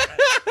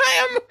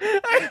 I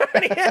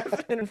already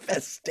have an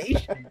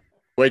infestation.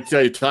 Wait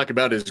till you talk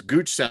about his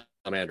gooch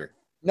salamander.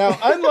 Now,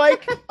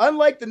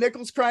 unlike the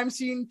Nichols crime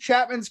scene,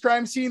 Chapman's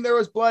crime scene, there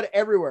was blood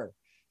everywhere.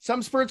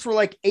 Some spurts were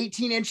like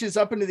 18 inches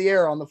up into the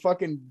air on the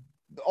fucking,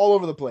 all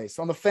over the place,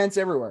 on the fence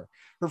everywhere.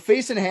 Her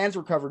face and hands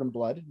were covered in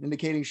blood,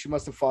 indicating she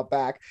must have fought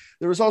back.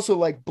 There was also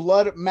like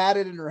blood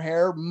matted in her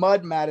hair,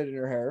 mud matted in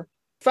her hair.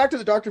 The fact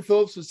that Dr.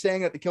 Phillips was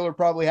saying that the killer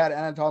probably had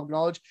anatomical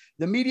knowledge,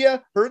 the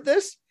media heard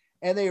this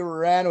and they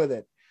ran with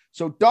it.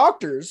 So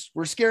doctors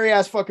were scary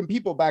ass fucking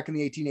people back in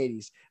the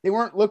 1880s. They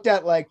weren't looked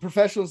at like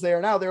professionals they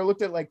are now. They were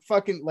looked at like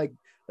fucking like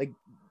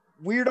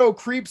weirdo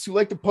creeps who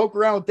like to poke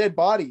around with dead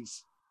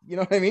bodies. You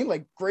know what I mean?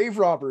 Like grave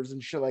robbers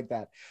and shit like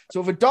that.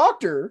 So if a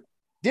doctor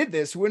did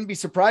this, it wouldn't be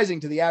surprising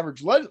to the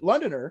average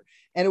Londoner,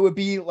 and it would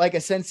be like a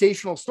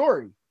sensational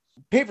story.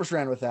 Papers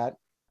ran with that.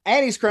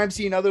 Annie's crime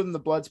scene, other than the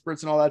blood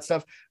spurts and all that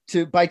stuff,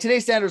 by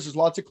today's standards, there's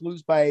lots of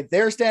clues. By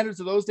their standards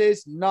of those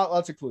days, not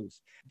lots of clues.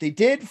 They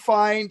did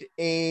find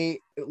a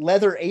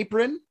leather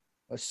apron,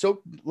 a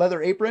soaked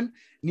leather apron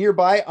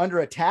nearby under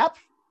a tap.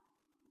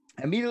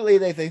 Immediately,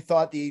 they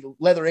thought the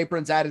leather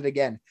apron's at it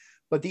again.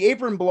 But the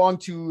apron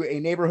belonged to a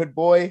neighborhood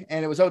boy,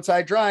 and it was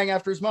outside drying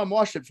after his mom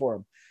washed it for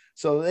him.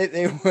 So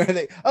they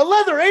a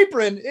leather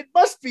apron. It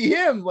must be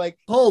him. Like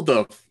Hold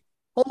the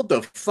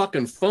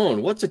fucking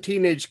phone. What's a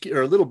teenage kid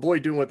or a little boy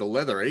doing with a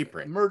leather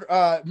apron?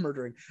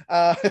 murdering.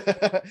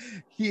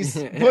 He's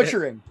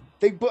butchering.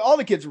 All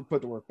the kids were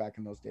put to work back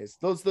in those days.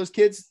 Those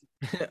kids.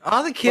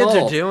 All the kids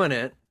are doing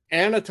it.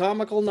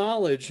 Anatomical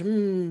knowledge.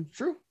 True.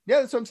 Yeah,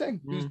 that's what I'm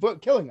saying. He was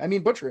killing. I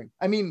mean, butchering.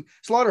 I mean,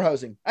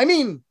 slaughterhousing. I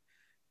mean,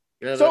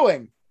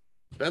 sewing.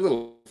 That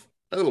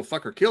little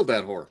fucker killed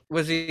that whore.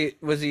 Was he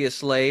a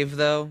slave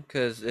though?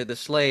 Because the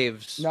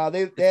slaves. No,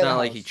 they It's had a not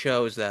like house. he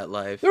chose that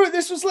life.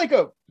 This was like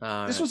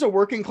this was a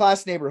working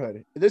class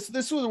neighborhood. This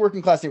was a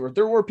working class neighborhood.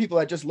 There were people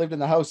that just lived in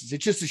the houses.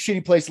 It's just a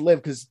shitty place to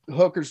live because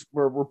hookers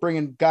were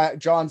bringing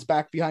John's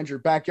back behind your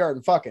backyard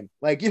and fucking,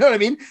 like, you know what I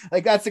mean?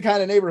 Like that's the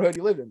kind of neighborhood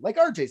you lived in, like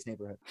RJ's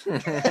neighborhood.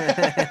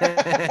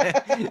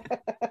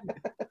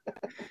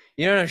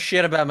 You don't know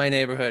shit about my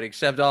neighborhood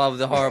except all of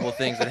the horrible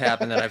things that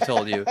happened that I've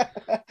told you.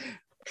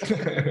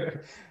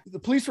 The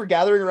police were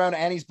gathering around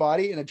Annie's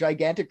body, and a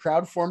gigantic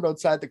crowd formed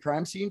outside the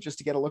crime scene just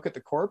to get a look at the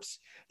corpse.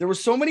 There were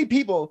so many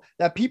people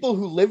that people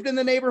who lived in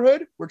the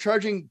neighborhood were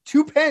charging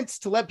 2 pence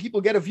to let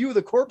people get a view of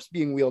the corpse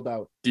being wheeled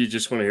out. Do you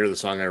just want to hear the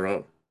song I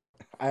wrote?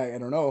 I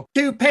don't know.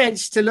 2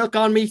 pence to look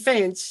on me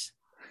fence.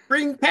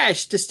 Bring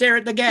cash to stare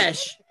at the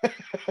gash.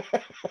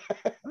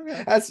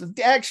 That's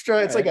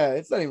extra. It's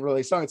it's not even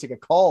really a song. It's like a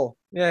call.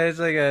 Yeah, it's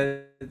like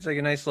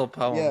a nice little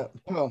poem. Yeah.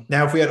 Oh.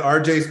 Now, if we had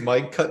RJ's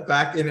mic cut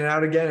back in and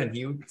out again and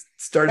he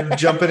started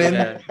jumping in.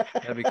 Yeah,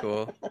 that'd be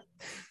cool.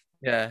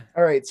 Yeah.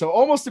 All right. So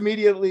almost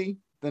immediately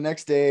the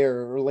next day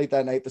or late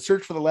that night, the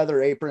search for the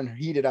leather apron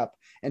heated up.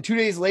 And 2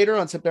 days later,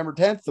 on September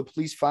 10th, the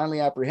police finally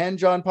apprehend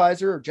John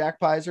Pizer, or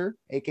Jack Pizer,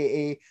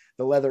 aka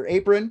the leather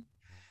apron.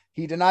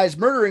 He denies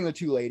murdering the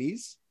two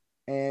ladies.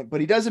 But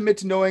he does admit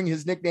to knowing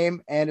his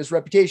nickname and his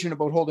reputation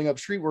about holding up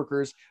street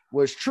workers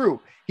was true.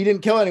 He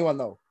didn't kill anyone,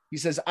 though. He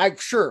says, I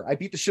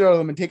beat the shit out of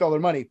them and take all their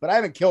money, but I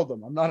haven't killed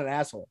them. I'm not an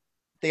asshole.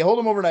 They hold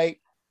him overnight,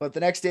 but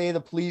the next day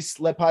the police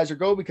let Pizer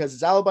go because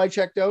his alibi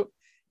checked out,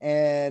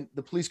 and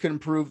the police couldn't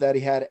prove that he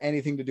had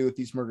anything to do with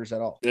these murders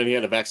at all. Then he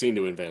had a vaccine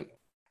to invent.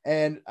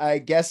 And I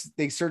guess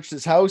they searched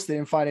his house. They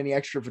didn't find any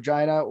extra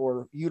vagina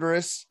or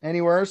uterus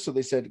anywhere. So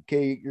they said,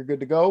 okay, you're good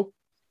to go.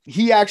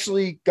 He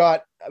actually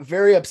got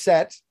very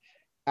upset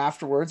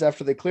afterwards,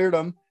 after they cleared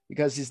him,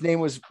 because his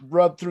name was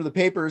rubbed through the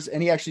papers,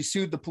 and he actually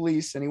sued the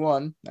police, and he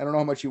won. I don't know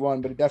how much he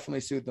won, but he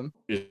definitely sued them.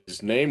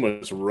 His name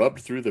was rubbed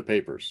through the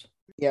papers.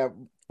 Yeah.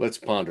 Let's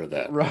ponder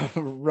that.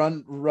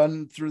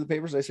 Run through the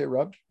papers. I say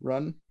rubbed,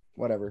 run,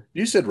 whatever.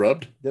 You said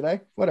rubbed. Did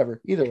I?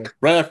 Whatever. Either way.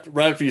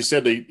 Right after you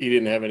said that he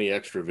didn't have any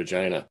extra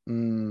vagina.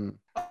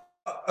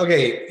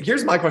 Okay,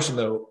 here's my question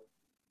though.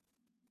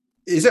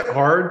 Is it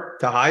hard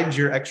to hide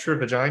your extra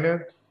vagina?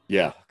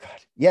 Yeah. God.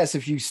 Yes,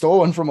 if you stole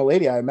one from a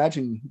lady, I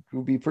imagine it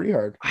would be pretty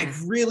hard. I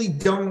really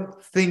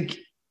don't think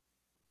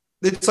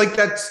it's like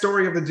that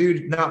story of the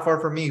dude not far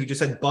from me who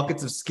just had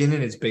buckets of skin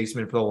in his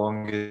basement for the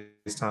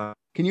longest time.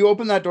 Can you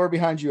open that door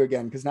behind you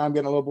again? Because now I'm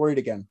getting a little worried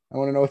again. I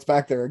want to know what's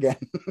back there again.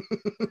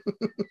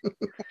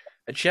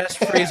 A chest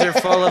freezer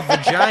full of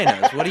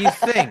vaginas. What do you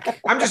think?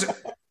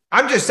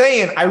 I'm just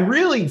saying, I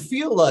really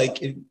feel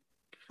like it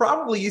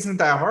probably isn't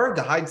that hard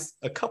to hide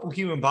a couple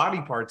human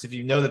body parts if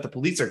you know that the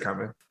police are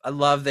coming. I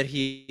love that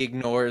he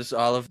ignores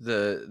all of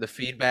the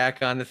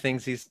feedback on the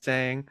things he's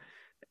saying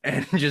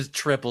and just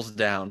triples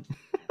down.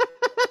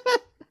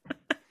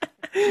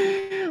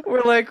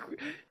 We're like,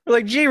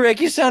 gee,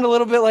 Rick, you sound a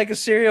little bit like a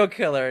serial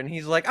killer. And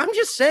he's like, I'm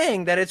just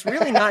saying that it's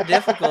really not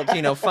difficult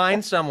to,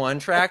 find someone,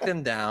 track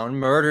them down,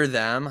 murder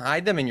them,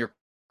 hide them in your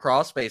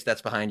crawl space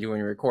that's behind you when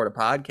you record a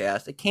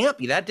podcast. It can't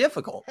be that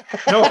difficult.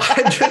 No,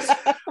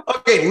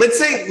 okay, what's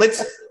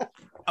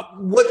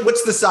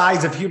the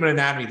size of human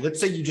anatomy?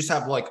 Let's say you just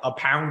have like a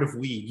pound of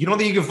weed. You don't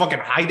think you can fucking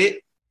hide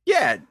it?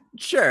 Yeah,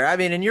 sure. I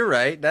mean, and you're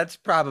right. That's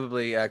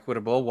probably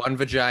equitable. 1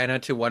 vagina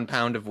to 1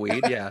 pound of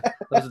weed. Yeah,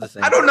 those are the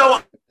same. I don't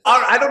know.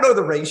 I don't know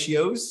the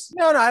ratios.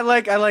 No, I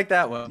like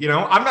that one.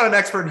 I'm not an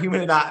expert in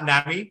human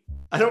anatomy.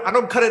 I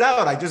don't cut it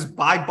out. I just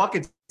buy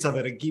buckets of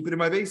it and keep it in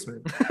my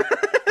basement.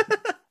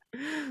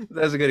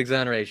 That's a good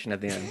exoneration at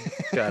the end.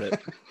 Got it.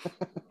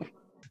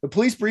 The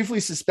police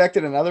briefly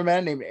suspected another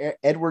man named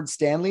Edward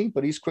Stanley,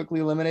 but he's quickly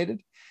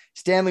eliminated.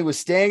 Stanley was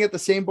staying at the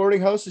same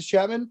boarding house as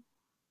Chapman,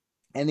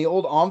 and the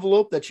old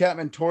envelope that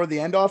Chapman tore the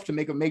end off to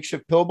make a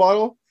makeshift pill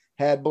bottle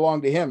had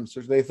belonged to him.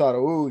 So they thought,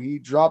 oh, he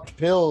dropped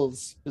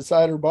pills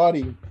beside her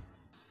body,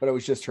 but it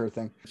was just her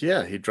thing.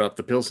 Yeah, he dropped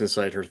the pills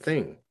inside her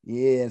thing.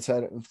 Yeah,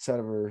 inside of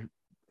her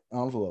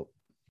envelope.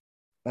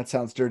 That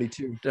sounds dirty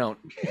too. Don't.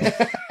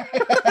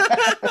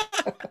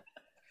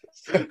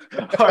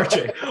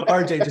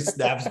 RJ just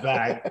snaps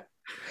back.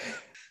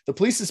 The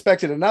police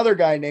suspected another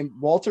guy named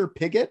Walter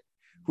Piggott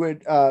who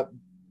had a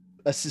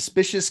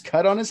suspicious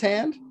cut on his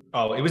hand.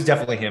 Oh, it was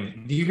definitely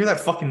him. Do you hear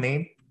that fucking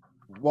name?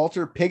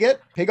 Walter Piggott.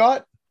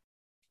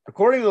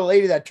 According to the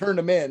lady that turned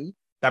him in.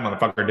 That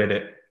motherfucker did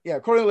it. Yeah,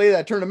 according to the lady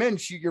that turned him in,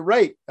 you're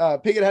right.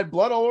 Piggott had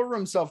blood all over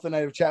himself the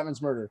night of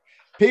Chapman's murder.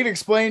 Piggott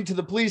explained to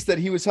the police that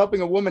he was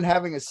helping a woman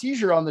having a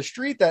seizure on the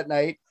street that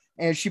night,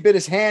 and she bit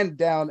his hand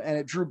down and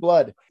it drew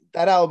blood.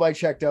 That alibi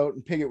checked out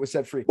and Piggott was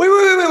set free.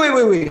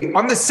 Wait.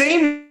 On the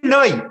same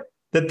night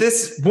that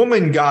this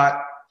woman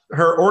got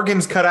her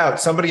organs cut out,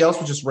 somebody else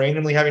was just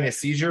randomly having a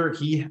seizure.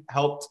 He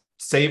helped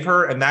save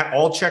her, and that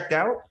all checked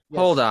out? Yes.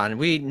 Hold on.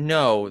 We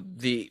know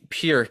the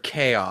pure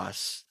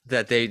chaos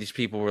that these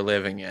people were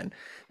living in.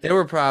 There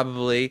were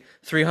probably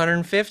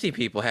 350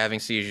 people having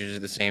seizures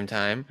at the same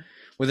time,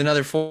 with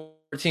another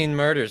 14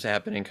 murders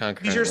happening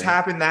concurrently. Seizures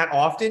happen that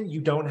often,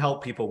 you don't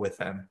help people with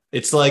them.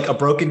 It's like a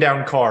broken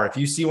down car. If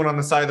you see one on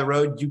the side of the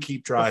road, you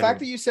keep driving. The fact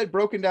that you said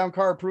broken down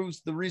car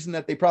proves the reason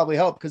that they probably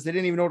helped, because they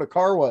didn't even know what a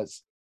car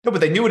was. No, but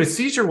they knew what a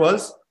seizure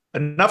was.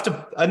 Enough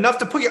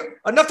to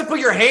put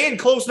your hand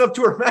close enough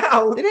to her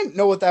mouth. They didn't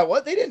know what that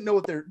was. They didn't know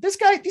what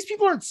these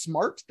people aren't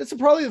smart. That's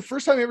probably the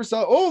first time I ever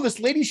saw, oh, this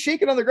lady's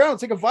shaking on the ground.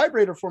 It's like a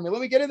vibrator for me. Let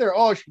me get in there.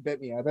 Oh, she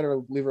bit me. I better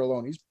leave her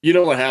alone. You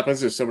know what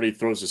happens if somebody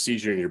throws a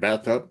seizure in your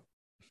bathtub?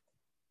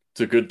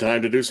 It's a good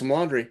time to do some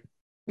laundry.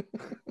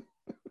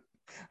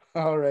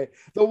 All right.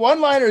 The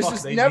one-liners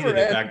just never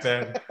end. Back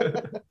then.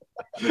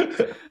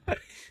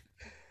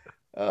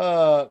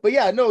 But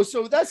yeah, no,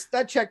 so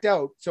that checked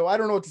out. So I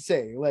don't know what to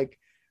say. Like,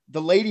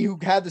 the lady who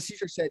had the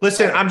seizure said,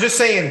 listen, I'm just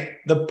saying,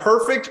 the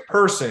perfect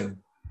person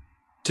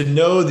to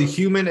know the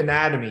human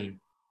anatomy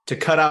to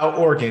cut out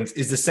organs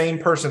is the same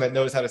person that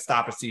knows how to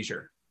stop a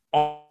seizure.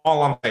 All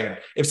I'm saying.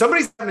 If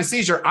somebody's having a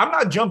seizure, I'm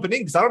not jumping in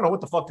because I don't know what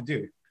the fuck to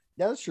do.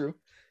 Yeah, that's true.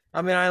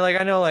 I mean,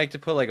 I know to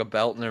put like a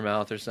belt in their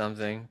mouth or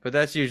something, but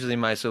that's usually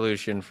my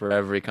solution for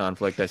every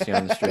conflict I see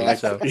on the street.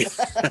 So,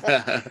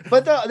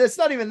 but that's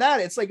not even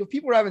that. It's like if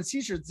people are having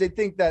seizures, they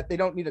think that they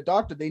don't need a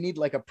doctor; they need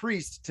like a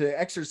priest to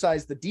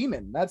exorcise the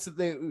demon. That's what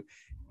they, you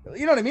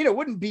know what I mean? It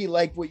wouldn't be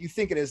like what you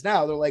think it is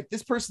now. They're like,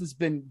 this person's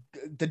been,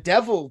 the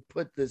devil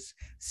put this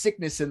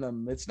sickness in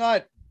them. It's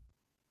not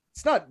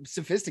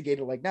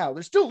sophisticated like now.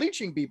 They're still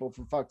leeching people,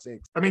 for fuck's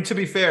sake. I mean, to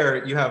be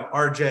fair, you have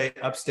RJ,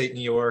 upstate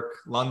New York,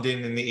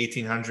 London in the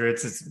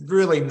 1800s. It's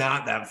really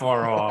not that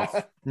far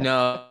off.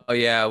 No,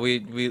 yeah,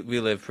 we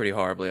live pretty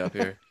horribly up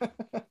here.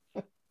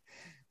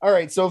 All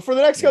right, so for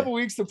the next couple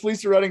weeks, the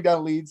police are running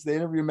down leads. They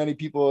interview many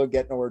people and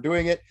get nowhere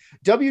doing it.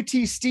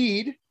 W.T.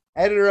 Steed,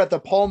 editor at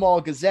the Pall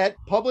Mall Gazette,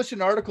 published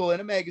an article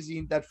in a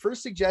magazine that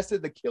first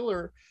suggested the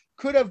killer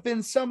could have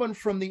been someone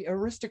from the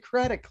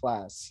aristocratic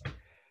class.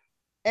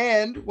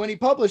 And when he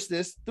published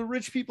this, the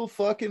rich people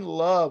fucking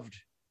loved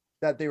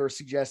that they were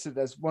suggested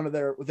as one of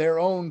their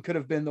own could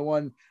have been the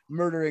one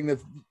murdering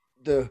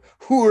the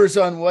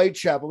whores on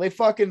Whitechapel. They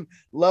fucking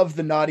loved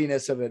the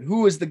naughtiness of it.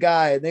 Who was the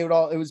guy? And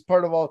it was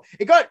part of all.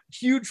 It got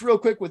huge real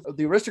quick with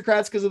the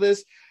aristocrats because of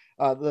this.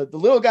 The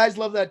little guys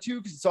love that too,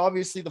 because it's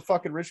obviously the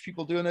fucking rich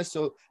people doing this.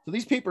 So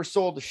these papers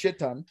sold a shit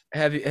ton.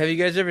 Have you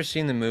guys ever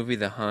seen the movie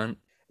The Hunt?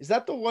 Is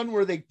that the one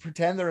where they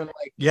pretend they're in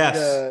like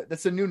Yes.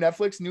 that's a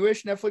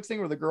newish Netflix thing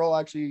where the girl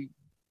actually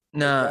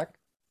No,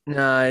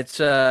 no,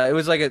 it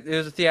was like it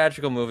was a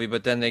theatrical movie,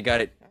 but then they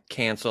got it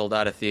canceled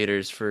out of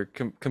theaters for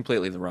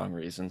completely the wrong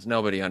reasons.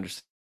 Nobody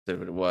understood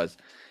what it was.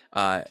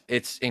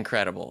 It's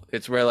incredible.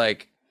 It's where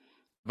like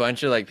a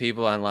bunch of like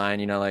people online,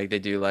 you know, like they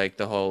do like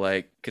the whole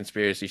like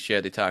conspiracy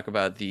shit. They talk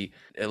about the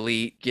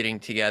elite getting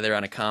together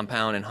on a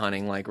compound and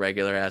hunting like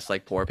regular ass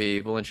like poor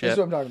people and shit. That's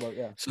what I'm talking about.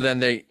 Yeah. So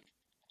then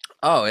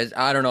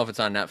I don't know if it's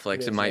on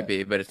Netflix. It might yeah.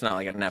 be, but it's not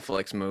like a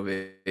Netflix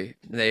movie.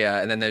 They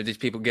and then these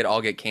people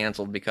get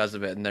canceled because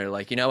of it, and they're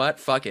like, you know what,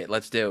 fuck it,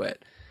 let's do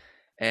it.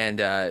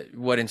 And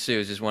what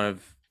ensues is one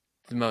of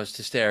the most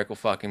hysterical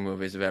fucking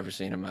movies I've ever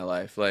seen in my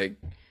life. Like,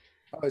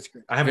 oh, it's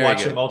great. I have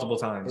watched it multiple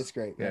times. It's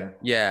great.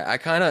 Yeah, I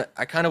kind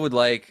of would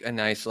like a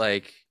nice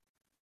like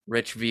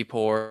rich v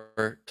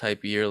poor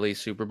type yearly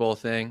Super Bowl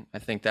thing. I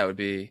think that would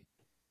be.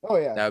 Oh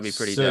yeah, that would be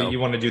pretty. So dope. you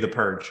want to do the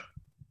purge?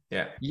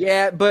 Yeah.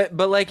 Yeah, but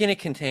like in a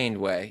contained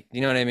way. You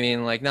know what I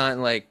mean? Like not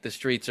in like the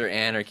streets are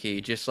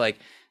anarchy, just like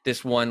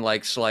this one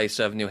like slice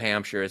of New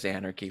Hampshire is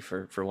anarchy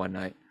for one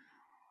night.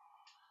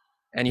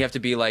 And you have to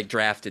be like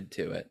drafted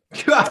to it.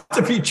 You have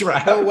to be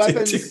drafted. No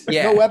weapons,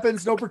 Yeah. no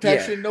weapons, no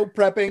protection, no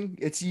prepping.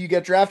 It's you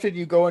get drafted,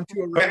 you go into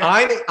a room.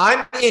 I'm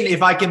in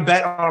if I can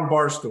bet on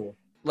Barstool.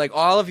 Like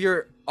all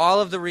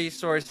of the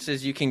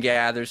resources you can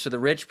gather, so the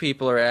rich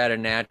people are at a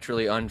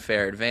naturally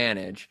unfair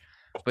advantage.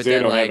 But They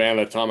then don't like have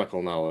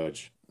anatomical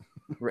knowledge.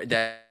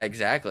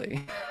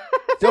 exactly.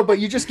 So, but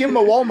you just give them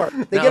a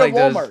Walmart. They Not get like a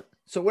those- Walmart.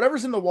 So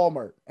whatever's in the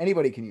Walmart,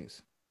 anybody can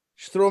use.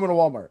 Just throw them in a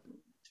Walmart.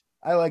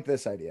 I like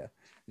this idea.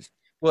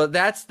 Well,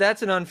 that's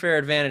an unfair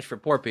advantage for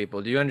poor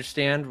people. Do you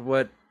understand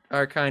what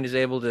our kind is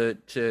able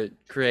to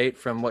create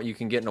from what you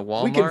can get in a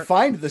Walmart? We can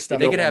find the stuff.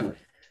 They at could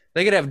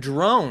Walmart. have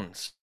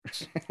drones,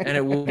 and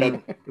it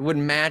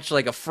wouldn't match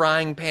like a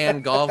frying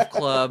pan golf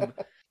club.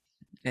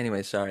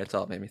 Anyway, sorry, that's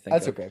all it made me think.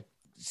 That's of. okay.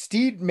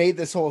 Steve made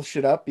this whole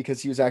shit up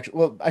because he was actually,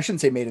 well, I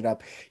shouldn't say made it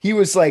up. He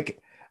was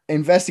like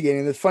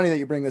investigating. It's funny that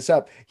you bring this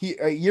up.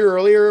 A year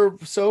earlier or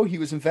so, he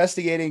was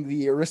investigating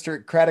the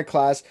aristocratic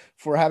class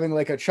for having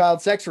like a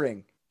child sex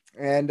ring.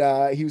 And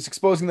he was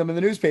exposing them in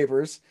the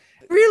newspapers.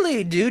 We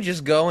really do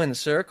just go in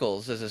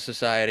circles as a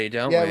society,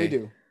 don't we? Yeah, we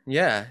do.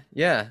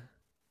 Yeah.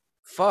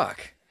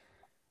 Fuck.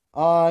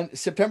 On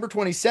September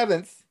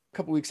 27th, a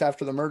couple weeks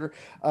after the murder,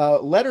 a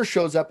letter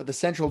shows up at the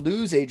Central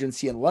News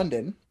Agency in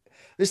London.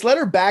 This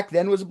letter back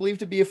then was believed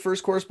to be a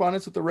first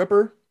correspondence with the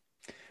Ripper.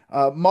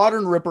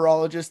 Modern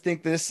Ripperologists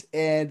think this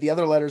and the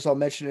other letters I'll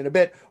mention in a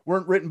bit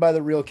weren't written by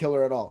the real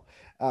killer at all.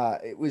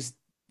 It was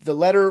the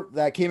letter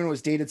that came in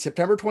was dated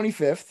September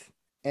 25th.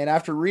 And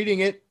after reading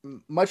it,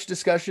 much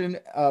discussion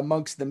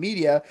amongst the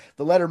media,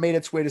 the letter made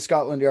its way to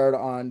Scotland Yard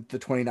on the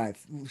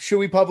 29th. Should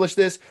we publish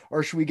this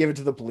or should we give it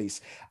to the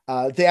police?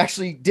 They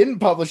actually didn't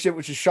publish it,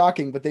 which is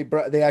shocking, but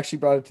they actually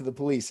brought it to the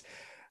police.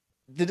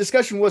 The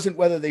discussion wasn't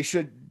whether they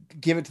should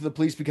give it to the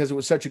police because it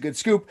was such a good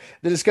scoop.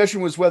 The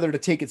discussion was whether to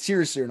take it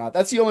seriously or not.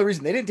 That's the only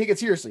reason they didn't take it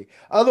seriously.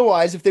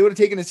 Otherwise, if they would have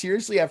taken it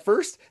seriously at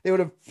first, they would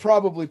have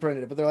probably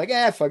printed it, but they're like,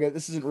 fuck it.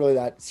 This isn't really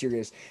that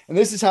serious. And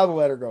this is how the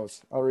letter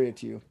goes. I'll read it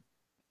to you.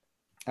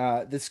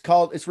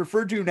 It's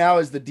referred to now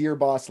as the Dear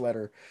Boss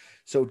letter.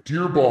 So,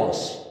 Dear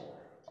Boss,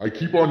 I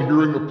keep on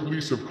hearing the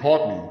police have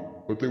caught me,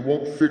 but they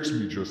won't fix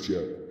me just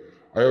yet.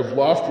 I have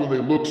laughed when they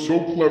look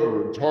so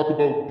clever and talk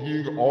about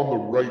being on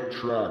the right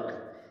track.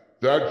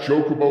 That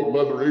joke about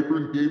Leather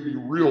Apron gave me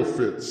real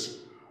fits.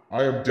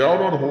 I am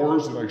down on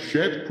whores and I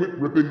shan't quit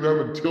ripping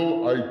them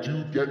until I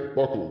do get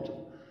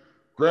buckled.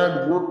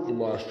 Grand work the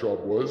last job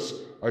was.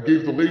 I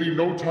gave the lady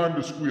no time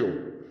to squeal.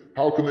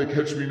 How can they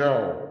catch me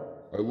now?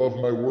 I love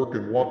my work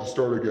and want to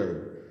start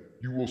again.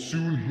 You will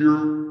soon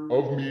hear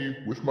of me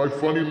with my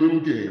funny little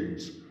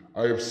games.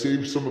 I have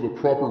saved some of the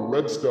proper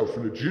red stuff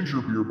in a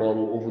ginger beer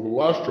bottle over the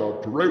last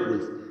job to write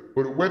with,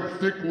 but it went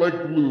thick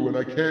like glue and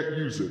I can't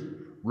use it.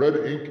 Red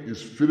ink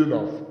is fit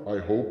enough, I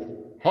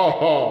hope. Ha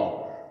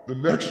ha! The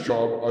next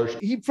job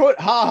he put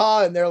ha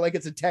ha in there like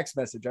it's a text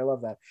message. I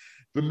love that.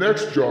 The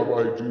next job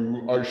I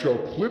do, I shall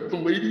clip the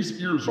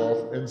lady's ears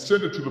off and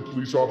send it to the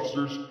police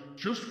officers,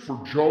 just for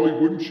jolly,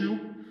 wouldn't you?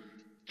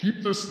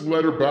 Keep this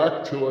letter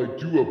back till I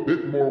do a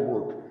bit more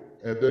work,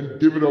 and then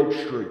give it out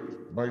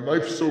straight. My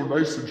knife's so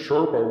nice and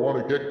sharp, I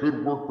want to get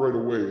good work right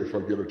away if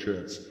I get a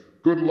chance.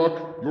 Good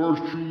luck, yours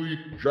truly,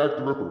 Jack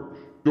the Ripper.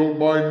 Don't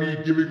mind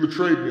me giving the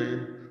trade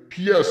name.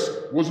 P.S.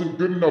 Wasn't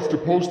good enough to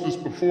post this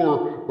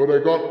before, but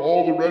I got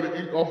all the red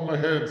ink off my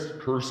hands.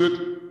 Curse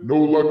it, no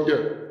luck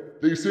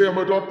yet. They say I'm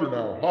a doctor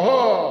now. Ha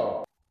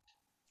ha!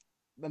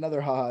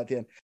 Another ha ha at the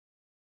end.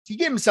 He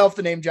gave himself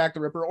the name Jack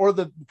the Ripper, or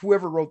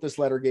whoever wrote this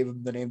letter gave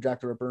him the name Jack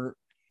the Ripper.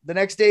 The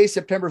next day,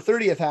 September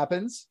 30th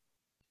happens.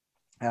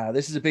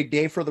 This is a big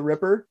day for the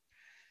Ripper.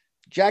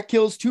 Jack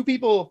kills 2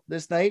 people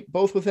this night,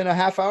 both within a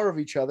half hour of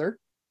each other.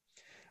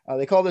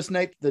 They call this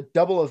night the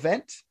double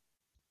event.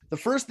 The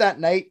first that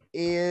night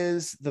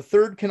is the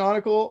third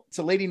canonical. It's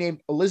a lady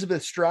named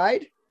Elizabeth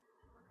Stride,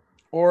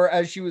 or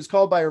as she was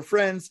called by her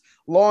friends,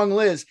 Long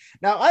Liz.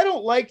 Now, I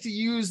don't like to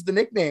use the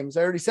nicknames.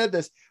 I already said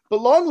this,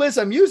 but Long Liz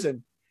I'm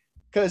using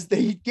because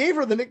they gave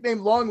her the nickname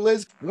Long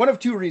Liz. One of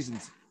two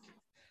reasons.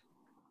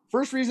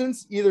 First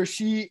reasons, either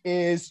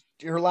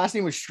her last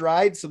name was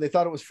Stride, so they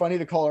thought it was funny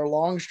to call her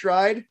Long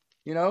Stride,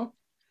 you know?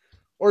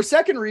 Or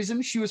second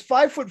reason, she was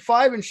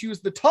 5'5" and she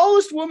was the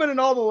tallest woman in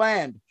all the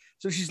land.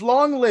 So she's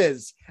Long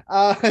Liz.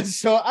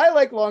 So I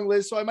like Long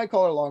Liz, so I might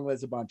call her Long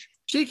Liz a bunch.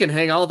 She can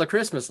hang all the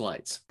Christmas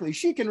lights.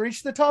 She can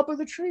reach the top of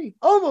the tree.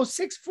 Almost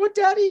 6 foot,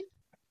 Daddy.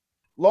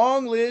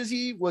 Long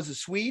Lizzie was a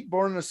Swede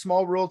born in a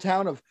small rural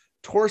town of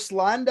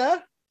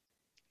Torslanda,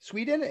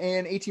 Sweden,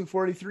 in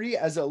 1843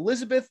 as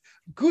Elizabeth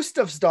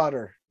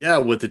Gustafsdotter. Yeah,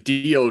 with the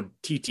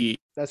D-O-T-T.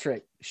 That's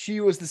right. She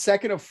was the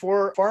second of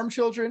 4 farm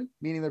children,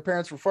 meaning their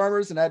parents were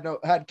farmers and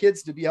had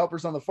kids to be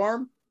helpers on the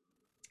farm.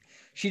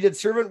 She did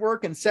servant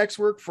work and sex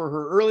work for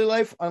her early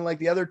life, unlike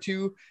the other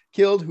 2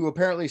 killed who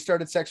apparently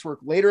started sex work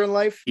later in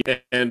life. Yeah,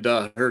 and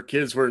her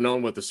kids were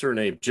known with the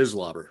surname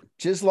Gislobber.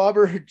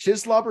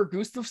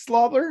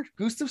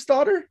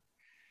 Gustafsdotter?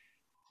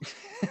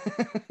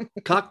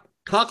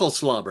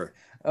 Cockleslobber.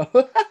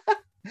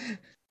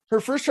 Her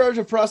first charge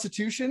of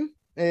prostitution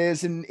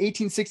is in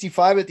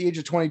 1865 at the age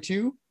of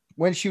 22.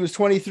 When she was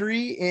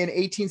 23 in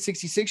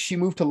 1866, she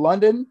moved to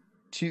London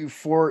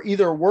for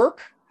either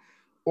work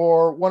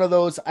or one of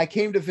those I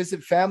came to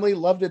visit family,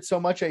 loved it so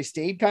much I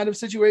stayed kind of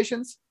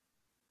situations.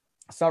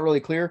 It's not really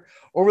clear.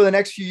 Over the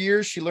next few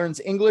years, she learns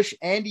English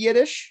and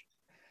Yiddish.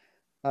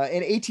 In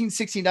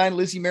 1869,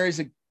 Lizzie marries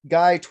a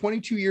guy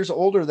 22 years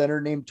older than her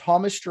named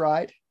Thomas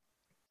Stride.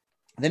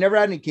 They never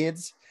had any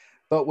kids,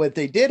 but what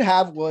they did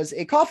have was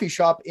a coffee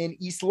shop in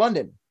East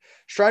London.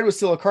 Stride was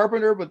still a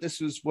carpenter, but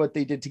this was what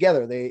they did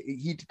together.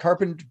 He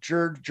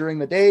carpentered during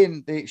the day,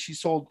 and she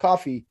sold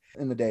coffee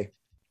in the day.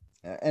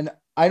 And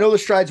I know the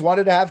Strides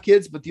wanted to have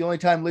kids, but the only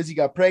time Lizzie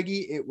got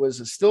preggy, it was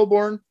a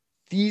stillborn.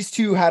 These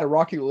two had a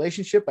rocky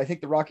relationship. I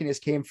think the rockiness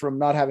came from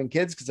not having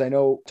kids, because I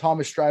know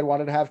Thomas Stride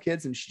wanted to have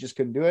kids and she just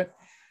couldn't do it.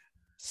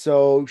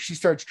 So she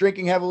starts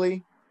drinking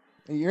heavily.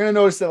 You're going to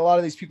notice that a lot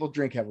of these people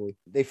drink heavily.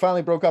 They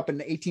finally broke up in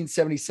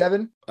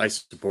 1877. I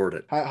support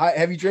it.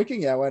 Heavy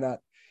drinking? Yeah, why not?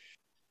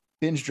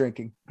 Binge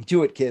drinking.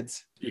 Do it,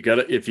 kids. You got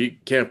to, if you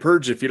can't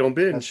purge, if you don't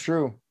binge. That's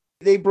true.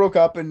 They broke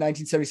up in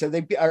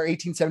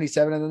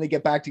 1877, and then they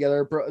get back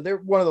together. They're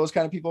one of those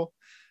kind of people.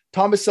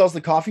 Thomas sells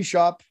the coffee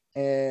shop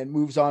and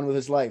moves on with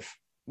his life.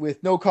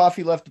 With no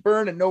coffee left to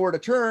burn and nowhere to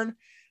turn,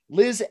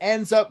 Liz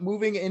ends up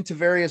moving into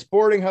various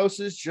boarding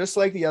houses, just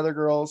like the other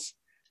girls,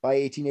 by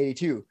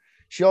 1882.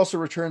 She also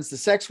returns to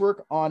sex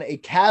work on a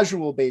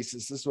casual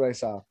basis. This is what I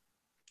saw.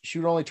 She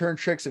would only turn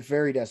tricks if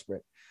very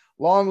desperate.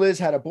 Long Liz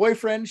had a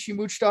boyfriend she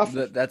mooched off.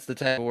 That's the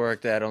type of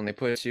work that only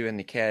puts you in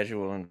the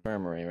casual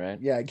infirmary, right?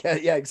 Yeah,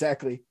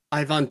 exactly.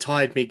 I've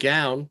untied me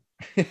gown.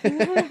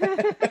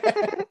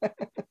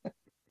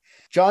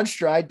 John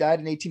Stride died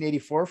in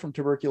 1884 from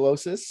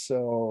tuberculosis.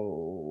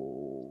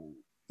 So,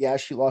 yeah,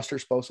 she lost her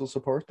spousal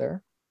support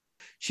there.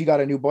 She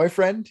got a new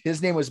boyfriend.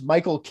 His name was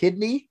Michael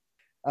Kidney,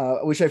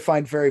 which I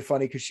find very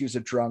funny because she was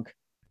a drunk.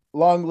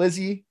 Long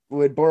Lizzie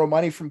would borrow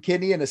money from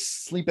Kidney and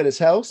sleep at his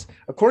house.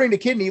 According to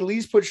Kidney,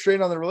 Liz put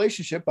strain on the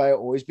relationship by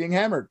always being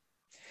hammered.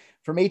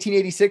 From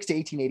 1886 to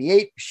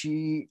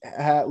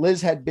 1888,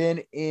 Liz had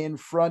been in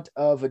front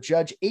of a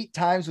judge 8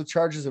 times with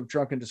charges of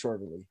drunk and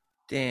disorderly.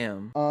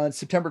 Damn. On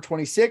September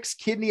 26,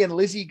 Kidney and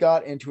Lizzie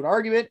got into an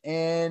argument,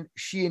 and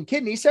she and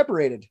Kidney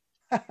separated.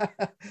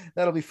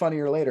 That'll be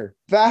funnier later.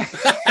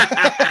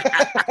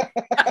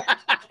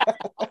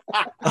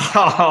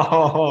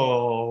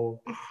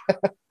 Oh.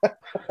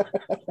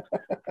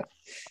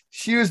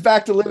 She was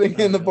back to living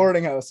in the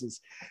boarding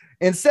houses.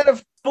 Instead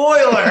of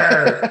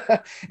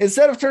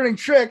turning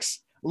tricks,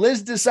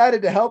 Liz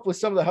decided to help with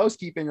some of the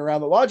housekeeping around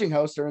the lodging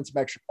house to earn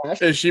some extra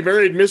cash. And she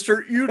married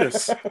Mr.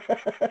 Udis.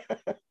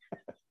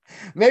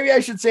 Maybe I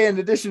should say, in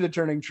addition to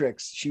turning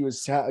tricks, she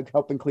was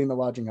helping clean the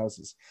lodging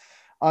houses.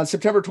 On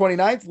September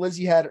 29th,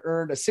 Lizzie had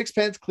earned a 6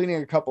 pence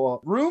cleaning a couple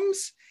of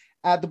rooms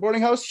at the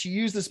boarding house. She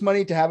used this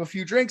money to have a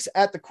few drinks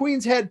at the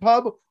Queen's Head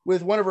pub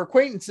with one of her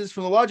acquaintances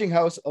from the lodging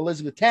house,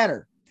 Elizabeth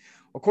Tanner.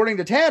 According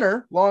to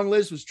Tanner, Long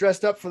Liz was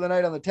dressed up for the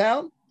night on the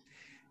town.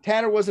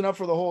 Tanner wasn't up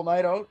for the whole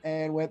night out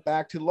and went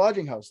back to the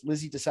lodging house.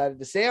 Lizzie decided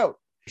to stay out.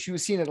 She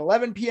was seen at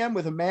 11 p.m.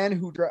 with a man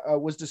who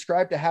was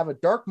described to have a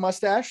dark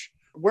mustache,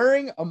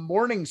 wearing a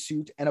morning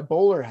suit and a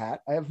bowler hat.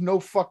 I have no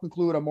fucking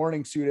clue what a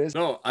morning suit is.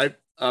 No,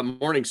 a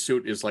morning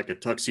suit is like a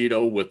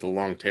tuxedo with the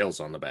long tails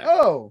on the back.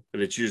 Oh.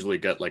 And it's usually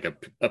got like a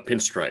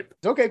pinstripe.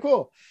 Okay,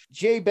 cool.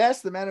 Jay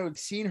Best, the man who had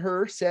seen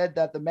her, said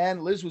that the man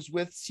Liz was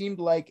with seemed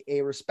like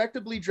a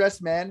respectably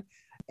dressed man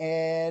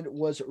and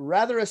was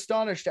rather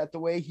astonished at the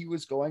way he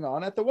was going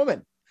on at the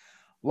woman.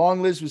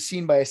 Long Liz was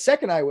seen by a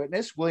second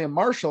eyewitness, William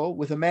Marshall,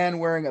 with a man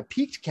wearing a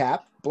peaked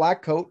cap,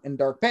 black coat, and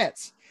dark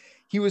pants.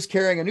 He was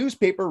carrying a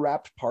newspaper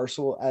wrapped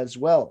parcel as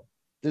well.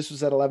 This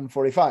was at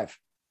 11:45.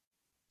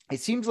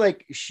 It seems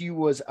like she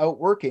was out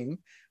working.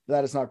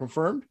 That is not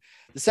confirmed.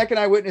 The second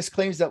eyewitness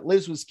claims that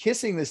Liz was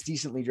kissing this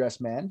decently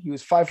dressed man. He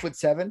was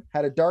 5'7",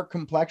 had a dark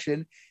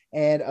complexion,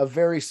 and a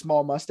very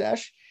small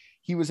mustache.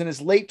 He was in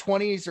his late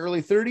 20s,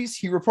 early 30s.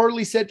 He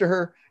reportedly said to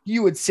her,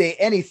 "You would say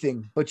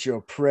anything but your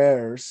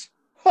prayers."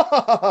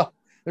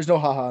 There's no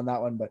haha on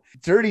that one, but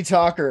dirty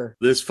talker.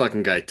 This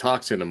fucking guy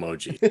talks in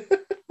emoji.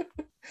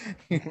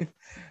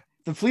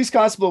 The police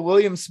constable,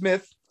 William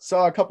Smith,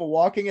 saw a couple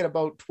walking at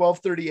about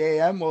 12:30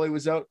 a.m. while he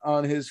was out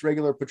on his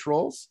regular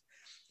patrols.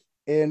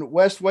 In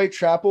West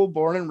Whitechapel,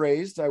 born and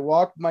raised, I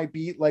walked my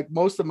beat like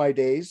most of my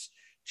days,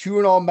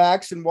 chewing all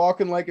max and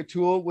walking like a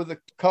tool. With a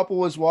couple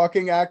was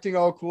walking, acting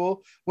all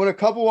cool. When a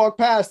couple walked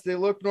past, they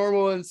looked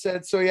normal and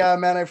said, "So yeah,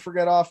 man, I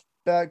forgot off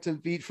back to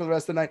beat for the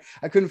rest of the night."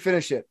 I couldn't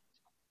finish it,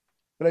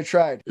 but I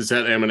tried. Is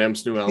that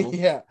Eminem's new album?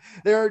 Yeah,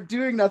 they're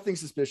doing nothing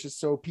suspicious.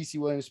 So PC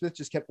William Smith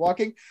just kept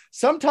walking.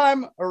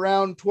 Sometime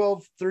around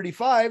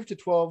 12:35 to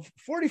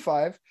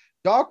 12:45,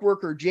 dock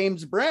worker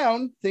James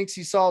Brown thinks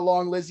he saw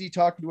Long Lizzie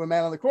talking to a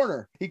man on the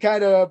corner. He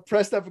kind of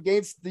pressed up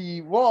against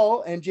the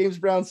wall, and James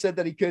Brown said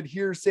that he could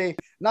hear her say,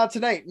 "Not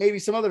tonight, maybe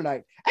some other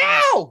night."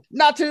 Ow!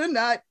 Not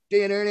tonight.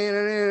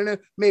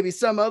 Maybe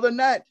some other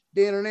night.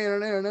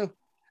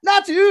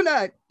 Not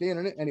tonight.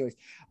 Anyways,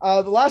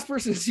 the last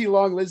person to see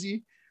Long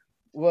Lizzie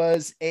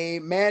was a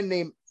man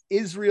named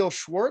Israel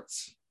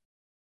Schwartz.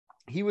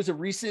 He was a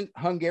recent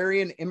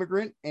Hungarian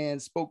immigrant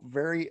and spoke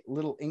very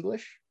little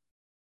English.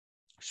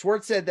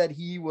 Schwartz said that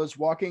he was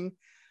walking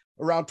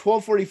around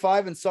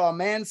 12:45 and saw a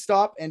man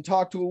stop and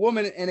talk to a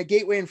woman in a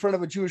gateway in front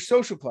of a Jewish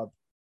social club.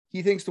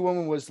 He thinks the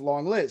woman was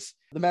Long Liz.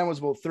 The man was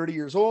about 30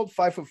 years old,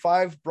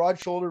 5'5",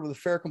 broad-shouldered with a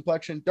fair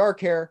complexion, dark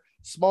hair,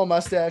 small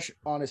mustache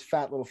on his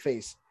fat little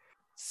face.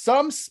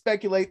 Some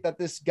speculate that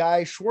this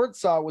guy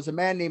Schwartz saw was a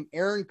man named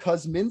Aaron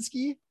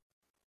Kuzminski,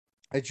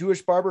 a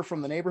Jewish barber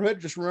from the neighborhood.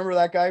 Just remember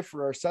that guy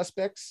for our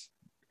suspects,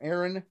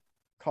 Aaron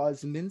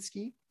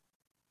Kuzminski.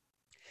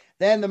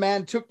 Then the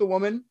man took the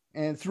woman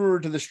and threw her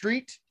to the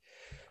street.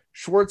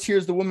 Schwartz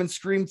hears the woman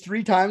scream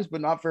 3 times,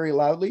 but not very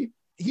loudly.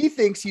 He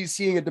thinks he's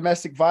seeing a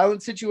domestic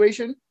violence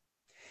situation.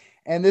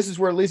 And this is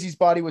where Lizzie's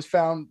body was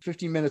found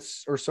 15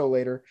 minutes or so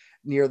later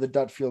near the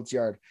Dutfields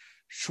yard.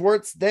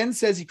 Schwartz then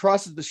says he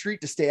crosses the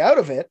street to stay out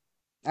of it.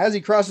 As he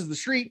crosses the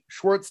street,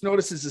 Schwartz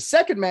notices a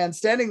second man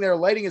standing there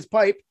lighting his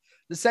pipe.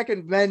 The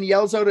second man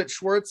yells out at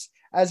Schwartz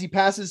as he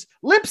passes,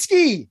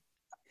 "Lipski!"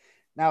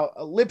 Now,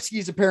 Lipski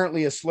is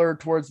apparently a slur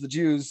towards the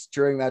Jews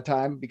during that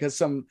time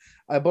because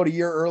about a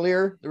year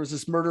earlier, there was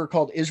this murderer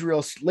called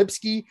Israel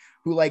Lipski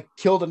who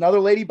killed another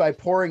lady by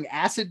pouring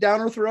acid down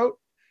her throat.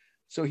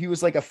 So he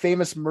was a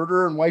famous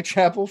murderer in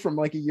Whitechapel from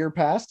a year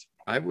past.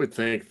 I would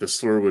think the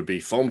slur would be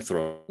foam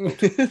throat.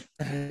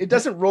 It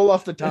doesn't roll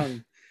off the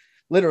tongue.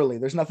 Literally,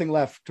 there's nothing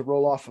left to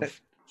roll off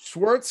of.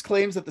 Schwartz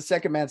claims that the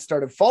second man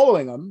started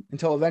following him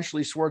until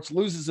eventually Schwartz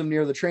loses him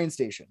near the train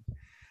station.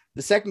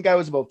 The second guy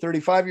was about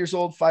 35 years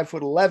old,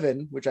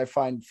 5'11", which I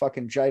find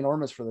fucking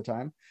ginormous for the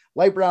time.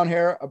 Light brown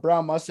hair, a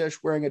brown mustache,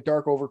 wearing a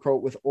dark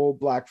overcoat with old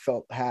black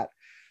felt hat.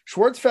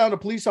 Schwartz found a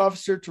police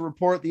officer to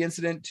report the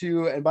incident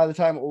to, and by the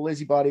time old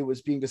Lizzie's body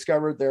was being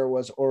discovered, there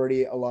was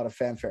already a lot of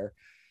fanfare.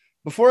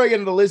 Before I get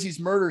into Lizzie's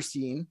murder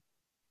scene,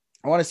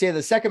 I want to say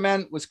the second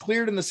man was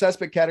cleared in the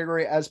suspect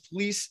category as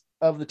police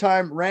of the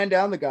time ran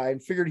down the guy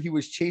and figured he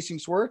was chasing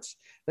Schwartz,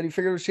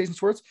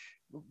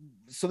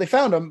 So they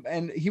found him,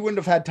 and he wouldn't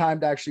have had time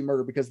to actually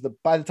murder because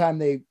by the time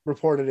they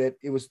reported it,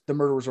 the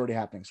murder was already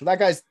happening. So that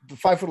guy's the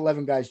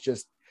 5'11" guy's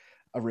just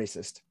a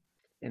racist.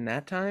 In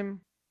that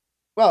time?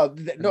 Well,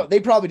 no, they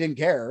probably didn't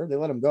care. They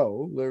let him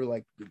go. They were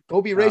like,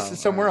 "Go be racist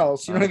somewhere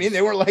else." You know what I mean?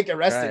 They weren't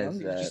arresting him.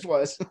 He just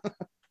was.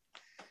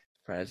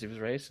 Surprised he was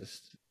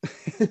racist.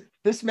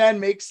 This man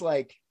makes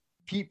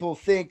people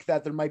think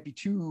that there might be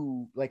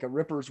two a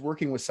rippers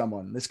working with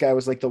someone. This guy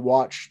was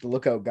the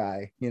lookout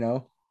guy,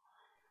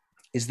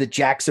 is the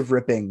jacks of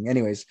ripping.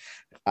 Anyways,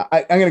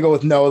 I'm going to go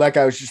with no. That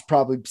guy was just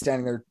probably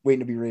standing there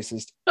waiting to be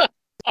racist.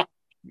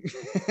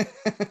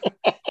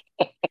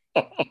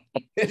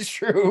 It's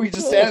true. He's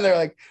just standing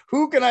there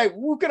who can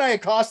I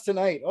accost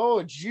tonight? Oh,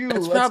 a Jew.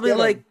 That's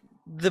probably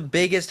the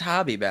biggest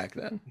hobby back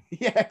then.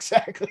 Yeah,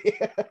 exactly.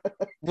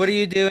 What do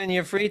you do in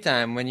your free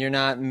time when you're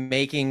not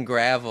making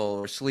gravel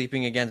or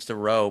sleeping against a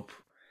rope?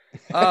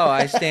 Oh,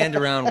 I stand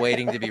around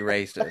waiting to be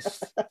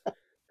racist.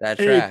 That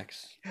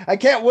tracks. I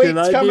can't wait. Can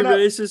I be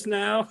racist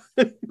now?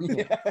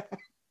 Yeah.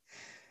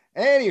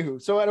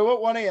 Anywho, so at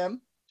about 1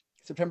 a.m.,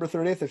 September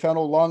 30th, they found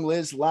old Long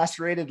Liz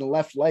lacerated and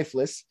left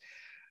lifeless.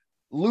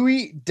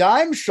 Louis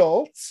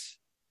Daimschultz,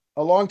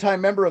 a longtime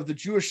member of the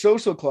Jewish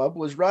Social Club,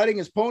 was riding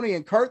his pony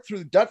and cart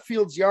through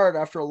Dutfield's yard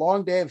after a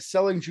long day of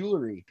selling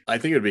jewelry. I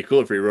think it'd be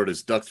cool if he rode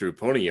his duck through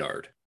pony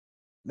yard.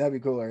 That'd be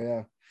cooler,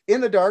 yeah. In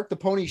the dark, the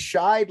pony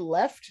shied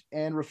left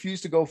and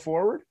refused to go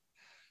forward.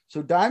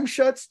 So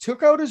Daimschutz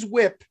took out his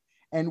whip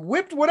and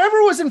whipped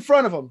whatever was in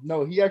front of him.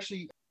 No, he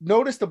actually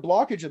noticed a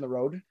blockage in the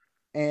road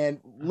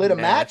and lit a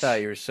match. I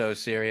thought you were so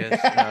serious.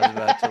 I was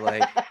about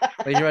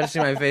to you're about to see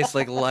my face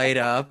light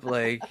up.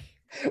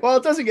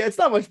 Well, it's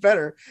not much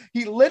better.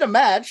 He lit a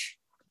match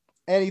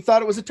and he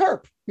thought it was a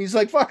tarp. He's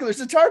like, fuck,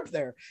 there's a tarp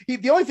there.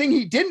 The only thing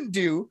he didn't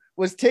do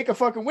was take a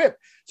fucking whip.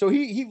 So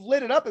he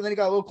lit it up, and then he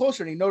got a little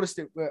closer and he noticed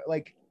it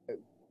like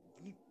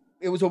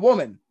it was a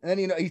woman. And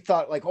then he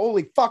thought like,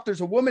 holy fuck,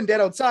 there's a woman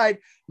dead outside.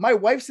 My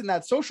wife's in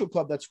that social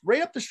club that's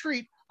right up the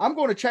street. I'm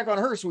going to check on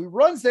her. So he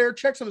runs there,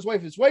 checks on his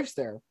wife. His wife's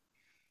there.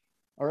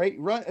 All right,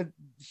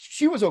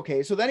 she was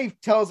okay. So then he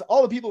tells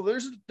all the people,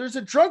 there's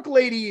a drunk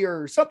lady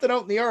or something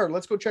out in the yard.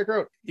 Let's go check her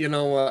out.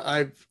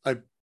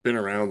 I've been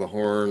around the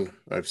horn.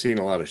 I've seen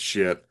a lot of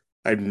shit.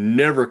 I've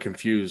never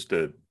confused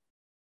a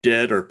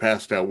dead or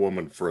passed out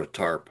woman for a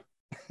tarp.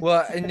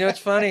 Well, what's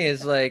funny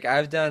is like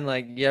I've done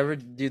like, you ever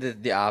do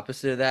the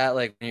opposite of that,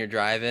 like when you're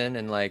driving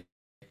and like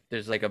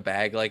there's like a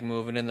bag like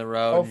moving in the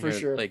road. Oh, for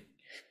sure. Like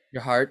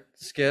your heart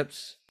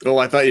skips. Oh,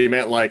 I thought you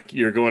meant like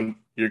you're going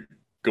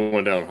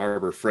down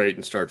Harbor Freight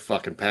and start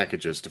fucking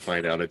packages to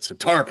find out it's a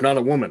tarp, not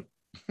a woman.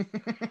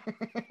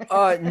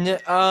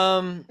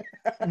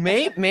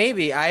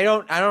 Maybe I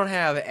don't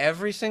have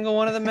every single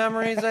one of the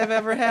memories I've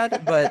ever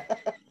had, but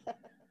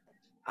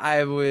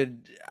I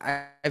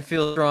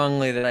feel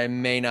strongly that I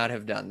may not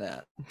have done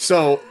that.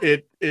 So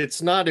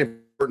it's not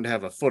important to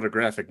have a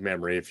photographic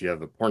memory if you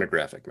have a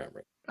pornographic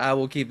memory. I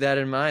will keep that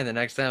in mind the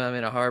next time I'm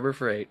in a Harbor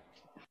Freight.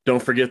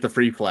 Don't forget the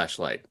free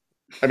flashlight.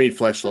 I mean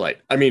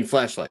flashlight.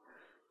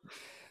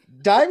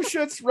 Dime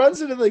Schutz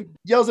runs into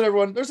yells at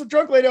everyone, there's a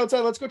drunk lady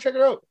outside. Let's go check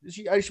her out.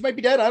 She might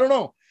be dead. I don't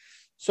know.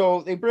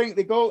 So they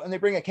go and they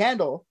bring a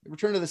candle, they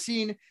return to the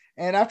scene.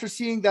 And after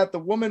seeing that the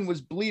woman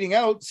was bleeding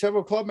out,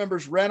 several club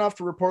members ran off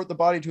to report the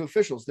body to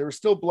officials. There was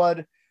still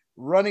blood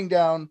running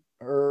down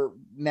her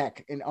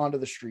neck and onto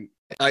the street.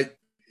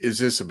 Is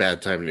this a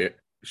bad time?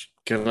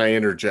 Can I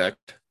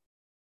interject?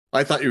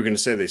 I thought you were going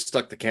to say they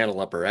stuck the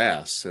candle up her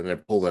ass and then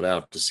pulled it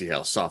out to see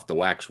how soft the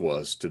wax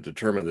was to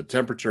determine the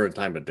temperature and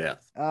time of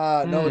death.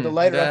 No, to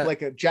light it up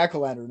like a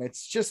jack-o'-lantern.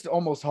 It's just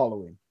almost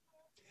Halloween.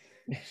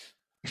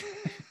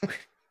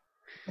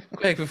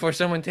 Quick, before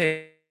someone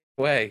takes it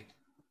away.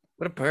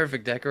 What a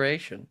perfect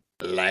decoration.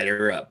 Light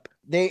her up.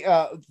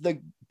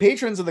 The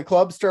patrons of the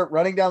club start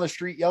running down the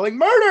street yelling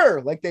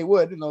murder like they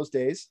would in those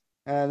days.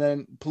 And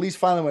then police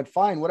finally went,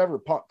 fine,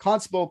 whatever.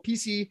 Constable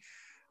PC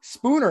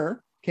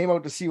Spooner came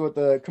out to see what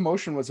the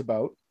commotion was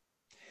about.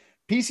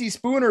 PC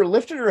Spooner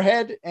lifted her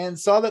head and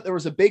saw that there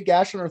was a big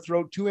gash on her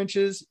throat, 2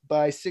 inches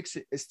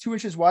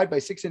wide by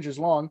 6 inches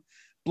long.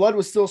 Blood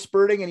was still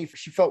spurting and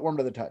she felt warm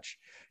to the touch.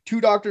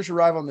 2 doctors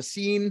arrive on the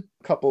scene,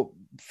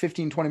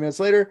 15, 20 minutes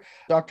later.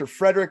 Dr.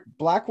 Frederick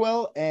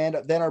Blackwell, and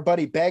then our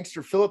buddy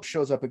Bagster Phillips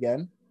shows up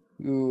again,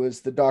 who is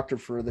the doctor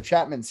for the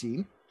Chapman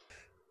scene.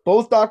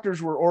 Both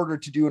doctors were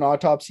ordered to do an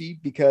autopsy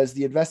because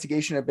the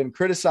investigation had been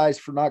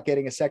criticized for not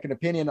getting a second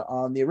opinion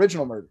on the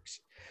original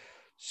murders.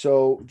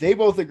 So they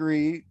both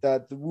agree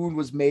that the wound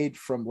was made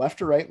from left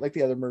to right, like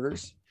the other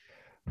murders.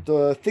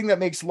 The thing that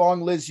makes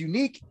Long Liz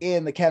unique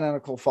in the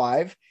Canonical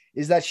 5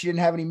 is that she didn't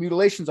have any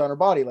mutilations on her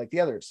body like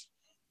the others.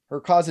 Her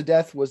cause of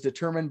death was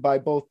determined by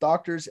both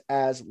doctors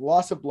as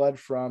loss of blood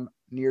from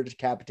near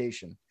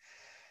decapitation.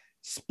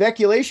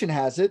 Speculation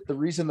has it the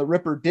reason the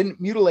Ripper didn't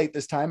mutilate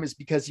this time is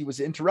because he was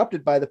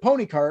interrupted by the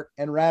pony cart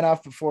and ran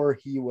off before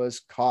he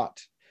was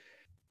caught.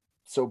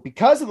 So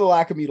because of the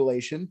lack of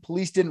mutilation,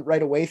 police didn't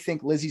right away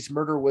think Lizzie's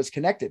murder was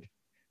connected.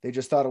 They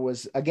just thought it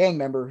was a gang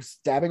member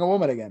stabbing a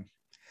woman again.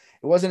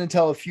 It wasn't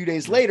until a few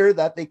days later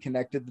that they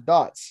connected the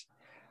dots.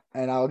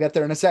 And I'll get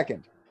there in a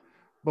second.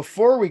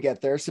 Before we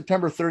get there,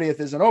 September 30th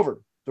isn't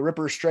over. The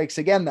Ripper strikes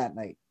again that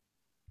night.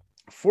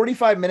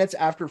 45 minutes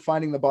after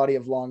finding the body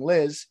of Long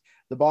Liz,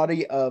 the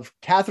body of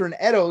Catherine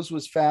Eddowes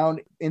was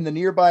found in the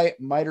nearby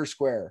Mitre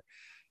Square.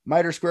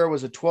 Mitre Square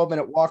was a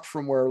 12-minute walk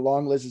from where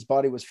Long Liz's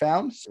body was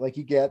found. Like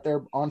you get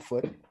there on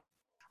foot.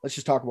 Let's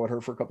just talk about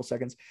her for a couple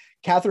seconds.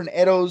 Catherine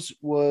Eddowes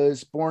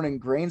was born in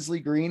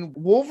Grainsley Green,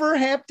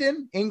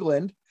 Wolverhampton,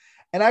 England.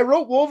 And I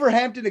wrote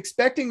Wolverhampton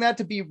expecting that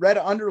to be red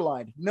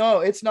underlined. No,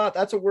 it's not.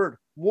 That's a word.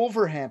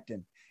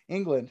 Wolverhampton,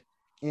 England,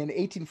 in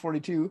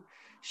 1842.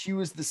 She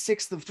was the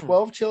 6th of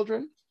 12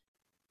 children.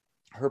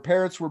 Her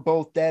parents were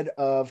both dead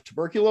of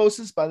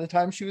tuberculosis by the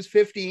time she was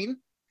 15.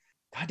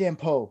 Goddamn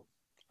Poe.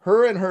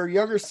 Her and her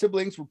younger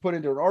siblings were put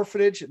into an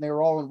orphanage and they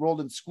were all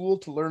enrolled in school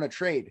to learn a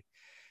trade.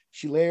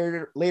 She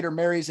later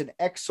marries an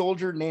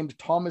ex-soldier named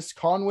Thomas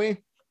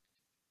Conway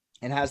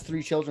and has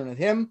 3 children with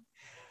him.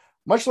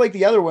 Much like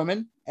the other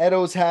women,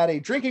 Eddowes had a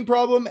drinking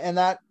problem, and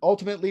that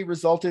ultimately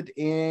resulted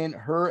in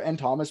her and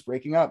Thomas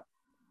breaking up.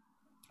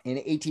 In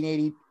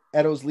 1880,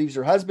 Eddowes leaves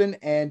her husband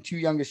and 2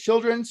 youngest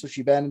children, so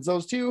she abandons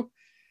those 2.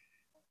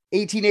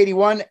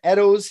 1881,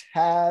 Eddowes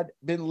had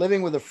been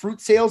living with a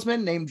fruit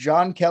salesman named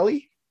John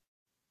Kelly.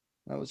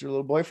 That was her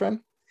little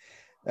boyfriend.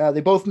 They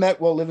both met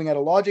while living at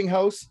a lodging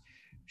house.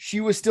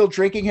 She was still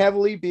drinking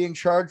heavily, being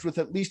charged with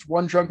at least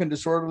 1 drunken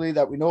disorderly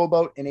that we know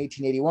about in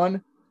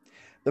 1881.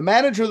 The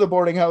manager of the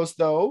boarding house,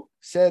 though,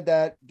 said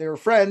that they were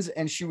friends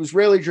and she was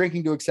rarely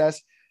drinking to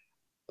excess.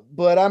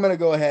 But I'm going to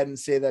go ahead and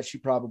say that she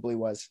probably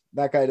was.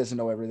 That guy doesn't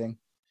know everything.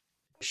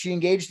 She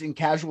engaged in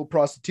casual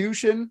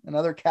prostitution,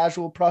 another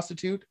casual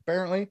prostitute,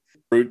 apparently.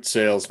 Fruit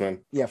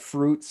salesman. Yeah,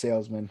 fruit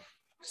salesman.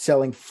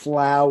 selling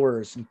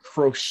flowers and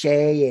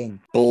crocheting.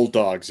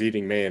 Bulldogs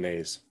eating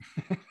mayonnaise.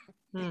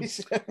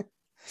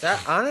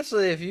 That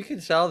honestly, if you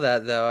could sell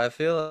that though, I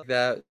feel like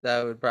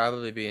that would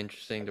probably be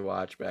interesting to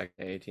watch back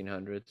in the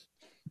 1800s.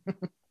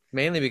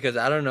 Mainly because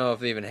I don't know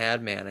if they even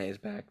had mayonnaise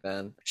back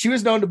then. She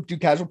was known to do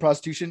casual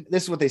prostitution.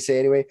 This is what they say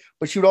anyway.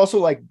 But she would also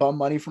like bum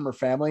money from her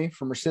family,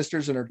 from her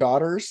sisters and her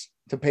daughters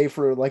to pay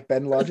for like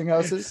bed and lodging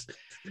houses.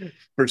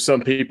 For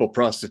some people,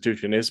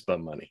 prostitution is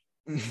bum money.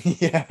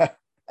 Yeah.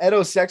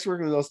 Edo's sex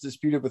work was also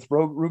disputed with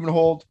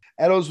Rubenhold.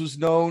 Edo's was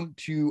known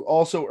to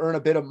also earn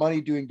a bit of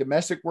money doing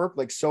domestic work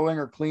like sewing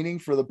or cleaning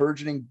for the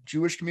burgeoning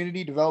Jewish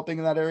community developing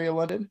in that area of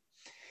London.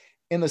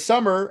 In the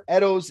summer,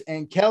 Edo's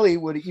and Kelly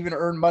would even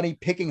earn money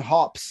picking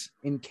hops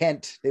in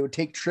Kent. They would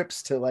take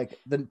trips to like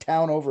the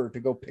town over to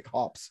go pick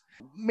hops.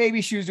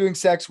 Maybe she was doing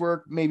sex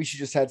work. Maybe she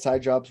just had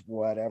side jobs,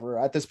 whatever.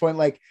 At this point,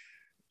 like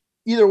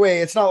either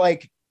way, it's not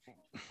like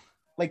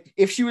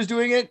if she was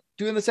doing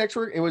the sex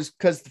work, it was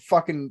because the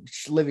fucking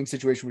living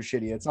situation was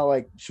shitty. It's not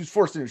like she was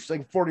forced into it. She's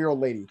like a 40-year-old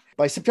lady.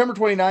 By September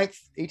 29th,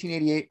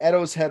 1888,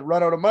 Edo's had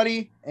run out of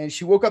money, and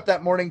she woke up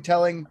that morning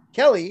telling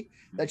Kelly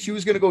that she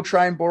was going to go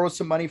try and borrow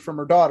some money from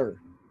her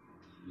daughter.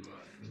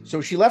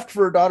 So she left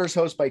for her daughter's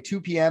house by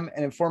 2 p.m.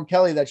 and informed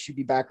Kelly that she'd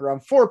be back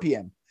around 4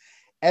 p.m.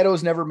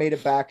 Edo's never made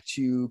it back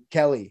to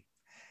Kelly.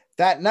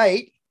 That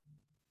night,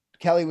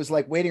 Kelly was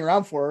like waiting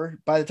around for her.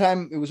 By the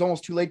time it was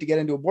almost too late to get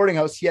into a boarding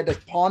house, he had to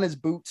pawn his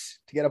boots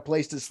to get a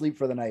place to sleep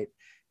for the night.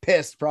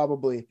 Pissed,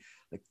 probably.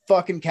 Like,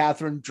 fucking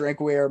Catherine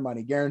drank away our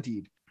money,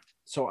 guaranteed.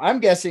 So I'm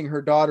guessing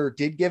her daughter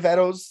did give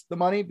Edo's the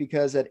money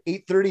because at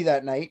 8:30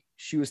 that night,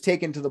 she was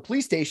taken to the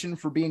police station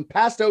for being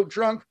passed out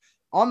drunk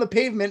on the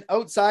pavement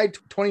outside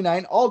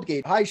 29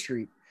 Aldgate High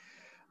Street.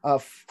 A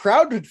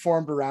crowd had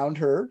formed around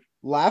her,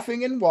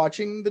 laughing and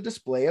watching the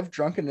display of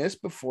drunkenness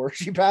before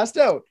she passed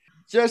out.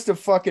 Just a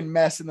fucking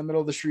mess in the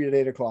middle of the street at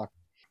 8 o'clock.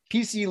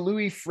 PC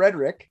Louis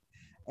Frederick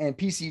and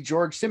PC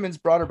George Simmons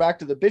brought her back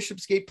to the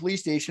Bishopsgate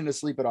police station to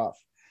sleep it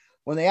off.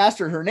 When they asked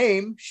her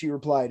name, she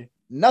replied,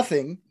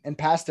 "Nothing," and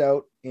passed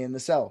out in the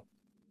cell.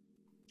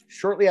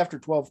 Shortly after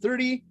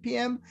 12:30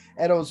 p.m.,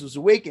 Edo's was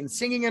awake and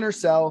singing in her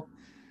cell.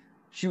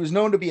 She was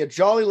known to be a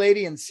jolly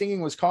lady, and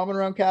singing was common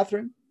around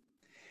Catherine.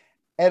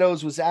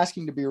 Edo's was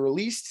asking to be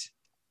released,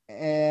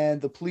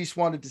 and the police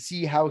wanted to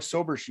see how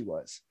sober she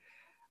was.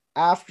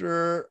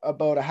 After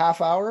about a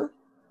half hour,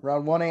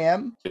 around 1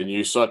 a.m. Can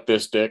you suck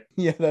this dick?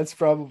 Yeah, that's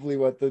probably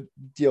what the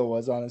deal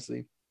was,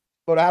 honestly.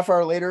 About a half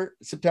hour later,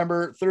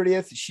 September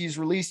 30th, she's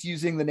released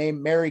using the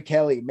name Mary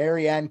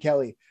Ann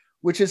Kelly,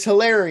 which is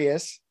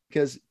hilarious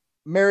because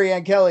Mary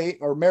Ann Kelly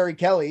or Mary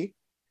Kelly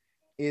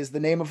is the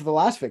name of the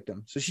last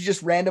victim. So she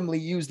just randomly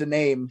used a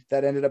name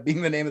that ended up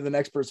being the name of the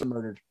next person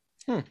murdered.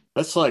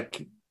 That's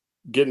like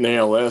getting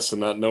ALS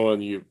and not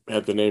knowing you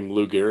had the name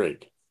Lou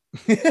Gehrig.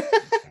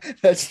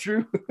 That's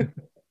true.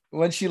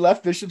 When she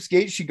left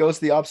Bishopsgate, she goes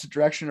the opposite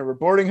direction of her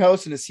boarding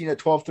house and is seen at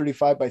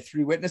 12:35 by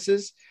 3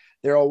 witnesses.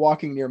 They're all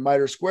walking near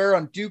Mitre Square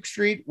on Duke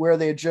Street, where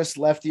they had just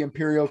left the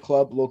Imperial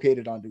Club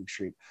located on Duke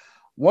Street.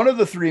 One of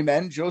the 3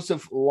 men,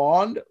 Joseph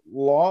Lawend,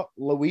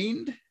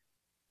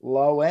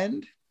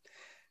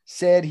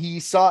 said he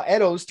saw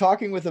Edo's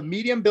talking with a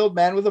medium-built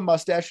man with a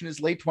mustache in his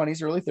late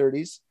 20s, early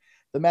 30s.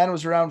 The man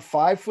was around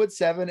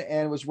 5'7"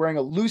 and was wearing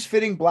a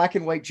loose-fitting black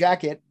and white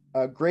jacket,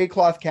 a gray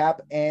cloth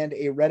cap, and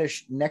a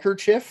reddish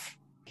neckerchief.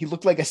 He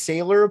looked like a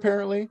sailor,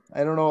 apparently.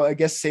 I don't know. I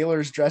guess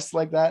sailors dressed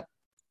like that.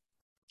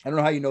 I don't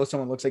know how you know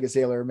someone looks like a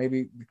sailor.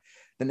 Maybe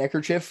the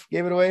neckerchief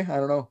gave it away. I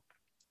don't know.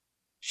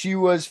 She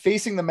was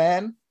facing the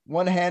man,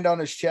 one hand on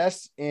his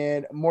chest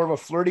in more of a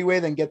flirty way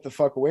than get the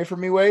fuck away from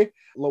me way.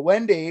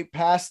 Lawende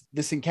passed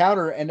this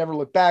encounter and never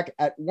looked back.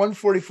 At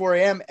 1:44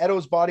 a.m.,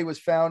 Edo's body was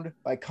found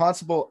by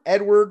Constable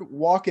Edward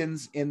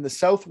Watkins in the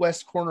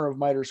southwest corner of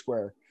Mitre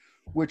Square,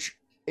 which,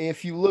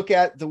 if you look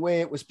at the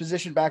way it was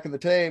positioned back in the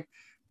day,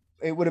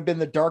 it would have been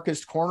the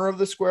darkest corner of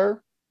the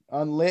square,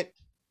 unlit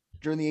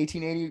during the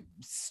 1880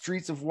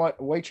 streets of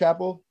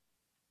Whitechapel.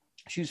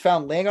 She was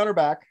found laying on her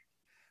back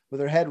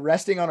with her head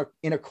resting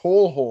in a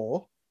coal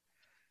hole,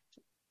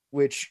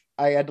 which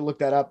I had to look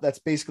that up. That's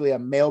basically a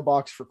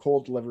mailbox for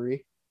coal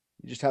delivery.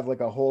 You just have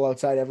like a hole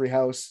outside every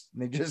house,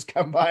 and they just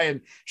come by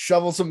and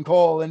shovel some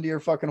coal into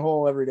your fucking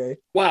hole every day.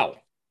 Wow.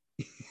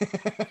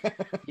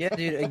 Yeah,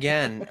 dude.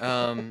 Again,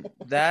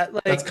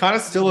 that's kind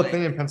of still a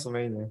thing in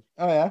Pennsylvania.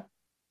 Oh yeah.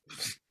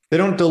 They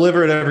don't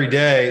deliver it every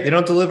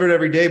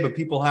day. But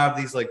people have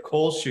these like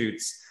coal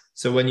chutes.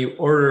 So when you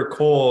order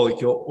coal,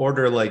 you'll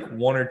order like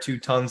 1 or 2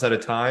 tons at a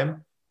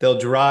time. They'll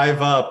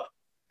drive up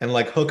and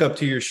like hook up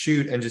to your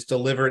chute and just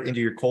deliver it into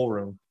your coal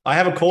room. I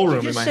have a coal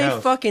room in my house.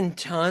 Say fucking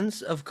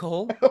tons of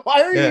coal?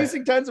 Why are you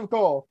using tons of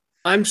coal?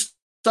 I'm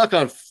stuck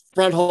on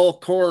front hole,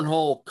 corn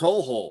hole,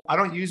 coal hole. I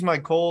don't use my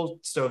coal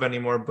stove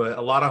anymore, but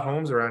a lot of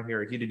homes around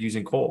here are heated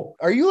using coal.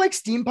 Are you like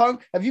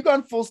steampunk? Have you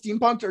gone full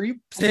steampunk? Are you?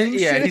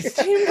 Yeah, he's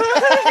steampunk.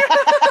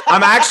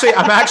 I'm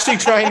actually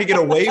trying to get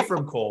away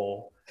from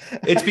coal.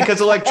 It's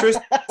because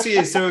electricity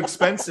is so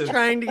expensive.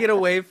 Trying to get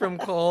away from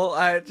coal.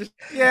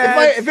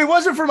 If it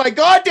wasn't for my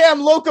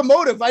goddamn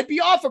locomotive, I'd be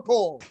off of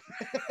coal.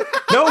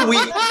 No,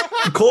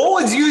 coal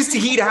is used to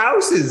heat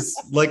houses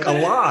like a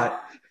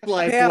lot.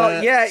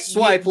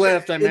 Swipe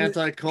left. I'm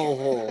anti-coal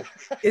hole.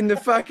 In the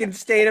fucking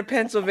state of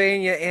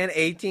Pennsylvania and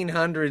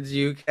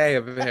 1800s UK,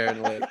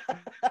 apparently.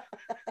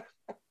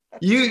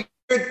 You're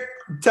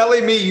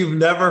telling me you've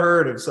never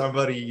heard of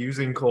somebody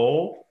using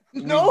coal?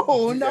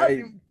 No, not.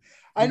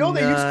 I know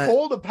they use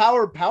coal to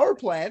power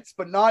plants,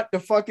 but not to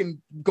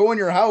fucking go in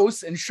your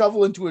house and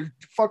shovel into a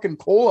fucking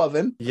coal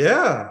oven.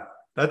 Yeah,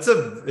 it's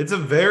a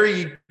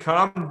very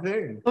common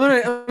thing.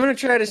 I'm gonna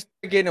try to start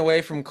getting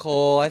away from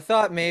coal. I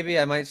thought maybe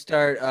I might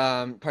start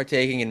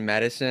partaking in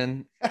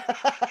medicine.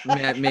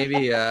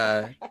 Maybe.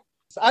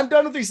 I'm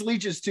done with these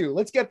leeches too.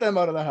 Let's get them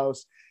out of the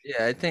house.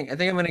 Yeah, I think I'm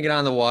gonna get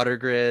on the water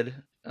grid.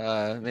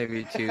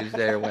 Maybe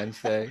Tuesday or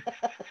Wednesday.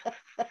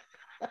 All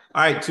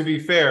right. To be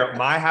fair,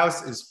 my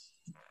house is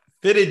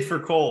fitted for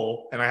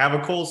coal, and I have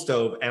a coal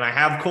stove, and I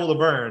have coal to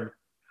burn.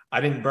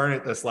 I didn't burn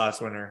it this last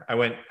winter. I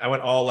went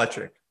all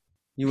electric.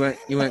 You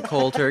went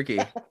cold turkey.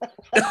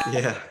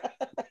 Yeah.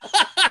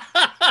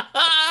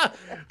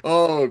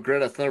 Oh,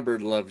 Greta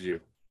Thunberg loves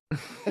you.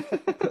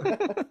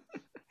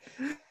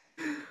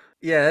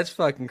 Yeah, that's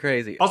fucking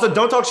crazy. Also,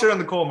 don't talk shit on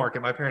the coal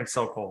market. My parents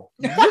sell coal.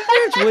 Your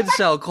parents would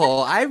sell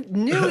coal. I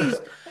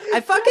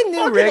fucking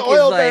knew Rick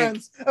oil is like.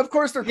 bands. Of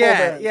course they're coal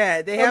bands.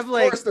 Yeah. They have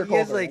like. He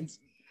has like.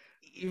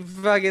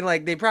 Fucking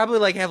like they probably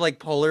like have like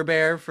polar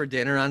bear for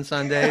dinner on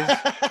Sundays.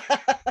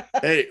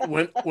 Hey,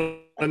 when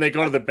they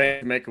go to the bank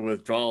to make a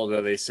withdrawal,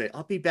 though, they say,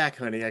 "I'll be back,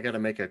 honey. I got to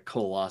make a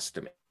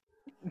colostomy."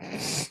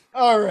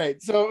 All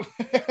right, so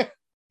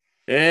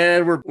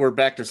and we're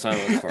back to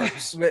silent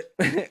farts.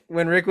 But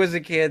when Rick was a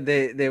kid,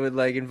 they would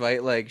like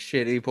invite like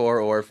shitty poor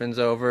orphans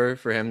over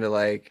for him to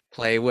like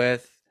play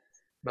with,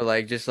 but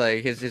like just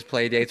like his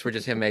play dates were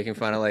just him making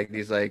fun of like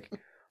these like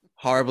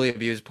horribly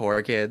abused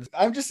poor kids.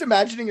 I'm just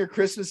imagining your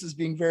Christmas as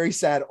being very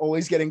sad,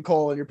 always getting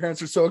coal, and your parents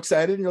are so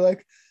excited, and you're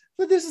like,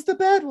 but this is the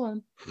bad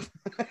one.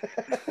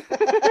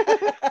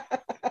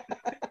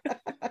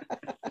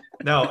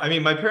 No, I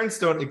mean, my parents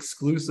don't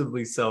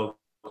exclusively sell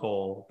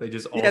coal. They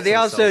just they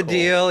also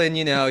deal in,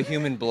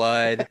 human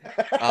blood.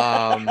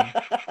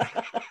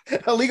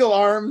 Illegal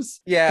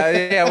arms.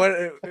 Yeah.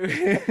 What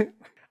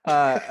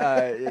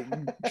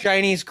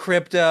Chinese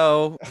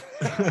crypto.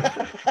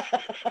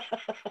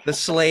 The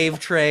slave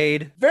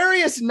trade.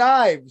 Various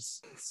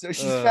knives. So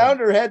she's found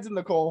her heads in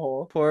the coal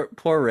hole.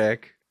 Poor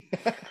Rick.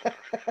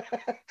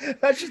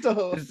 That's just a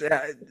whole.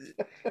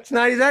 It's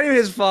not even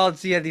his fault.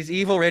 He had these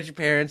evil rich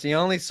parents. And the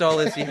only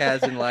solace he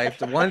has in life,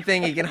 the one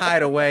thing he can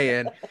hide away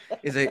in,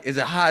 is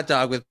a hot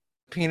dog with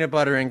peanut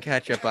butter and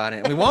ketchup on it.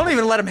 And we won't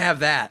even let him have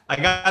that. I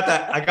got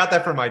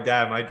that from my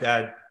dad. My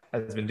dad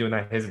has been doing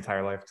that his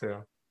entire life too.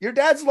 Your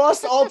dad's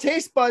lost all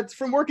taste buds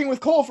from working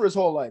with coal for his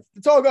whole life.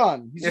 It's all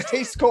gone. He just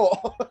tastes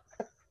coal.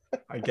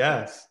 I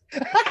guess.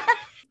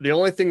 The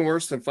only thing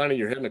worse than finding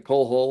your head in a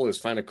coal hole is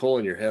find a coal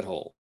in your head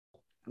hole.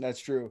 That's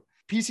true.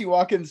 PC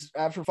Watkins,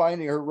 after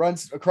finding her,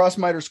 runs across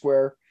Mitre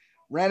Square,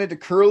 ran into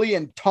Curly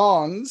and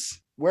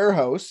Tong's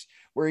warehouse,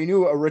 where he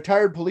knew a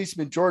retired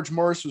policeman, George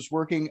Morris, was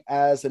working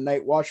as a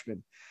night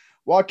watchman.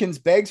 Watkins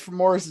begs for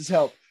Morris's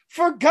help.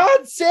 For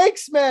God's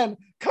sakes, man,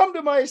 come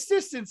to my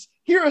assistance.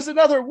 Here is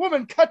another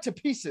woman cut to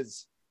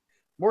pieces.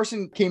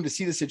 Morrison came to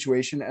see the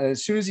situation, and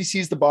as soon as he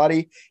sees the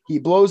body, he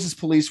blows his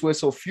police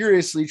whistle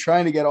furiously,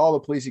 trying to get all the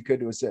police he could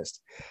to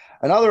assist.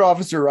 Another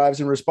officer arrives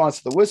in response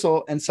to the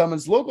whistle and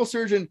summons local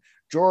surgeon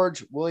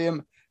George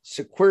William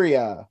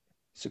Sequeira.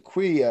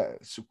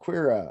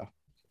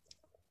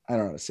 I don't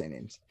know how to say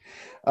names.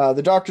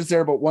 The doctor's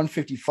there about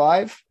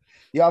 1:55.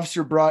 The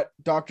officer brought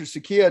Dr.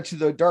 Sequeira to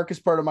the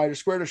darkest part of Mitre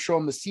Square to show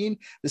him the scene.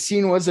 The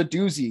scene was a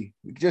doozy.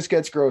 It just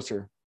gets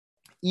grosser.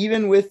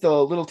 Even with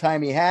the little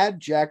time he had,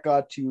 Jack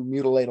got to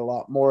mutilate a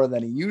lot more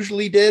than he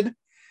usually did.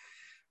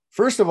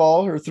 First of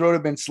all, her throat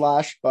had been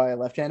slashed by a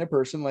left-handed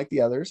person like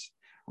the others,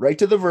 right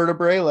to the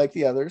vertebrae like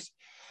the others.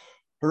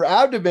 Her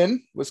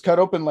abdomen was cut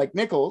open like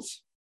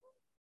Nichols,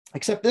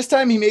 except this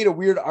time he made a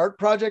weird art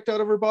project out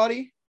of her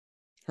body.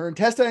 Her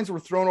intestines were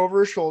thrown over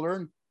her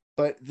shoulder,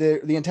 but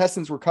the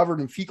intestines were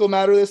covered in fecal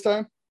matter this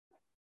time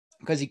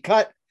because he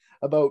cut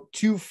about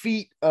 2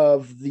 feet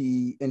of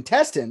the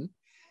intestine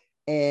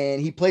and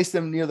he placed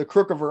them near the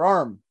crook of her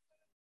arm,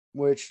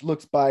 which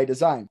looks by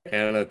design.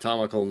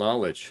 Anatomical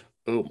knowledge.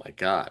 Oh my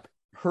God.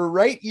 Her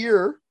right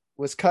ear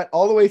was cut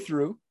all the way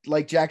through,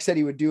 like Jack said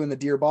he would do in the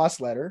Dear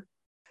Boss letter.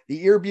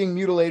 The ear being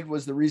mutilated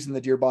was the reason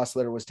the Dear Boss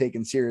letter was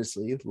taken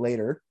seriously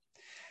later.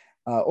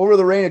 Over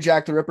the reign of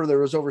Jack the Ripper, there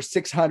was over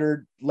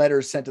 600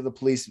 letters sent to the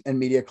police and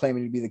media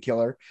claiming to be the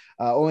killer.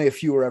 Only a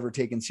few were ever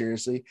taken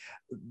seriously,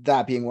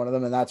 that being one of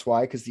them. And that's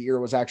why, because the ear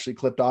was actually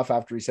clipped off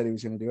after he said he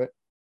was going to do it.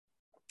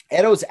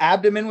 Edo's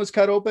abdomen was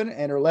cut open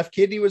and her left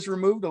kidney was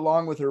removed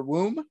along with her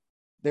womb.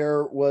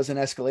 There was an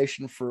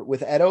escalation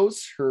with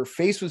Edo's. Her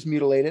face was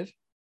mutilated,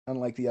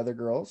 unlike the other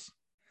girls.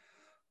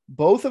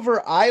 Both of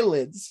her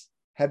eyelids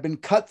had been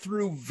cut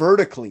through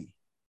vertically.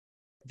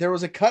 There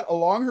was a cut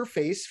along her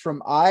face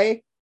from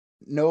eye,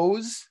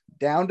 nose,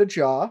 down to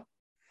jaw.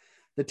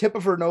 The tip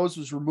of her nose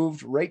was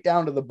removed right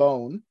down to the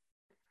bone.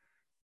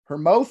 Her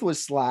mouth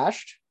was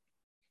slashed.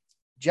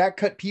 Jack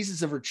cut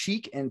pieces of her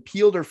cheek and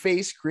peeled her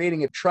face,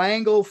 creating a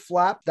triangle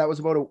flap that was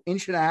about 1.5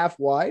 inches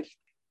wide.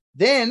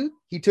 Then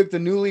he took the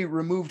newly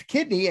removed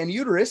kidney and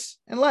uterus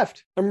and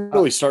left. I'm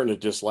really starting to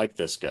dislike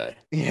this guy.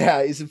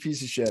 Yeah, he's a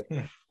piece of shit.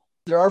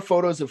 There are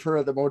photos of her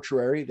at the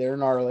mortuary. They're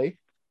gnarly.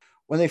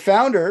 When they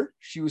found her,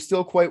 she was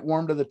still quite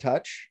warm to the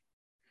touch.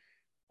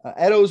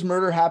 Edo's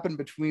murder happened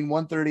between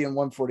 1:30 and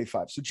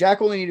 1:45. So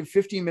Jack only needed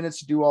 15 minutes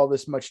to do all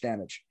this much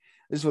damage.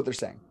 This is what they're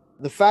saying.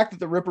 The fact that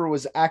the Ripper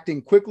was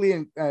acting quickly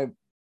and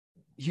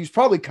he was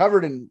probably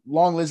covered in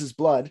Long Liz's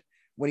blood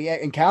when he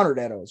encountered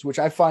Edo's, which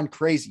I find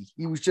crazy.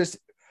 He was just,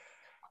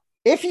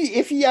 if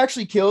he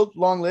actually killed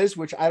Long Liz,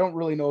 which I don't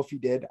really know if he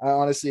did.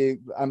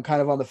 I'm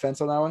kind of on the fence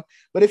on that one.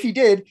 But if he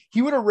did,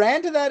 he would have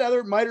ran to that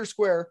other Mitre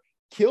Square,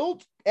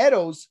 killed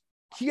Edo's.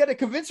 He had to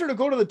convince her to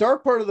go to the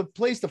dark part of the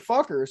place to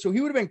fuck her. So he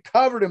would have been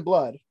covered in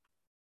blood.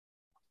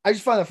 I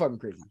just find that fucking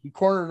crazy. He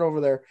cornered it over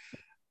there.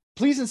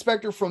 Police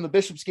inspector from the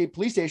Bishopsgate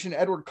Police Station,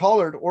 Edward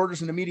Collard,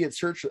 orders an immediate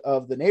search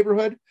of the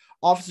neighborhood.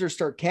 Officers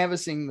start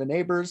canvassing the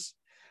neighbors.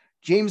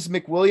 James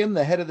McWilliam,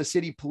 the head of the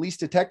city police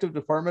detective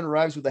department,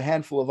 arrives with a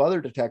handful of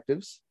other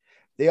detectives.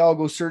 They all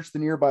go search the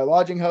nearby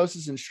lodging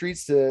houses and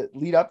streets to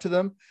lead up to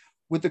them.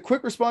 With the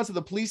quick response of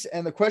the police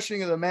and the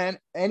questioning of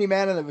any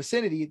man in the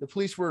vicinity, the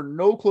police were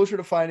no closer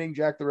to finding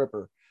Jack the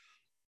Ripper.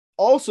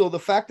 Also, the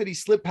fact that he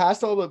slipped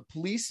past all the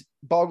police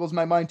boggles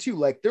my mind too.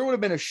 Like, there would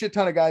have been a shit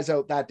ton of guys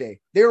out that day.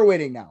 They were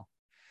waiting now.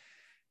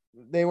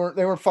 They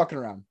weren't fucking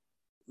around.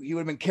 He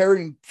would have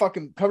been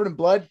fucking covered in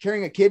blood,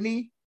 carrying a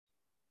kidney.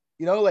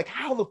 You know, like,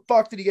 how the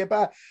fuck did he get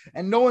back?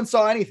 And no one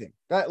saw anything.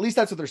 At least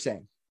that's what they're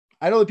saying.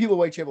 I know the people at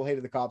Whitechapel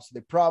hated the cops.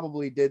 They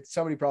probably did.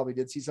 Somebody probably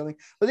did see something,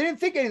 but they didn't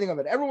think anything of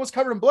it. Everyone was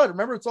covered in blood.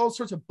 Remember, it's all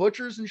sorts of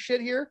butchers and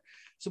shit here.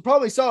 So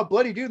probably saw a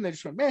bloody dude and they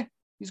just went, meh,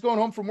 he's going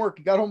home from work.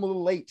 He got home a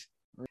little late.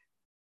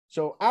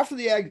 So after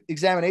the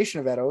examination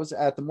of Edo's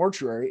at the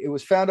mortuary, it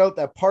was found out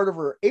that part of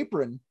her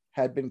apron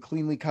had been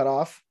cleanly cut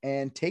off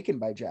and taken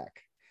by Jack.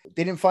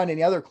 They didn't find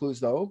any other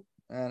clues though.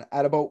 And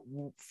at about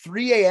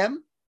 3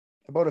 a.m.,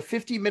 about a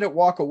 15-minute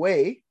walk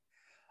away,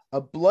 a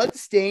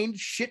blood-stained,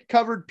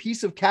 shit-covered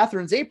piece of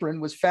Catherine's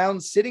apron was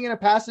found sitting in a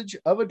passage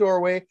of a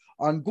doorway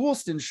on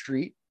Goulston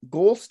Street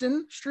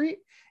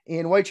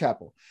in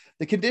Whitechapel.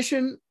 The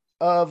condition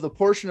of the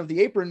portion of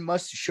the apron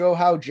must show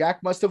how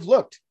Jack must have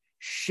looked.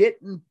 Shit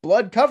and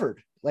blood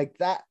covered like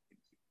that.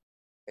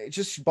 It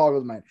just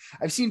boggles my mind.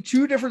 I've seen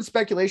two different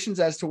speculations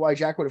as to why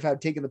Jack would have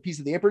had taken the piece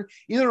of the apron,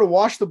 either to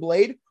wash the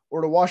blade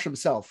or to wash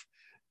himself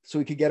so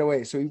he could get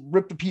away. So he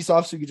ripped the piece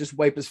off so he could just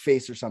wipe his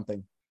face or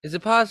something. Is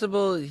it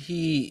possible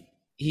he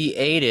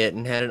ate it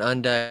and had an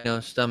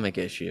undiagnosed stomach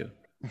issue?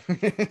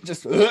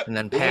 Just and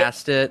then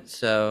passed it,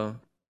 so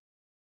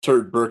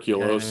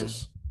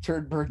tuberculosis.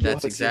 Tuberculosis.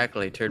 That's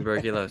exactly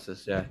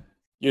tuberculosis, yeah.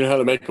 You know how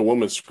to make a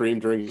woman scream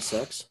during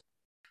sex?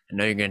 I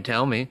know you're gonna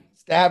tell me.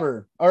 Stab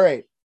her. All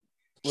right.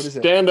 What is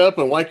it? Stand up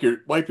and wipe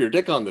your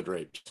dick on the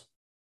drapes.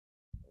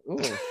 Ooh.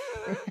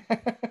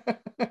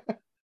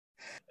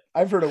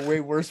 I've heard a way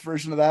worse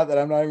version of that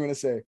I'm not even going to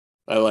say.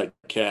 I like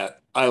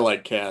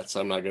cats.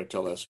 I'm not going to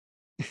tell this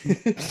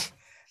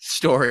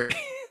story.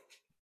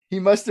 He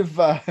must have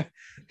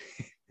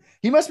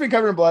been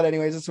covered in blood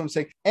anyways. That's what I'm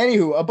saying.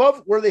 Anywho,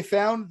 above where they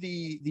found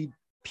the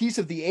piece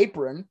of the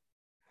apron,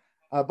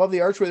 above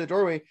the archway of the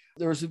doorway,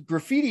 there was a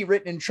graffiti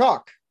written in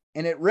chalk,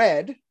 and it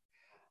read,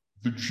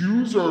 "The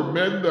Jews are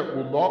men that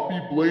will not be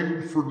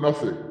blamed for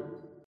nothing."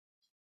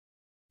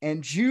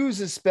 And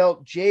Jews is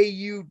spelled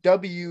Juwes.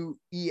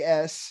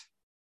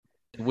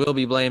 Will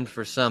be blamed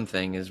for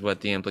something is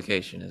what the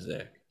implication is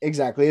there.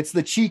 Exactly. It's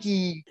the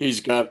cheeky. He's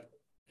got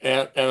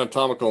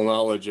anatomical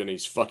knowledge and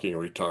he's fucking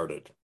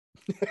retarded.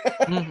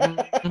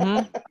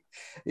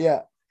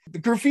 Yeah. The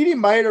graffiti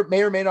may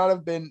or may not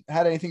have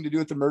had anything to do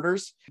with the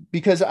murders,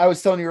 because I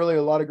was telling you earlier,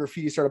 a lot of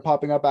graffiti started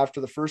popping up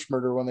after the first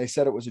murder when they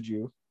said it was a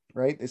Jew,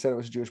 right? They said it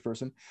was a Jewish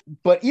person.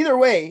 But either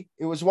way,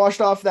 it was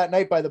washed off that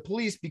night by the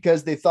police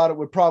because they thought it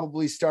would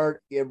probably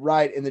start a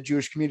riot in the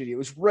Jewish community. It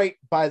was right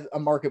by a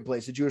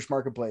marketplace, a Jewish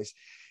marketplace.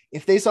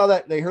 If they saw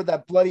that, they heard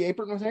that bloody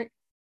apron was right.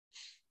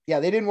 Yeah,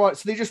 they didn't want,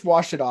 so they just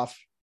washed it off.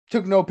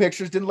 Took no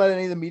pictures, didn't let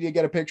any of the media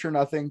get a picture,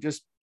 nothing.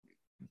 Just,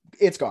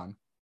 it's gone.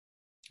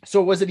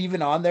 So was it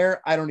even on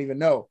there? I don't even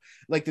know.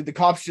 Like, did the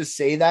cops just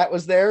say that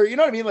was there? You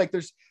know what I mean? Like,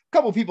 there's a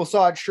couple people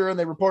saw it, sure, and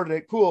they reported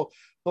it, cool.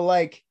 But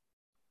like,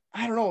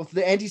 I don't know,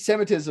 the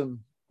anti-Semitism,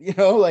 you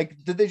know,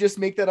 like, did they just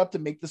make that up to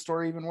make the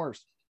story even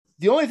worse?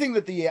 The only thing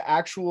that the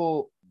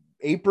actual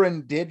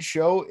apron did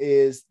show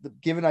is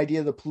give an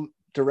idea of the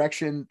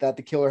direction that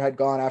the killer had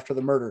gone after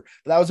the murder.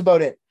 But that was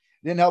about it.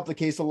 It didn't help the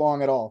case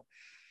along at all.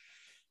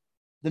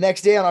 The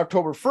next day on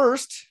October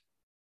 1st,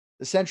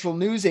 the Central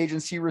News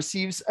Agency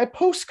receives a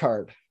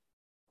postcard.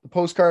 The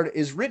postcard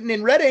is written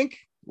in red ink,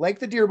 like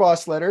the Dear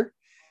Boss letter,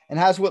 and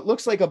has what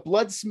looks like a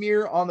blood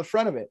smear on the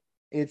front of it.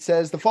 It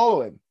says the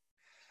following: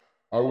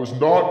 "I was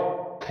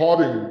not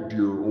codding,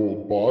 dear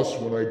old boss,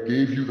 when I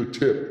gave you the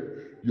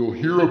tip. You'll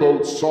hear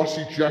about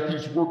Saucy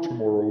Jackie's work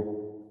tomorrow.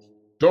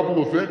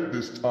 Double event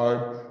this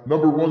time.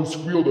 Number one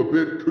squealed a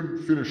bit,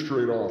 couldn't finish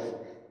straight off.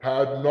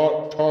 Had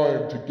not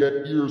time to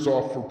get ears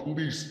off for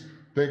police.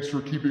 Thanks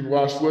for keeping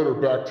last letter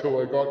back till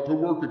I got to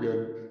work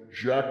again.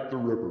 Jack the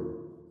Ripper.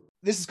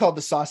 This is called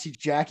the Saucy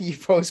Jackie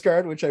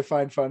postcard, which I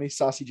find funny.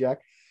 Saucy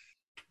Jack.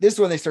 This is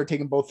when they start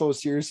taking both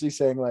those seriously,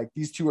 saying like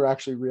these two are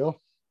actually real.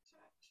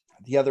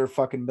 The other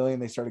fucking million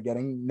they started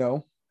getting,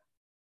 no.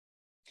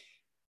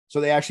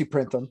 So they actually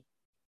print them.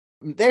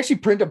 They actually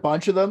print a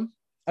bunch of them.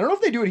 I don't know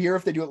if they do it here,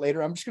 if they do it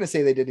later. I'm just going to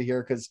say they did it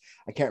here because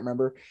I can't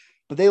remember.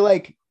 But they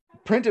like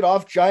printed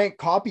off giant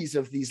copies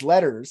of these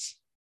letters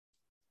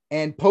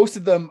and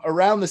posted them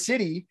around the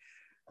city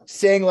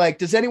saying like,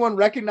 does anyone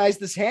recognize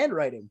this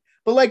handwriting?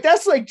 But like,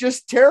 that's like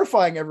just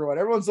terrifying everyone.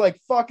 Everyone's like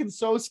fucking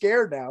so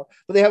scared now.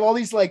 But they have all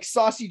these like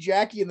Saucy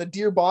Jackie and the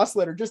Dear Boss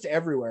letter just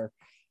everywhere.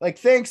 Like,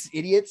 thanks,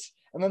 idiots.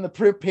 And then the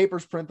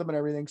papers print them and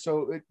everything.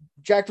 So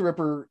Jack the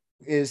Ripper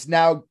is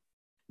now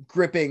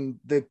gripping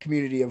the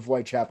community of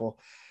Whitechapel,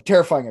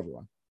 terrifying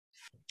everyone.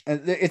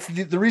 And it's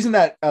the reason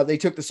that they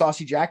took the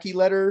Saucy Jackie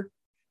letter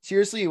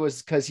seriously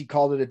was because he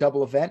called it a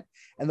double event.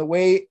 And the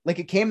way like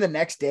it came the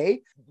next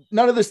day,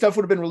 none of the stuff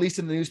would have been released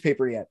in the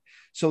newspaper yet.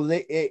 So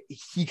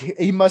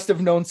he must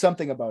have known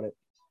something about it.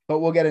 But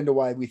we'll get into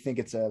why we think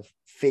it's a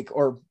fake,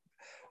 or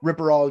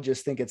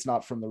Ripperologists think it's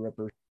not from the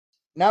Ripper.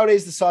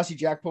 Nowadays, the Saucy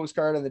Jack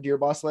postcard and the Dear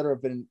Boss letter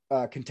have been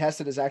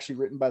contested as actually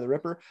written by the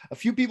Ripper. A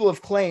few people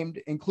have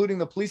claimed, including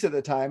the police at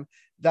the time,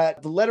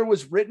 that the letter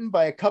was written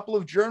by a couple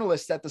of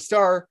journalists at the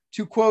Star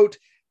to, quote,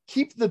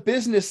 keep the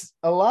business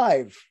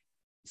alive.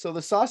 So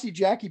the Saucy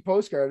Jackie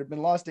postcard had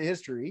been lost to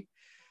history.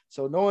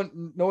 So no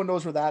one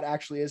knows where that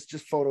actually is,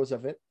 just photos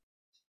of it.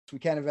 So we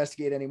can't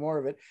investigate any more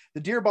of it.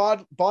 The Dear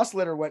Boss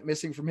letter went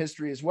missing from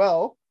history as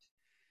well.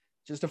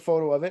 Just a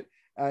photo of it.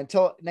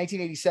 Until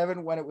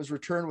 1987, when it was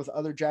returned with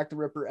other Jack the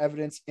Ripper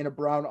evidence in a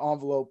brown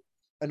envelope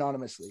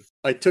anonymously.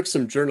 I took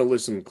some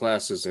journalism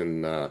classes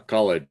in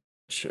college.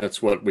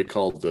 That's what we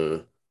call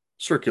the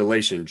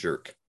circulation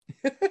jerk.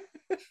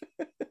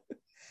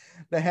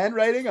 The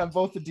handwriting on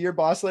both the Dear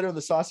Boss letter and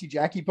the Saucy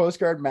Jackie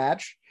postcard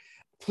match.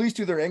 Police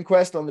do their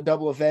inquest on the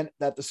double event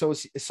that the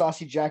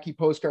Saucy Jackie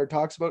postcard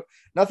talks about.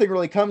 Nothing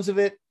really comes of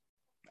it.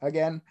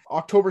 Again,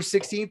 October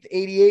 16th,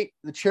 88,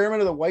 the chairman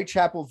of the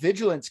Whitechapel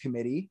Vigilance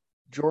Committee,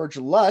 George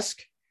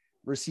Lusk,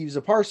 receives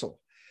a parcel.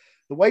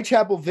 The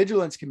Whitechapel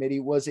Vigilance Committee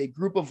was a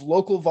group of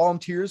local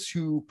volunteers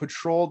who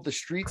patrolled the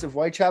streets of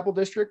Whitechapel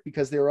District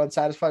because they were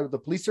unsatisfied with the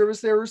police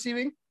service they were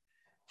receiving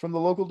from the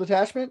local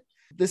detachment.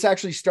 This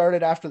actually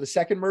started after the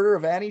second murder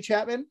of Annie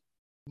Chapman.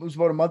 It was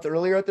about a month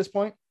earlier at this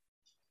point.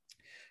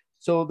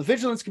 So the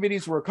vigilance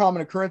committees were a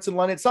common occurrence in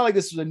London. It's not like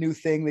this was a new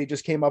thing they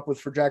just came up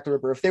with for Jack the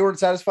Ripper. If they weren't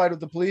satisfied with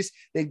the police,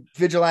 they'd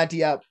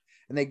vigilante up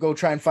and they go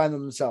try and find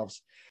them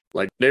themselves.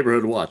 Like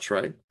neighborhood watch,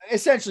 right?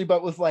 Essentially,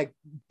 but with like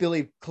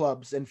billy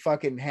clubs and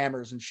fucking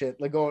hammers and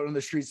shit, like go out on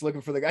the streets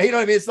looking for the guy. You know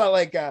what I mean? It's not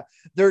like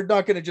they're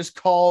not going to just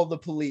call the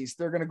police.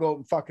 They're going to go out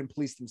and fucking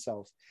police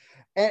themselves.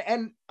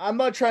 And I'm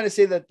not trying to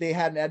say that they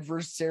had an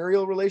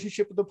adversarial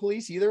relationship with the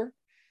police either.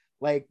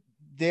 Like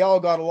they all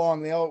got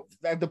along.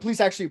 The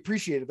police actually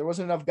appreciated it. There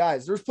wasn't enough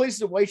guys. There's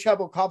places in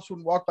Whitechapel cops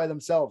wouldn't walk by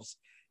themselves.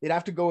 They'd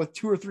have to go with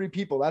 2 or 3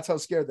 people. That's how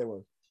scared they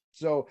were.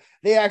 So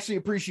they actually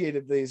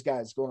appreciated these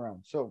guys going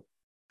around. So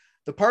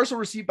the parcel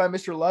received by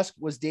Mr. Lusk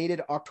was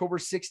dated October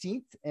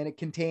 16th, and it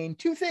contained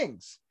 2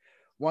 things.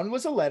 One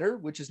was a letter,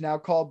 which is now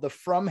called the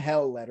From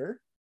Hell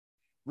letter,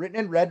 written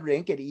in red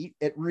ink.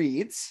 It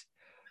reads.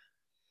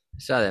 I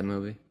saw that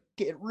movie.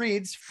 It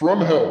reads,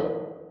 From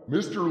Hell,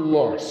 Mr.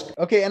 Lusk.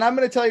 Okay, and I'm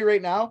going to tell you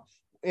right now,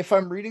 if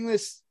I'm reading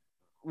this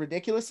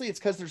ridiculously, it's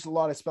because there's a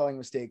lot of spelling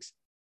mistakes.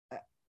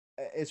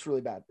 It's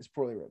really bad. It's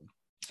poorly written.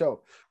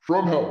 So.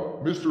 From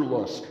Hell, Mr.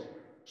 Lusk.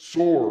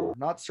 Sore.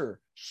 Not sir.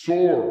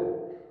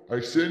 Sore. I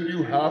send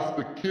you half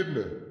the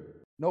kidney.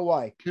 No,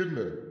 why?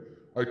 Kidney.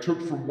 I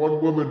took from one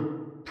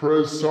woman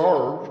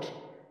preserved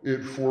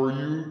it for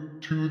you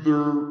to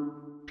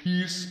their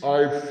piece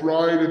I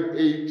fried and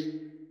ate,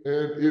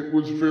 and it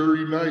was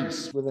very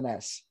nice. With an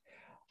S.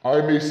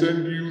 I may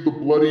send you the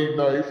bloody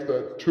knife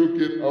that took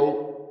it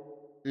out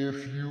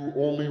if you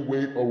only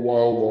wait a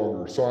while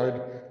longer.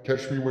 Signed,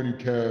 catch me when you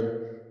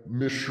can,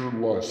 Mr.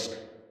 Lusk.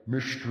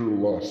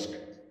 Mr. Lusk.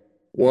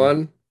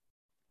 1,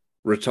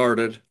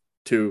 retarded.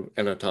 2,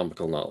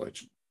 anatomical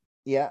knowledge.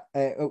 Yeah,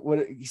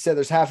 what he said,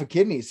 there's half a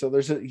kidney, so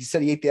he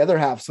said he ate the other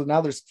half, so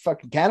now there's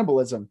fucking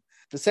cannibalism.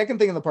 The second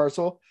thing in the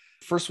parcel,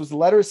 first was the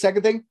letter,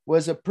 second thing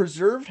was a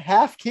preserved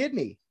half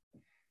kidney.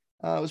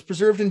 It was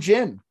preserved in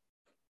gin.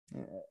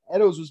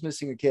 Eddowes was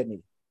missing a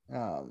kidney.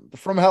 The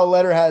From Hell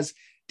letter has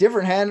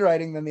different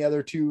handwriting than the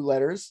other 2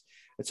 letters.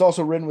 It's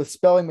also written with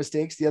spelling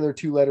mistakes. The other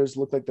 2 letters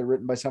look like they're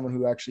written by someone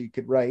who actually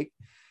could write.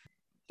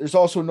 There's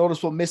also a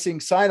noticeable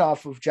missing sign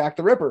off of Jack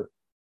the Ripper.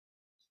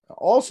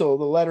 Also,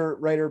 the letter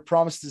writer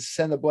promised to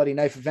send the bloody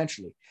knife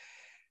eventually.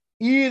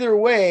 Either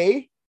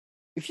way,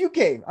 I'm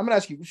going to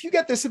ask you, if you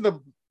get this in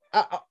the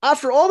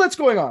after all that's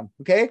going on,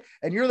 okay,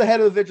 and you're the head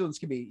of the vigilance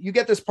committee, you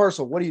get this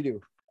parcel. What do you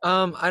do?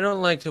 I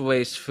don't like to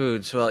waste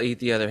food, so I'll eat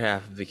the other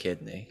half of the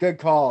kidney. Good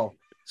call.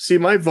 See,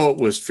 my vote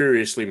was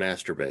furiously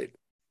masturbate.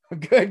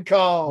 Good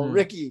call,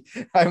 Ricky.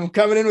 I'm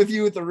coming in with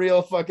you with the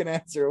real fucking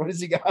answer. What has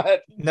he got?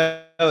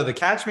 No, the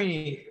catch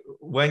me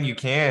when you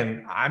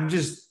can. I'm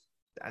just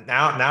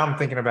now I'm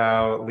thinking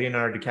about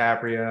Leonardo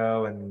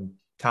DiCaprio and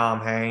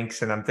Tom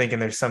Hanks, and I'm thinking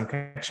there's some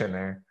connection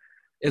there.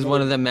 Is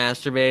one of them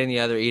masturbating, the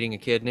other eating a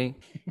kidney?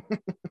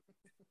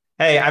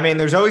 Hey, I mean,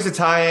 there's always a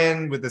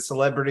tie-in with the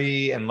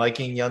celebrity and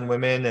liking young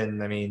women,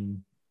 and I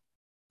mean,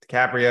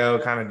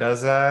 DiCaprio kind of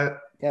does that.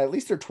 Yeah, at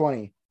least they're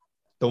 20.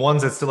 The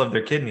ones that still have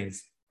their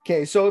kidneys.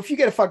 Okay, so if you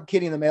get a fucking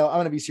kidney in the mail, I'm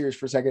going to be serious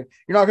for a second.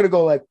 You're not going to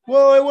go like,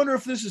 well, I wonder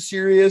if this is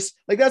serious.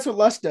 Like, that's what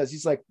Lust does.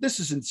 He's like,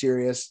 this isn't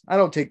serious. I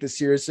don't take this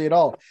seriously at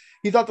all.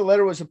 He thought the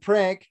letter was a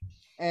prank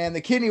and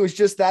the kidney was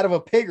just that of a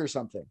pig or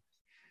something.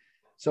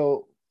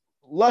 So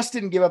Lust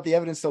didn't give up the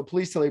evidence to the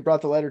police till he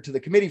brought the letter to the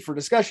committee for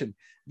discussion.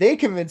 They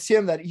convinced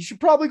him that he should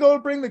probably go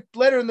and bring the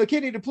letter and the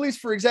kidney to police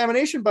for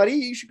examination, buddy.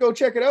 You should go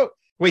check it out.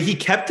 Wait, he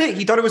kept it?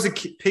 He thought it was a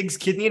pig's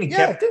kidney and he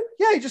kept it?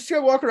 Yeah, he just tried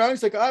to walk around.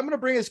 He's like, I'm going to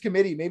bring his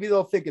committee. Maybe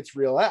they'll think it's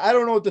real. I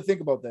don't know what to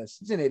think about this.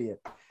 He's an idiot.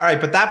 All right,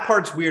 but that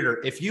part's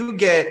weirder. If you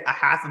get a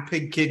half a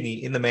pig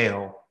kidney in the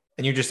mail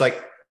and you're just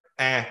like,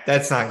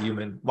 that's not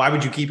human, why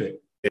would you keep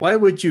it? Why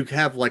would you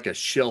have like a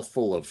shelf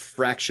full of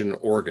fraction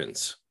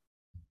organs?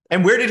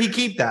 And where did he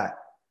keep that?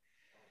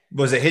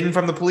 Was it hidden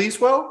from the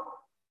police? Well,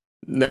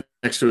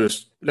 next to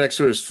his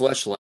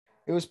fleshlight.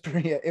 It was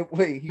pretty.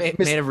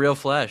 Made of real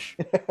flesh.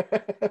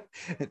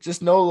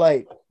 Just no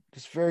light.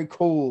 Just very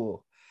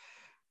cool.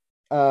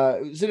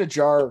 It was in a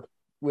jar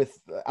with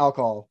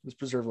alcohol. It was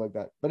preserved like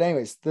that. But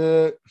anyways,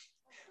 the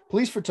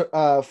police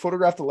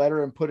photographed the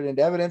letter and put it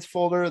into evidence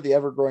folder, the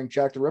ever-growing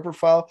Jack the Ripper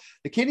file.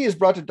 The kidney is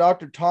brought to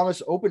Dr.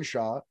 Thomas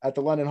Openshaw at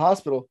the London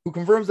Hospital, who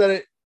confirms that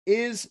it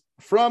is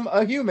from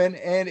a human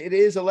and it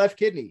is a left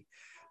kidney.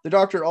 The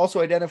doctor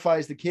also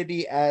identifies the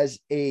kidney as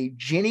a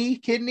ginny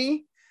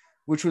kidney,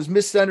 which was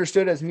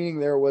misunderstood as meaning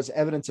there was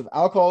evidence of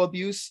alcohol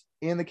abuse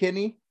in the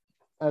kidney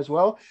as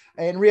well.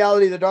 In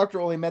reality, the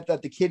doctor only meant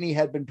that the kidney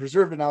had been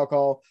preserved in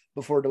alcohol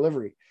before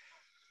delivery.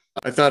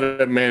 I thought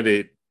it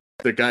meant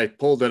the guy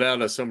pulled it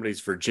out of somebody's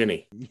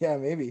virginity. Yeah,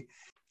 maybe.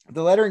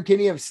 The letter and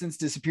kidney have since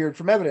disappeared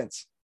from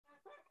evidence.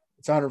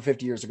 It's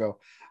 150 years ago.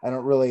 I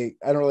don't really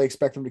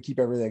expect them to keep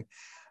everything.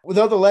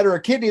 Without the letter or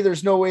kidney,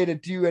 there's no way to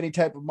do any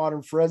type of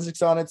modern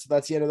forensics on it. So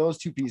that's the end of those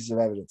two pieces of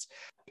evidence.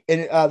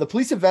 And the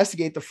police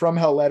investigate the From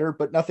Hell letter,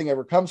 but nothing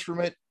ever comes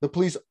from it. The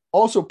police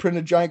also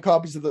printed giant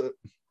copies of the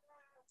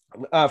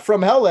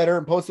From Hell letter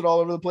and posted all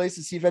over the place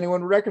to see if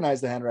anyone would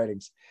recognize the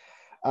handwritings.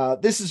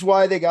 This is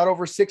why they got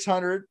over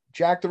 600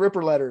 Jack the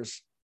Ripper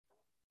letters.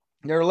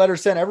 There are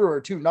letters sent everywhere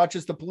too, not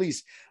just the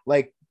police,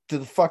 like to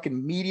the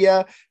fucking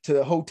media, to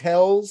the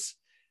hotels,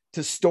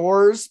 to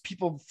stores,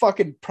 people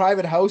fucking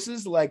private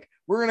houses. Like,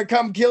 we're going to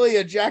come kill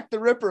you, Jack the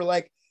Ripper.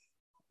 Like,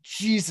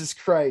 Jesus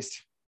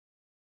Christ.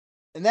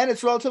 And then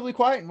it's relatively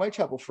quiet in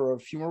Whitechapel for a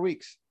few more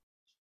weeks.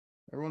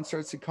 Everyone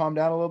starts to calm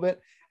down a little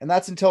bit. And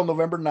that's until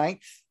November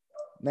 9th,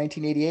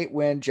 1988,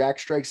 when Jack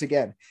strikes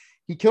again.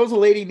 He kills a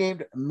lady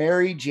named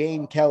Mary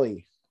Jane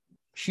Kelly.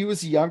 She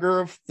was the younger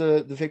of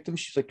the victims.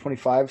 She's like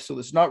 25. So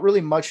there's not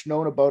really much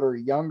known about her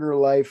younger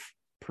life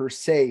per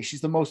se.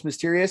 She's the most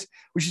mysterious,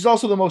 but she's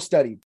also the most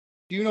studied.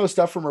 Do you know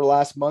stuff from her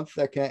last month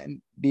that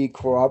can be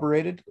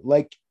corroborated?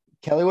 Like,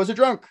 Kelly was a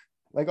drunk,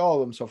 like all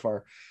of them so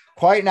far.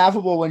 Quiet and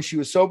affable when she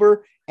was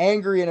sober,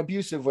 angry and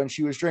abusive when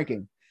she was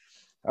drinking.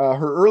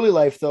 Her early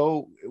life,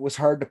 though, it was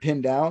hard to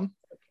pin down.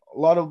 A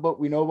lot of what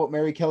we know about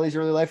Mary Kelly's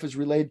early life was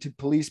relayed to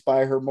police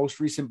by her most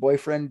recent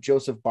boyfriend,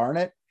 Joseph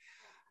Barnett.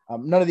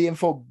 None of the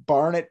info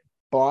Barnett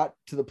brought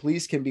to the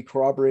police can be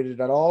corroborated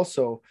at all,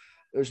 so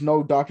there's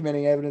no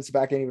documenting evidence to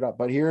back any of it up,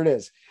 but here it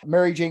is.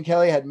 Mary Jane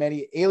Kelly had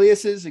many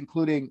aliases,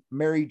 including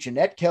Mary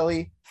Jeanette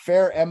Kelly,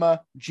 Fair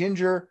Emma,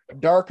 Ginger,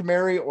 Dark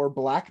Mary, or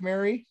Black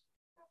Mary.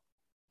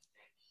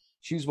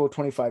 She was about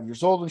 25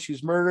 years old when she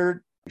was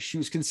murdered. She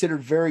was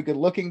considered very good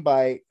looking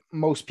by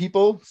most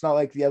people. It's not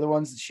like the other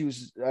ones. She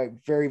was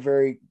very,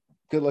 very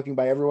good looking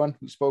by everyone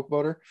who spoke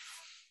about her.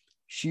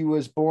 She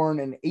was born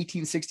in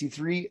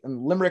 1863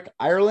 in Limerick,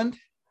 Ireland.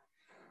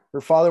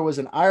 Her father was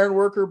an iron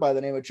worker by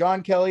the name of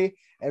John Kelly,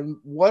 and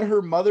what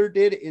her mother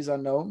did is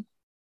unknown.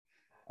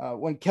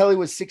 When Kelly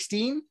was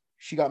 16,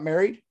 she got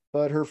married,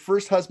 but her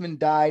first husband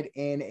died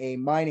in a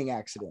mining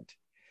accident.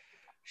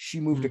 She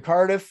moved to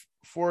Cardiff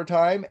for a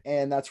time,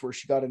 and that's where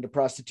she got into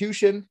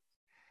prostitution.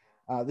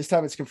 This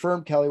time it's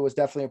confirmed Kelly was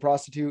definitely a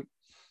prostitute.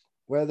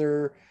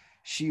 Whether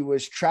she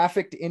was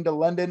trafficked into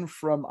London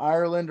from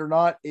Ireland or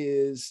not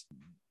is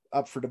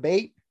up for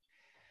debate.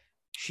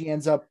 She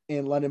ends up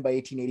in London by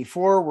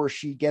 1884, where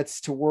she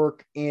gets to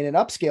work in an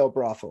upscale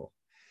brothel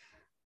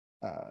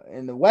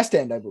in the West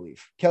End, I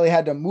believe. Kelly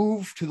had to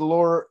move to the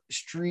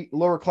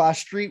lower class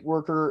street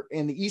worker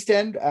in the East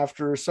End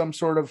after some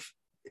sort of.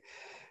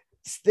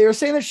 They were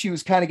saying that she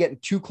was kind of getting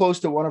too close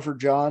to one of her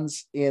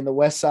Johns in the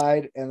West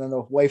Side, and then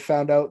the wife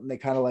found out, and they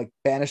kind of like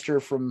banished her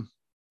from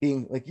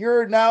being like,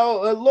 "You're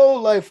now a low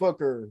life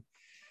hooker.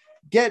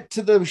 Get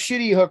to the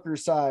shitty hooker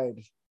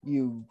side,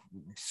 you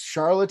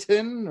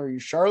charlatan, or you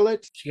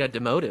Charlotte." She got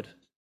demoted.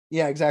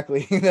 Yeah,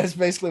 exactly. That's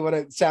basically what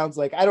it sounds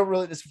like. I don't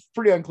really, it's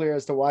pretty unclear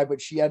as to why, but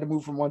she had to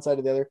move from one side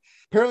to the other.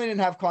 Apparently didn't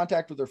have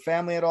contact with her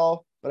family at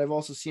all, but I've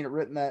also seen it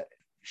written that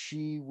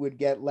she would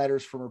get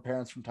letters from her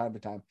parents from time to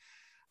time.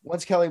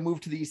 Once Kelly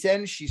moved to the East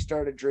End, she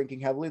started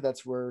drinking heavily.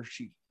 That's where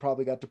she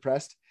probably got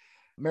depressed.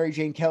 Mary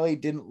Jane Kelly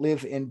didn't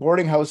live in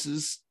boarding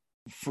houses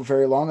for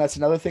very long. That's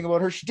another thing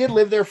about her. She did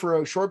live there for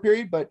a short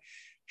period, but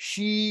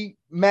she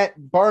met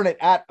Barnett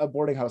at a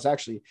boarding house,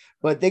 actually,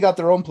 but they got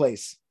their own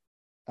place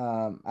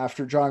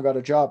after John got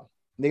a job.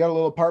 They got a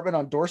little apartment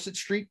on Dorset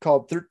Street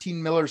called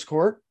 13 Miller's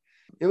Court.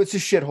 It was a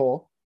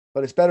shithole,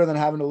 but it's better than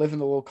having to live in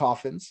the little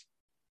coffins.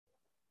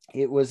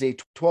 It was a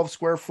 12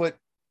 square foot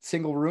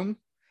single room.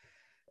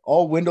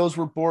 All windows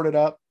were boarded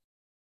up.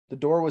 The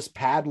door was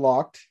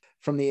padlocked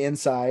from the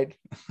inside,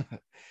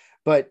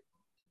 but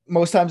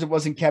most times it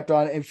wasn't kept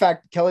on. In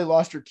fact, Kelly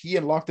lost her key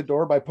and locked the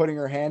door by putting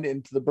her hand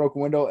into the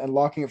broken window and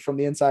locking it from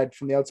the inside,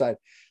 from the outside.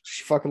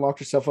 She fucking locked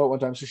herself out one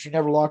time, so she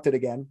never locked it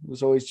again. It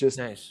was always just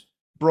Nice.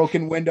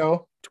 broken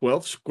window.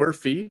 12 square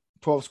feet?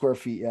 12 square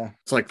feet, yeah.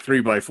 It's like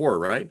 3x4,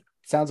 right?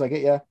 Sounds like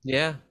it, yeah.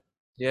 Yeah.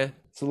 Yeah.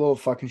 It's a little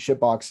fucking shit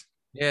box.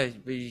 Yeah.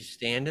 But you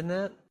stand in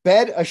that?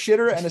 Bed, a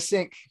shitter, and a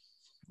sink.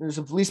 There's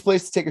a least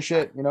place to take a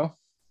shit, you know?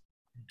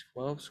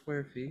 12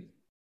 square feet?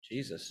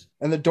 Jesus.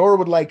 And the door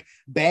would like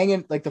bang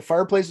in, like the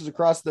fireplace was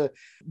across the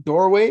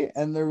doorway,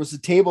 and there was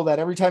a table that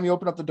every time you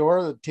open up the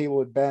door, the table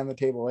would bang the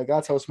table. Like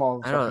that's how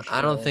small.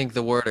 I don't think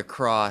the word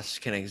across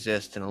can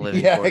exist in a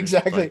living Yeah, quarters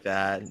exactly. like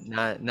that.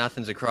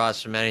 Nothing's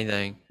across from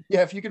anything.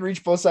 Yeah, if you can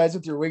reach both sides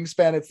with your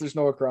wingspan, there's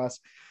no across.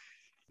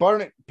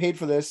 Barnett paid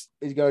for this.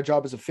 He got a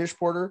job as a fish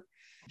porter,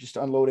 just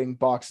unloading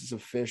boxes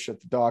of fish at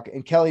the dock.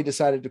 And Kelly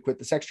decided to quit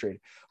the sex trade.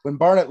 When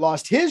Barnett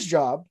lost his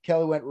job,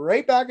 Kelly went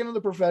right back into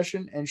the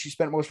profession, and she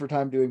spent most of her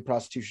time doing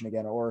prostitution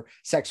again, or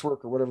sex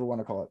work, or whatever you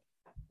want to call it.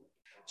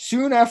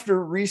 Soon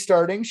after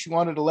restarting, she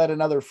wanted to let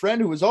another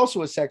friend who was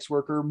also a sex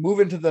worker move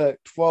into the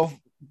 12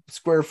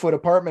 square foot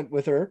apartment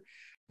with her.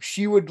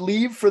 She would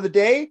leave for the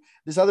day.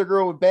 This other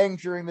girl would bang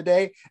during the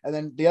day, and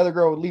then the other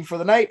girl would leave for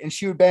the night, and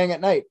she would bang at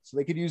night. So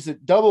they could use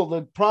double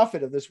the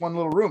profit of this one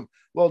little room.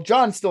 Well,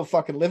 John's still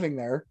fucking living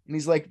there, and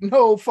he's like,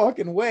 no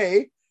fucking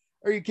way.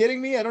 Are you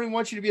kidding me? I don't even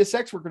want you to be a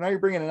sex worker. Now you're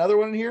bringing another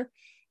one in here.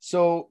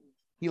 So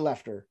he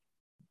left her.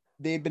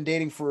 They'd been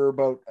dating for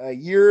about a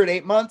year and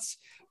 8 months.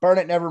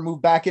 Barnett never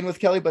moved back in with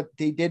Kelly, but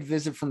they did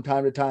visit from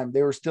time to time.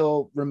 They were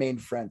still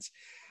remained friends.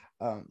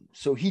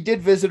 So he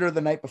did visit her the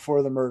night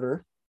before the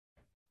murder.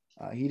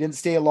 He didn't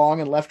stay long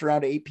and left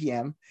around 8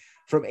 p.m.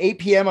 From 8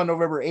 p.m. on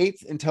November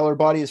 8th until her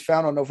body is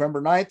found on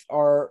November 9th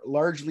are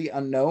largely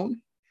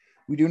unknown.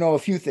 We do know a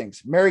few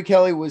things. Mary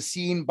Kelly was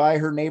seen by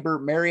her neighbor,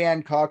 Mary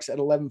Ann Cox, at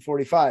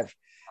 11:45.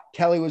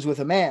 Kelly was with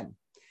a man.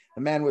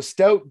 The man was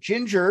stout,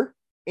 ginger,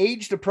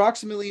 aged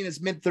approximately in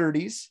his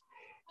mid-30s.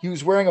 He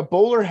was wearing a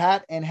bowler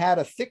hat and had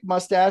a thick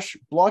mustache,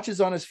 blotches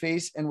on his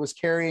face, and was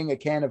carrying a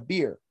can of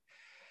beer.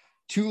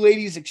 Two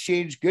ladies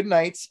exchanged good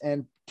nights,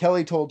 and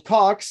Kelly told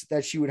Cox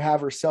that she would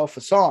have herself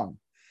a song.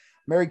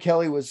 Mary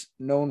Kelly was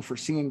known for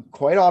singing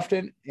quite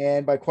often,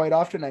 and by quite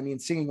often, I mean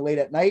singing late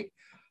at night.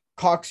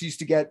 Cox used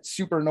to get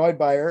super annoyed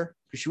by her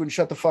because she wouldn't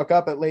shut the fuck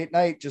up at late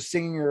night, just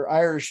singing her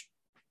Irish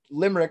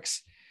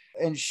limericks,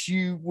 and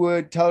she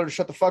would tell her to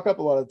shut the fuck up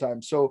a lot of the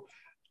time. So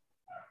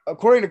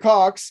according to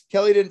Cox,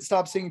 Kelly didn't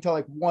stop singing until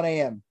like 1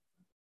 a.m.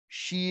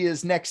 She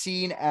is next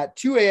seen at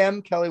 2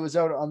 a.m. Kelly was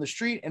out on the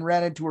street and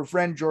ran into her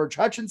friend George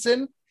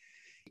Hutchinson.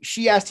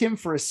 She asked him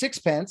for a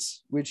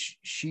sixpence, which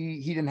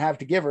he didn't have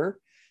to give her.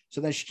 So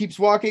then she keeps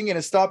walking and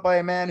is stopped by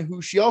a man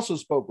who she also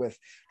spoke with.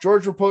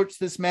 George reports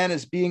this man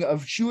as being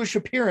of Jewish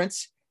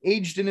appearance,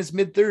 aged in his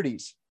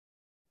mid-30s.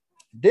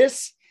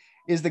 This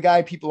is the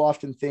guy people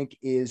often think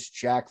is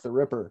Jack the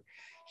Ripper.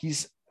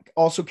 He's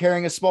also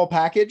carrying a small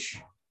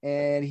package,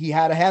 and he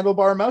had a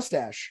handlebar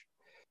mustache.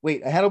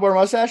 Wait, a handlebar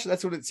mustache?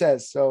 That's what it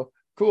says. So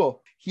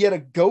cool. He had a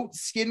goat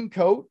skin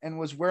coat and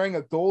was wearing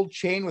a gold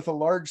chain with a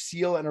large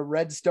seal and a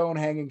red stone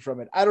hanging from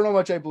it. I don't know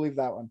much I believe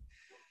that one.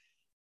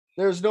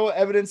 There's no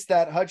evidence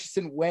that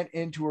Hutchinson went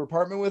into her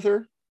apartment with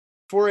her.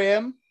 4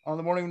 a.m. on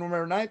the morning of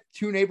November 9th,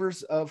 two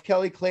neighbors of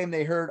Kelly claimed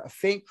they heard a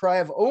faint cry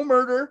of, "Oh,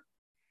 murder."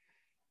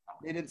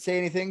 They didn't say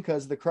anything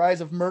because the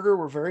cries of murder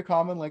were very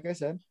common, like I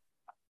said.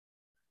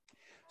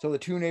 So the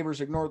two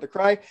neighbors ignored the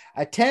cry.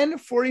 At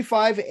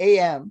 10:45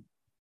 a.m.,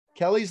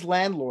 Kelly's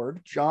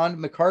landlord, John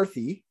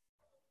McCarthy,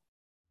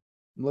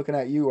 I'm looking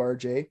at you,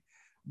 RJ,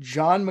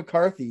 John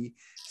McCarthy,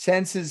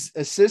 sends his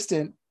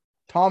assistant,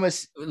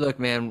 Thomas. Look,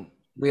 man,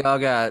 we all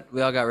got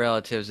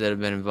relatives that have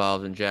been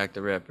involved in Jack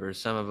the Ripper.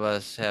 Some of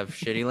us have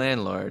shitty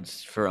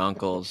landlords for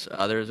uncles.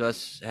 Others of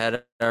us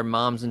had our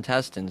mom's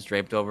intestines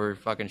draped over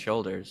fucking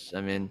shoulders.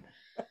 I mean,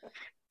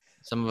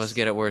 some of us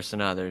get it worse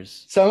than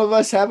others. Some of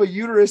us have a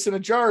uterus in a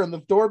jar in the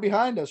door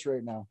behind us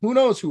right now. Who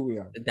knows who we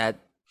are?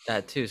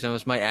 That too. Some of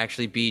us might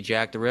actually be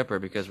Jack the Ripper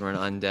because we're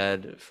an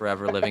undead,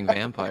 forever living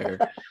vampire.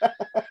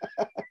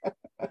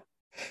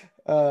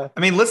 I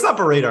mean, let's not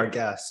berate our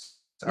guests.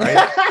 All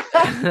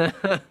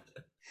right.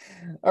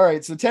 All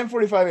right. So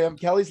 10:45 a.m.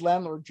 Kelly's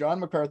landlord, John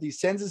McCarthy,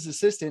 sends his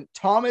assistant,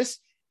 Thomas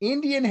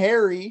Indian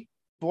Harry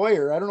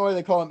Boyer. I don't know why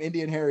they call him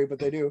Indian Harry, but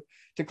they do,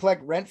 to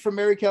collect rent from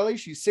Mary Kelly.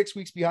 She's 6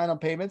 weeks behind on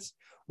payments.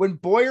 When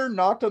Boyer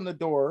knocked on the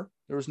door,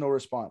 there was no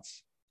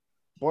response.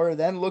 Boyer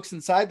then looks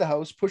inside the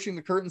house, pushing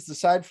the curtains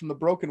aside from the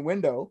broken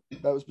window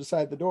that was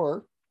beside the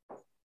door,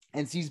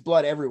 and sees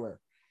blood everywhere.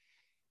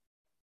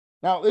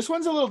 Now, this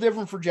one's a little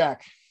different for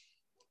Jack.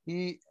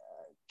 He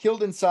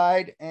killed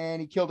inside,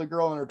 and he killed a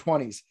girl in her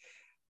 20s.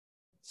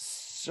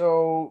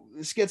 So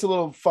this gets a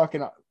little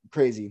fucking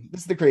crazy.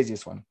 This is the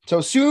craziest one.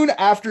 So soon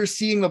after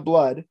seeing the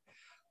blood,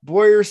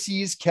 Boyer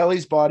sees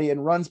Kelly's body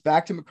and runs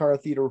back to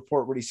McCarthy to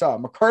report what he saw.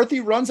 McCarthy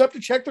runs up to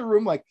check the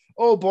room like,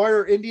 oh,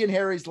 Boyer, Indian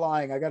Harry's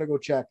lying. I got to go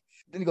check.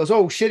 Then he goes,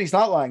 oh, shit, he's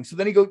not lying. So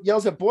then he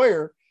yells at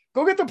Boyer,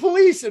 go get the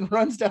police, and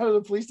runs down to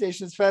the police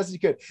station as fast as he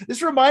could.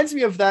 This reminds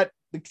me of the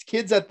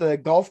kids at the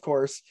golf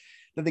course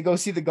that they go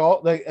see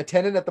the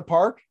attendant at the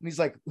park. And he's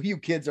like, you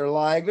kids are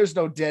lying. There's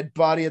no dead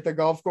body at the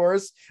golf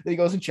course. Then he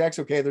goes and checks.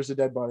 Okay, there's a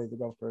dead body at the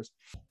golf course.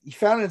 He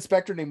found an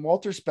inspector named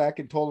Walter Speck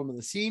and told him of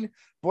the scene.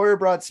 Boyer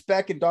brought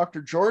Speck and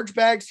Dr. George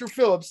Bagster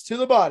Phillips to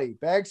the body.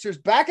 Bagster's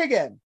back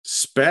again.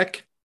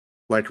 Speck?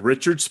 Like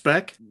Richard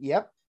Speck?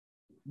 Yep.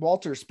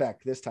 Walter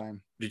Speck this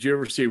time. Did you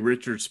ever see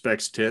Richard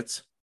Speck's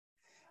tits?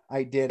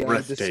 I did.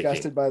 I'm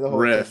disgusted by the whole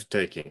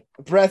Breathtaking. thing.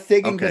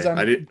 Breathtaking because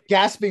Okay, I'm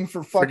gasping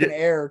for fucking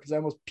air because I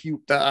almost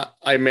puked.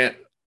 I meant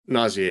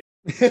nauseating.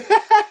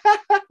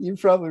 You're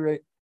probably right.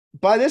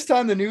 By this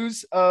time, the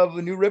news of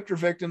the new Riptor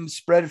victim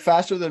spread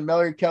faster than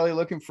Mary Kelly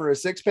looking for a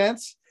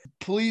sixpence.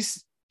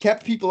 Police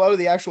kept people out of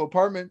the actual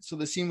apartment, so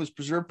the scene was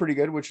preserved pretty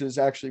good, which is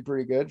actually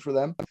pretty good for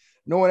them.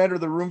 No one entered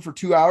the room for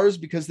 2 hours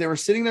because they were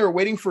sitting there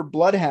waiting for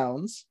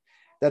bloodhounds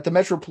that the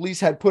Metro Police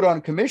had put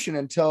on commission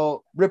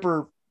until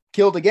Ripper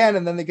killed again,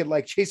 and then they could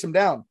like chase him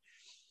down.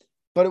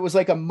 But it was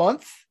like a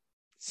month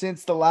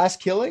since the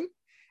last killing,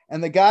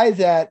 and the guy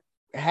that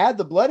had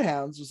the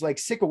bloodhounds was like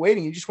sick of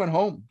waiting. He just went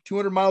home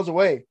 200 miles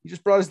away. He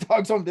just brought his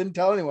dogs home, didn't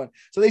tell anyone.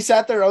 So they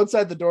sat there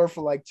outside the door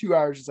for like 2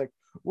 hours. Just like,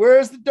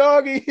 where's the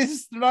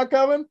doggies? They're not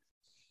coming.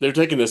 They're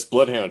taking this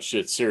bloodhound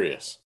shit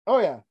serious. Oh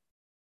yeah,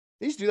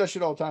 they used to do that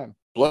shit all the time.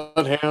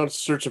 Bloodhound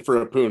searching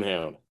for a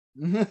poonhound.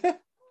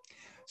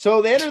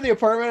 So they enter the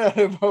apartment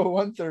at about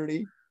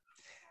 1:30.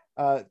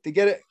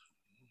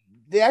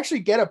 They actually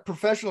get a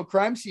professional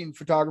crime scene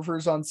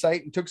photographers on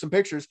site and took some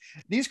pictures.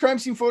 These crime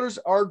scene photos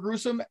are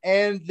gruesome,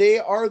 and they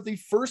are the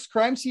first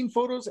crime scene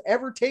photos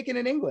ever taken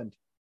in England.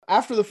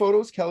 After the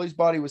photos, Kelly's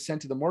body was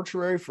sent to the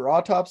mortuary for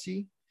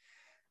autopsy.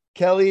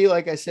 Kelly,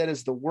 like I said,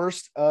 is the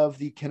worst of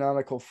the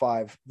Canonical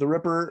 5. The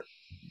Ripper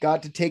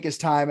got to take his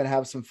time and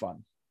have some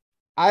fun.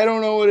 I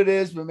don't know what it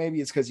is, but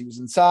maybe it's because he was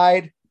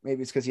inside.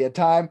 Maybe it's because he had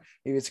time.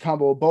 Maybe it's a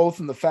combo of both,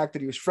 and the fact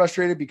that he was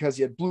frustrated because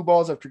he had blue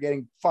balls after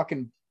getting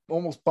fucking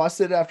almost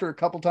busted after a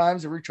couple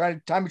times. Every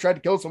time he tried to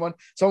kill someone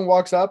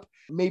walks up.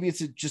 Maybe it's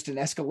just an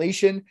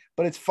escalation,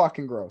 but it's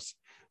fucking gross.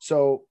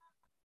 So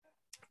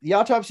the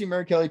autopsy of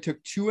Mary Kelly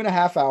took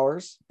 2.5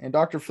 hours, and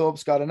Dr.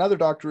 Phillips got another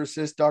doctor to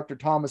assist, Dr.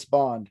 Thomas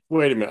Bond.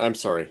 Wait a minute. I'm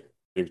sorry.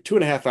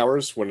 2.5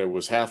 hours when it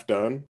was half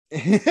done.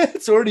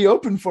 It's already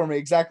open for me.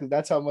 Exactly.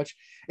 That's how much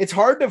it's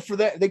hard for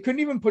that. They couldn't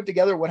even put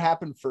together what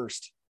happened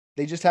first.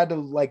 They just had to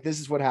like,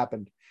 this is what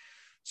happened.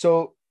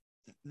 So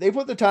they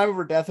put the time of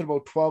her death at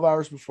about 12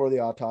 hours before the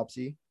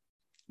autopsy.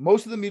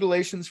 Most of the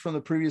mutilations from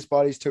the previous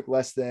bodies took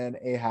less than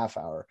a half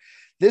hour.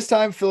 This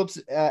time,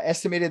 Phillips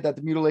estimated that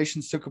the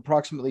mutilations took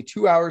approximately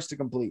 2 hours to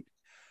complete.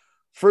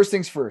 First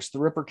things first, the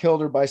Ripper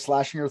killed her by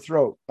slashing her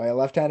throat by a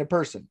left-handed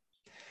person.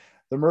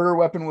 The murder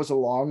weapon was a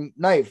long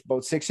knife,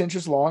 about 6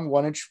 inches long,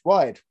 1 inch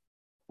wide,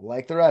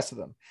 like the rest of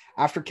them.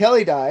 After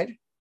Kelly died,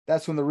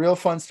 that's when the real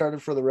fun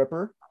started for the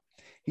Ripper.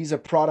 He's a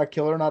product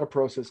killer, not a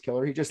process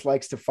killer. He just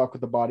likes to fuck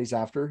with the bodies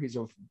after. He's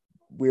a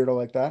weirdo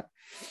like that.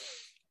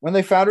 When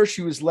they found her,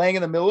 she was laying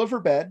in the middle of her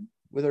bed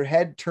with her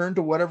head turned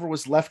to whatever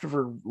was left of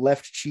her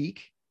left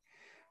cheek.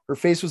 Her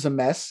face was a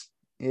mess.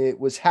 It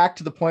was hacked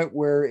to the point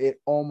where it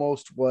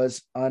almost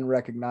was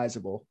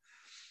unrecognizable.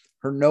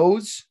 Her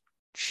nose,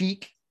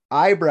 cheek,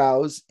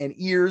 eyebrows, and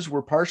ears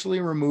were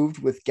partially removed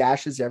with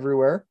gashes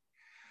everywhere.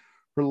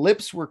 Her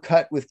lips were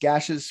cut with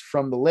gashes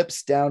from the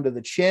lips down to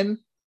the chin.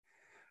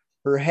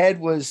 Her head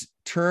was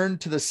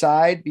turned to the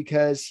side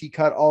because he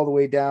cut all the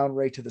way down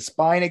right to the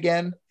spine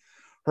again.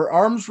 Her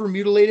arms were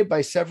mutilated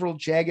by several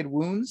jagged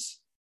wounds.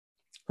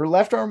 Her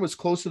left arm was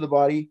close to the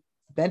body,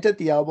 bent at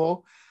the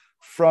elbow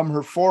from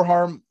her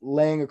forearm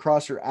laying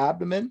across her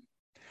abdomen.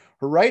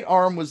 Her right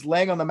arm was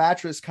laying on the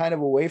mattress kind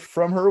of away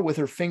from her with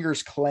her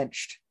fingers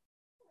clenched.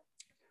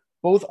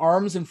 Both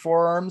arms and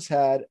forearms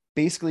had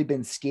basically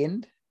been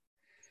skinned.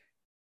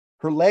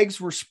 Her legs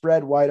were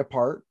spread wide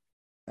apart.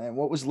 And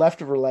what was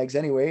left of her legs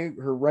anyway,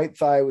 her right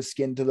thigh was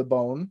skinned to the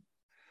bone.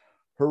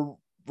 Her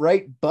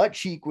right butt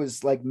cheek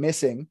was like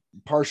missing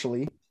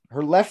partially.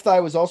 Her left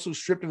thigh was also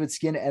stripped of its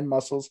skin and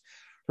muscles.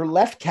 Her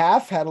left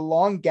calf had a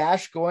long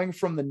gash going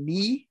from the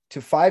knee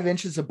to 5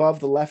 inches above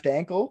the left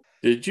ankle.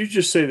 Did you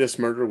just say this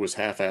murder was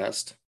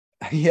half-assed?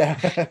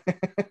 Yeah.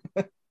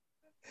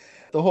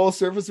 The whole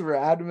surface of her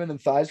abdomen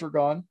and thighs were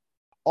gone.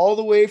 All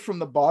the way from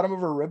the bottom of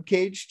her rib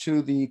cage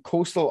to the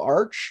coastal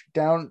arch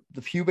down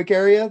the pubic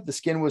area, the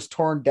skin was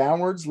torn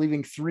downwards,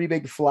 leaving 3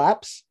 big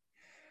flaps,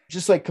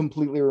 just like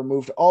completely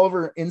removed. All of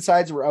her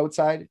insides were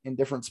outside in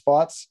different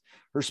spots.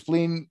 Her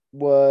spleen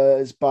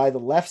was by the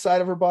left side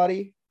of her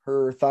body.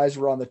 Her thighs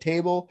were on the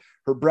table.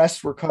 Her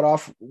breasts were cut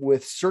off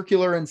with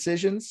circular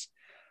incisions.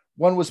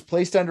 One was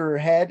placed under her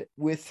head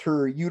with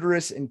her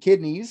uterus and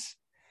kidneys.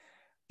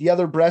 The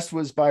other breast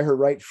was by her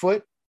right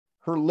foot.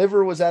 Her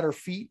liver was at her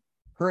feet.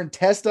 Her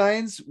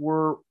intestines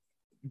were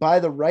by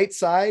the right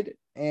side,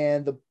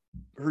 and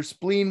her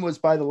spleen was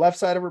by the left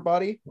side of her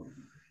body.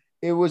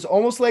 It was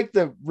almost like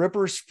the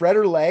Ripper spread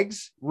her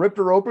legs, ripped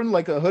her open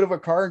like the hood of a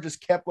car, and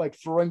just kept like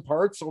throwing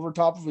parts over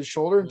top of his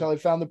shoulder until he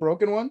found the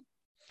broken one.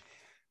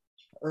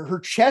 Her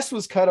chest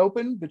was cut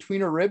open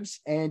between her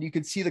ribs, and you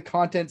could see the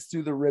contents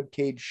through the rib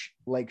cage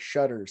like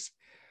shutters.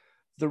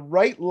 The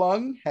right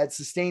lung had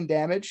sustained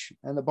damage,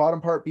 and the bottom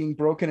part being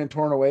broken and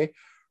torn away.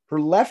 Her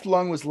left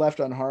lung was left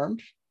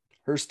unharmed.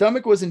 Her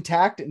stomach was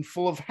intact and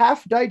full of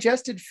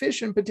half-digested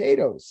fish and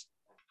potatoes.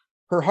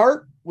 Her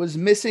heart was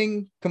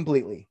missing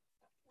completely.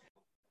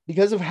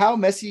 Because of how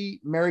messy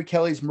Mary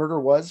Kelly's murder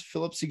was,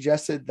 Phillips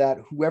suggested that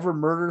whoever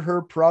murdered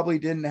her probably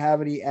didn't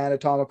have any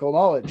anatomical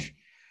knowledge.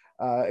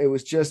 It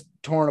was just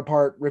torn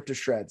apart, ripped to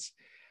shreds.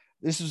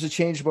 This was a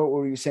change about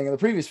what we were saying of the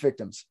previous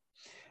victims.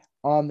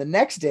 On the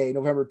next day,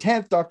 November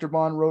 10th, Dr.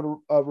 Bond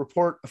wrote a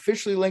report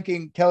officially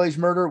linking Kelly's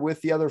murder with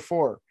the other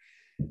 4.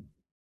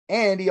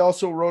 And he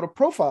also wrote a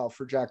profile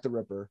for Jack the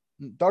Ripper.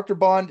 Dr.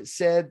 Bond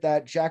said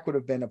that Jack would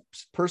have been a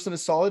person of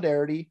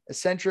solidarity,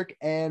 eccentric,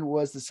 and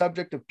was the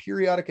subject of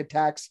periodic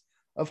attacks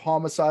of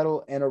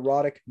homicidal and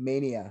erotic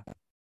mania.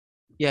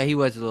 Yeah, he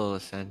was a little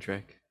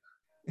eccentric.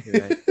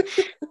 You're right.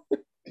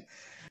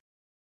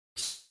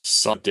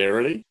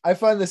 Solidarity? I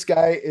find this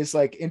guy is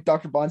like in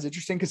Dr. Bond's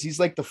interesting because he's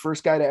like the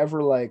first guy to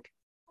ever like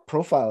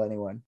profile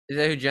anyone. Is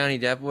that who Johnny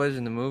Depp was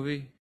in the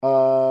movie?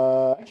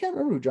 I can't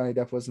remember who Johnny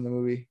Depp was in the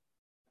movie.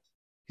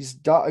 He's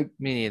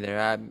Me neither.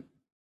 I'd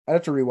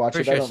have to rewatch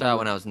Pretty it. sure I saw it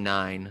when I was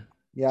 9.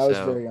 Yeah, I was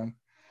very young.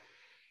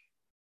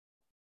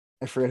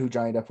 I forget who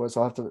Johnny Depp was.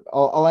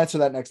 I'll answer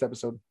that next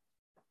episode.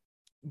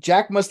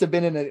 Jack must have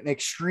been in an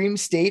extreme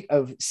state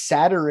of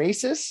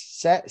satyrasis,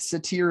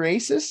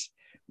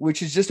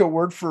 which is just a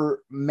word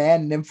for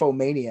man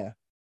nymphomania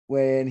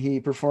when he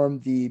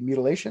performed the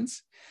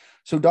mutilations.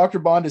 So Dr.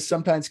 Bond is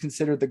sometimes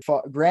considered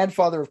the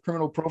grandfather of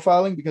criminal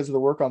profiling because of the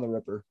work on the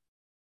Ripper.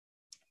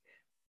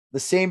 The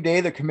same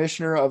day, the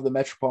commissioner of the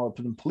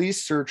Metropolitan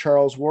Police, Sir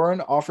Charles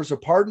Warren, offers a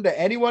pardon to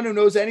anyone who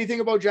knows anything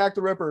about Jack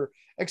the Ripper,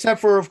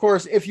 except for, of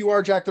course, if you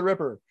are Jack the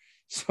Ripper.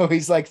 So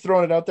he's like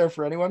throwing it out there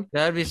for anyone.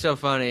 That'd be so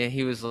funny.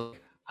 He was like,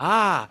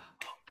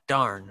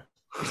 darn.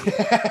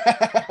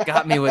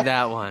 Got me with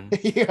that one.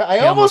 Yeah,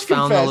 I almost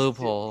confessed. found the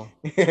loophole.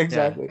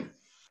 Exactly. Yeah.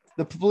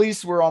 The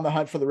police were on the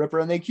hunt for the Ripper,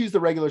 and they accused the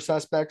regular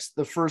suspects.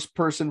 The first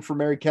person for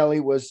Mary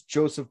Kelly was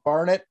Joseph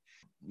Barnett.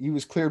 He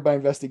was cleared by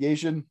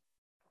investigation.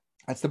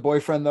 That's the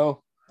boyfriend,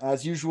 though.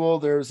 As usual,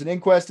 there was an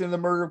inquest into the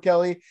murder of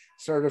Kelly.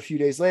 Started a few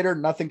days later.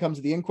 Nothing comes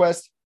of the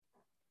inquest.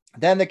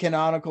 Then the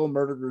Canonical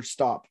murderers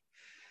stop.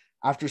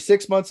 After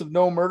 6 months of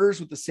no murders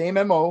with the same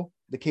MO,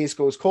 the case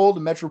goes cold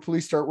and Metro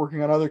Police start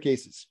working on other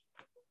cases.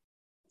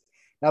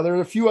 Now, there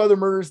are a few other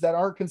murders that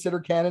aren't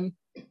considered canon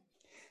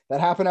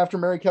that happened after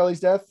Mary Kelly's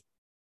death.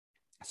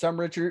 Some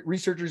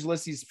researchers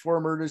list these 4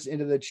 murders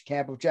into the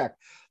camp of Jack.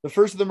 The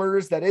first of the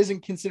murders that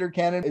isn't considered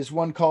canon is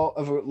one called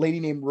of a lady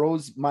named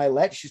Rose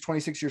Milet. She's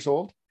 26 years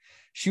old.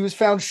 She was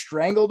found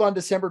strangled on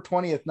December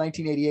 20th,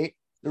 1988.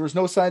 There was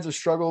no signs of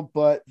struggle,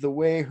 but the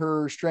way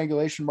her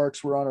strangulation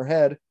marks were on her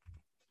head,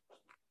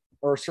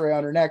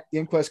 on her neck, the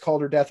inquest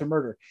called her death a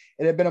murder.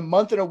 It had been a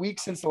month and a week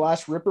since the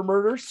last Ripper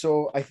murder,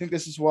 so I think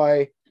this is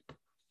why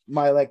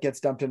Milet gets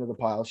dumped into the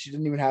pile. She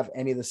didn't even have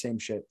any of the same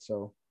shit,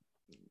 so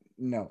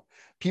no.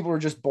 People were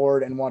just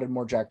bored and wanted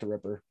more Jack the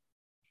Ripper.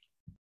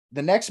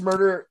 The next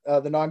murder,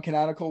 the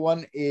non-canonical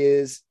one,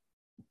 is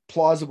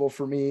plausible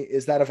for me,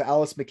 is that of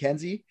Alice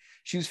Mackenzie.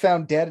 She was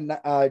found dead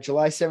on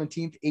July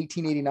 17th,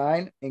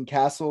 1889 in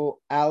Castle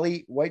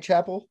Alley,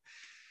 Whitechapel.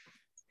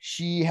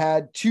 She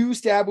had 2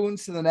 stab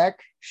wounds to the neck.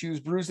 She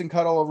was bruised and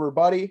cut all over her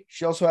body.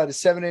 She also had a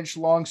 7-inch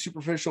long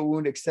superficial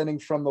wound extending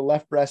from the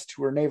left breast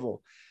to her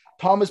navel.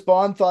 Thomas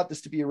Bond thought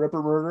this to be a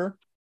Ripper murder,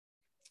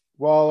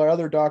 while our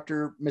other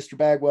doctor, Mr.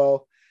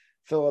 Bagwell,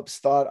 Phillips,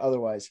 thought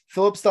otherwise.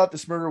 Phillips thought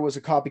this murder was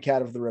a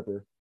copycat of the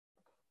Ripper,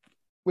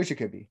 which it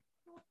could be.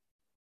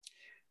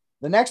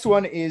 The next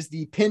one is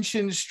the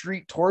Pinchin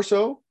Street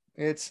torso.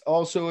 It's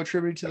also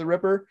attributed to the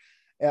Ripper.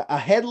 A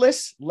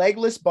headless,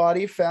 legless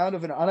body found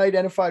of an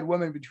unidentified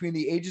woman between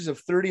the ages of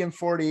 30 and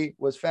 40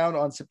 was found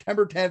on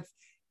September 10th,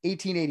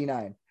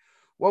 1889.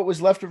 What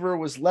was left of her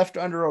was left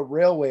under a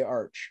railway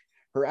arch.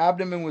 Her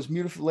abdomen was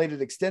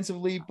mutilated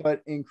extensively,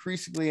 but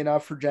interestingly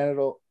enough, her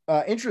genitals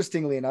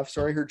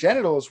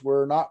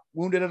were not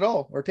wounded at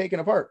all or taken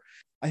apart.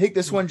 I think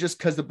this one, just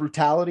because the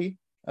brutality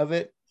of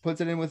it,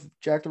 puts it in with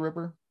Jack the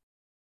Ripper.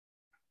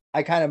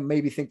 I kind of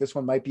maybe think this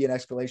one might be an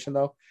escalation,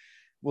 though.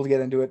 We'll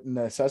get into it in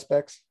the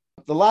suspects.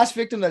 The last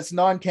victim that's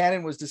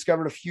non-canon was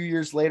discovered a few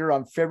years later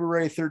on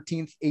February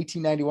 13th,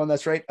 1891.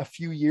 That's right, a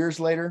few years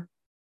later.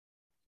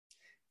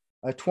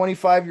 A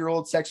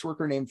 25-year-old sex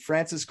worker named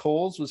Frances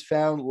Coles was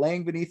found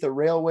laying beneath a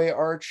railway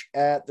arch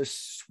at the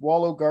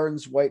Swallow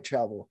Gardens,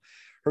 Whitechapel.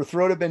 Her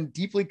throat had been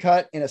deeply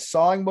cut in a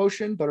sawing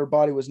motion, but her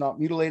body was not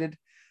mutilated.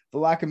 The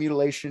lack of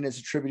mutilation is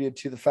attributed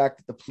to the fact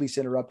that the police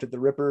interrupted the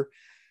Ripper.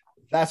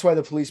 That's why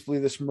the police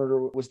believe this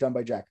murder was done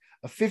by Jack.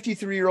 A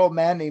 53-year-old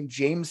man named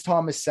James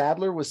Thomas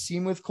Sadler was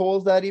seen with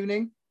Coles that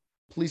evening.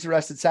 Police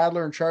arrested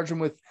Sadler and charged him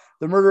with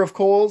the murder of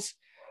Coles.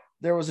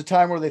 There was a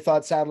time where they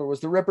thought Sadler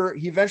was the Ripper.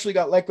 He eventually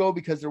got let go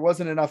because there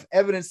wasn't enough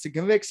evidence to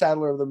convict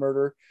Sadler of the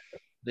murder.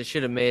 They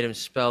should have made him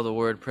spell the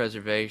word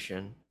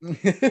preservation.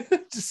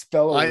 Just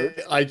spell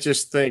it. I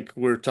just think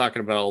we're talking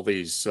about all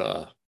these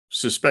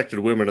suspected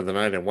women of the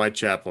night in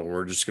Whitechapel, and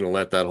we're just going to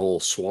let that whole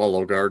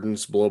Swallow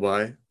Gardens blow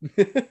by.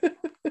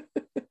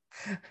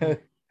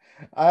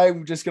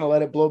 I'm just going to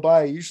let it blow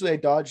by. Usually I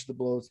dodge the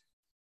blows.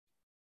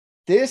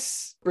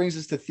 This brings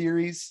us to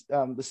theories.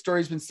 The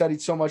story's been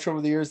studied so much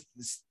over the years,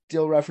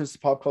 still referenced to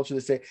pop culture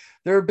this day.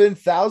 There have been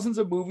thousands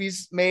of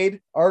movies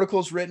made,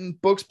 articles written,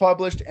 books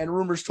published, and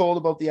rumors told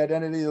about the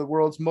identity of the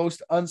world's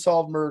most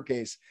unsolved murder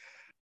case.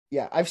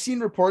 Yeah, I've seen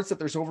reports that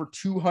there's over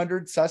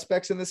 200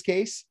 suspects in this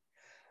case.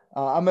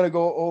 I'm going to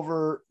go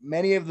over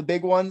many of the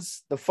big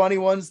ones, the funny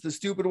ones, the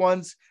stupid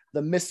ones,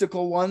 the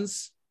mystical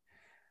ones.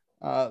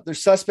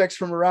 There's suspects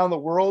from around the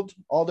world,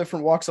 all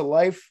different walks of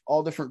life,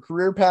 all different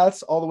career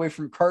paths, all the way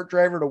from cart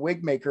driver to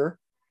wig maker.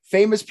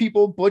 Famous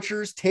people,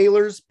 butchers,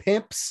 tailors,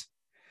 pimps.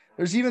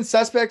 There's even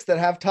suspects that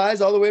have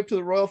ties all the way up to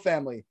the royal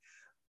family.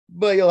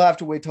 But you'll have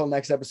to wait till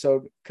next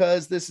episode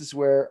because this is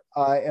where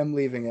I am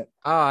leaving it.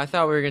 Oh, I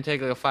thought we were going to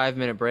take like a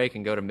 5-minute break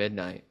and go to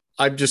midnight.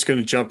 I'm just going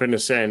to jump in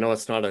and say I know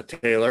it's not a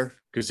tailor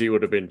because he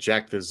would have been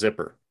Jack the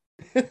Zipper.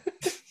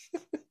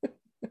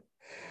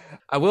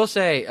 I will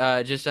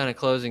say, just on a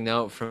closing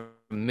note from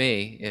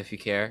me, if you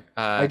care.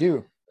 I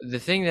do. The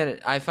thing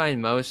that I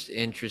find most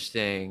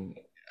interesting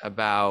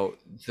about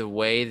the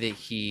way that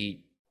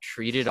he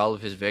treated all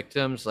of his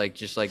victims, like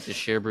just like the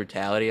sheer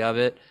brutality of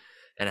it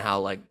and how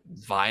like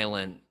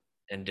violent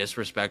and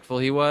disrespectful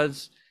he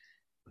was,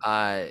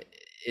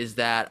 is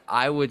that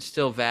I would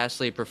still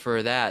vastly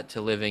prefer that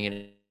to living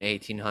in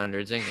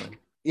 1800s England.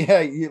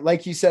 Yeah,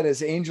 like you said,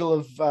 his angel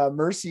of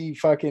mercy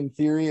fucking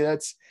theory.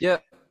 That's yeah.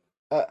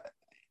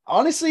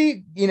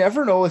 Honestly, you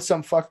never know with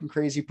some fucking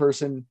crazy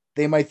person,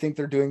 they might think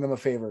they're doing them a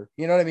favor.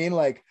 You know what I mean?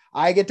 Like,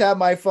 I get to have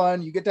my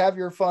fun, you get to have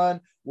your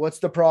fun. What's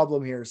the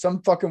problem here?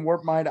 Some fucking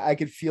warped mind. I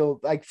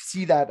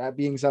see that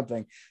being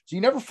something. So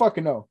you never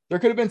fucking know. There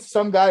could have been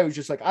some guy who's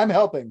just like, I'm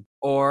helping.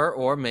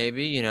 Or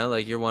maybe, you know,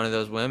 like you're one of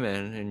those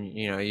women and,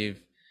 you know,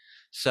 you've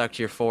sucked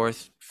your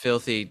fourth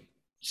filthy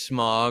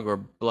smog or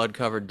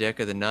blood-covered dick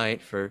of the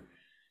night for,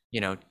 you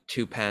know,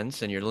 2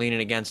 pence, and you're leaning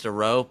against a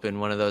rope in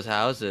one of those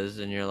houses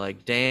and you're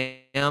like,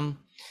 damn,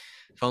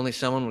 if only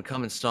someone would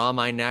come and saw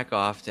my neck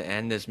off to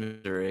end this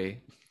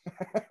misery.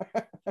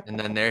 And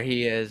then there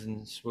he is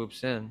and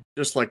swoops in.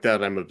 Just like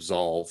that, I'm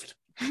absolved.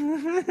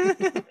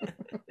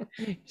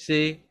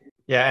 See?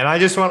 Yeah, and I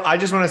just want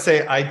to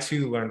say I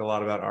too learned a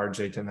lot about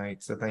RJ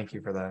tonight, so thank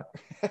you for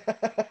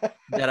that.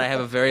 That I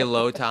have a very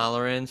low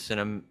tolerance, and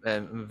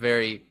I'm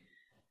very,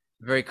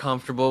 very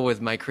comfortable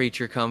with my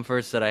creature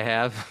comforts that I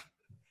have.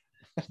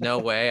 There's no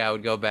way I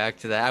would go back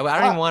to that. I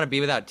don't even want to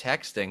be without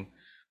texting,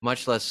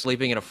 much less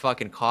sleeping in a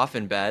fucking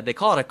coffin bed. They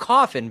call it a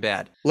coffin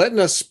bed. Letting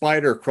a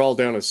spider crawl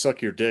down and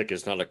suck your dick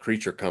is not a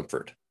creature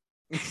comfort.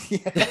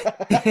 Hey,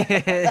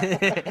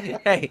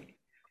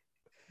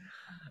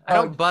 I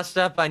don't bust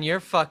up on your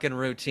fucking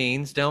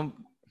routines. Don't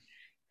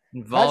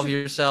involve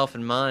yourself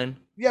in mine.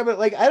 Yeah, but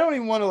like, I don't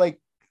even want to like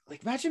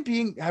imagine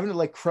having to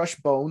like crush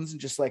bones and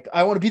just like,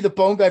 I want to be the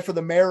bone guy for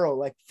the marrow.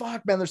 Like,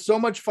 fuck, man, there's so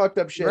much fucked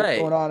up shit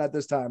going on at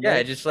this time. Yeah,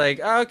 right? just like,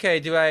 okay,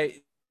 do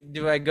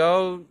I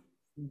go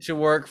to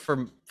work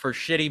for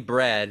shitty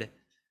bread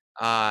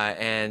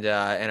and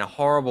a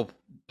horrible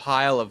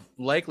pile of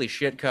likely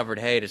shit covered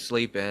hay to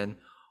sleep in,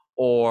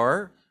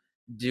 or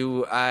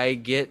do I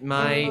get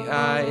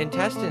my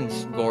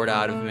intestines gored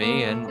out of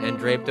me and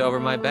draped over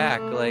my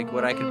back like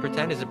what I can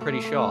pretend is a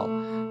pretty shawl?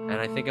 And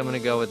I think I'm gonna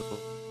go with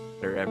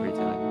every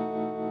time.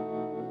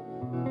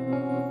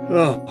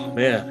 Oh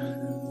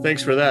man,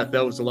 thanks for that.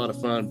 That was a lot of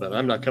fun, but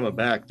I'm not coming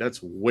back. That's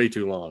way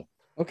too long.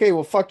 Okay,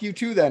 well, fuck you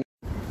too then.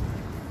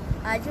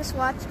 I just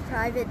watched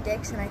Private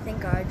Dicks, and I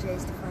think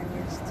RJ's the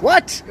funniest.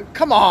 What?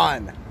 Come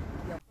on.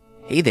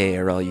 Hey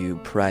there, all you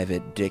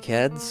private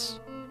dickheads.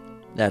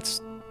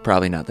 That's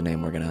probably not the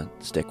name we're gonna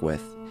stick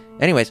with.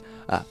 Anyways,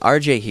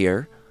 RJ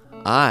here.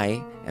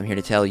 I am here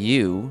to tell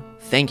you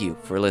thank you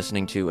for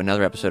listening to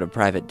another episode of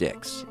Private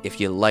Dicks. If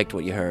you liked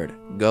what you heard,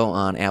 go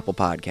on Apple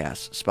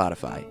Podcasts,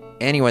 Spotify,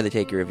 anywhere they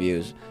take your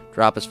reviews,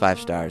 drop us 5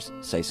 stars,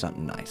 say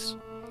something nice.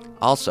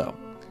 Also,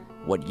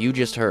 what you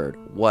just heard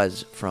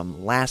was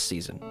from last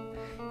season.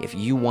 If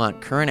you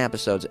want current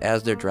episodes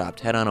as they're dropped,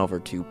 head on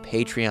over to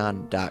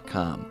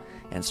patreon.com.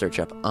 and search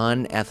up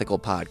Unethical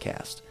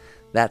Podcast.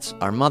 That's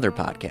our mother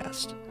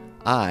podcast.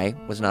 I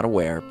was not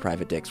aware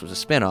Private Dicks was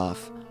a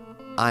spinoff.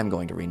 I'm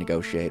going to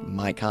renegotiate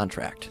my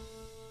contract.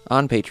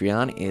 On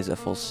Patreon is a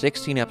full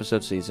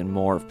 16-episode season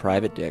more of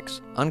Private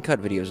Dicks,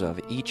 uncut videos of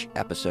each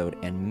episode,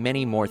 and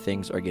many more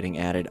things are getting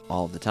added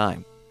all the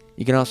time.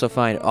 You can also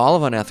find all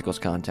of Unethical's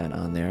content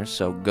on there,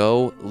 so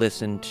go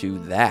listen to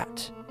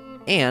that.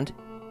 And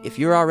if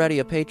you're already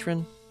a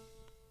patron,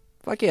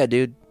 fuck yeah,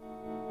 dude.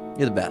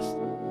 You're the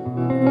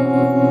best.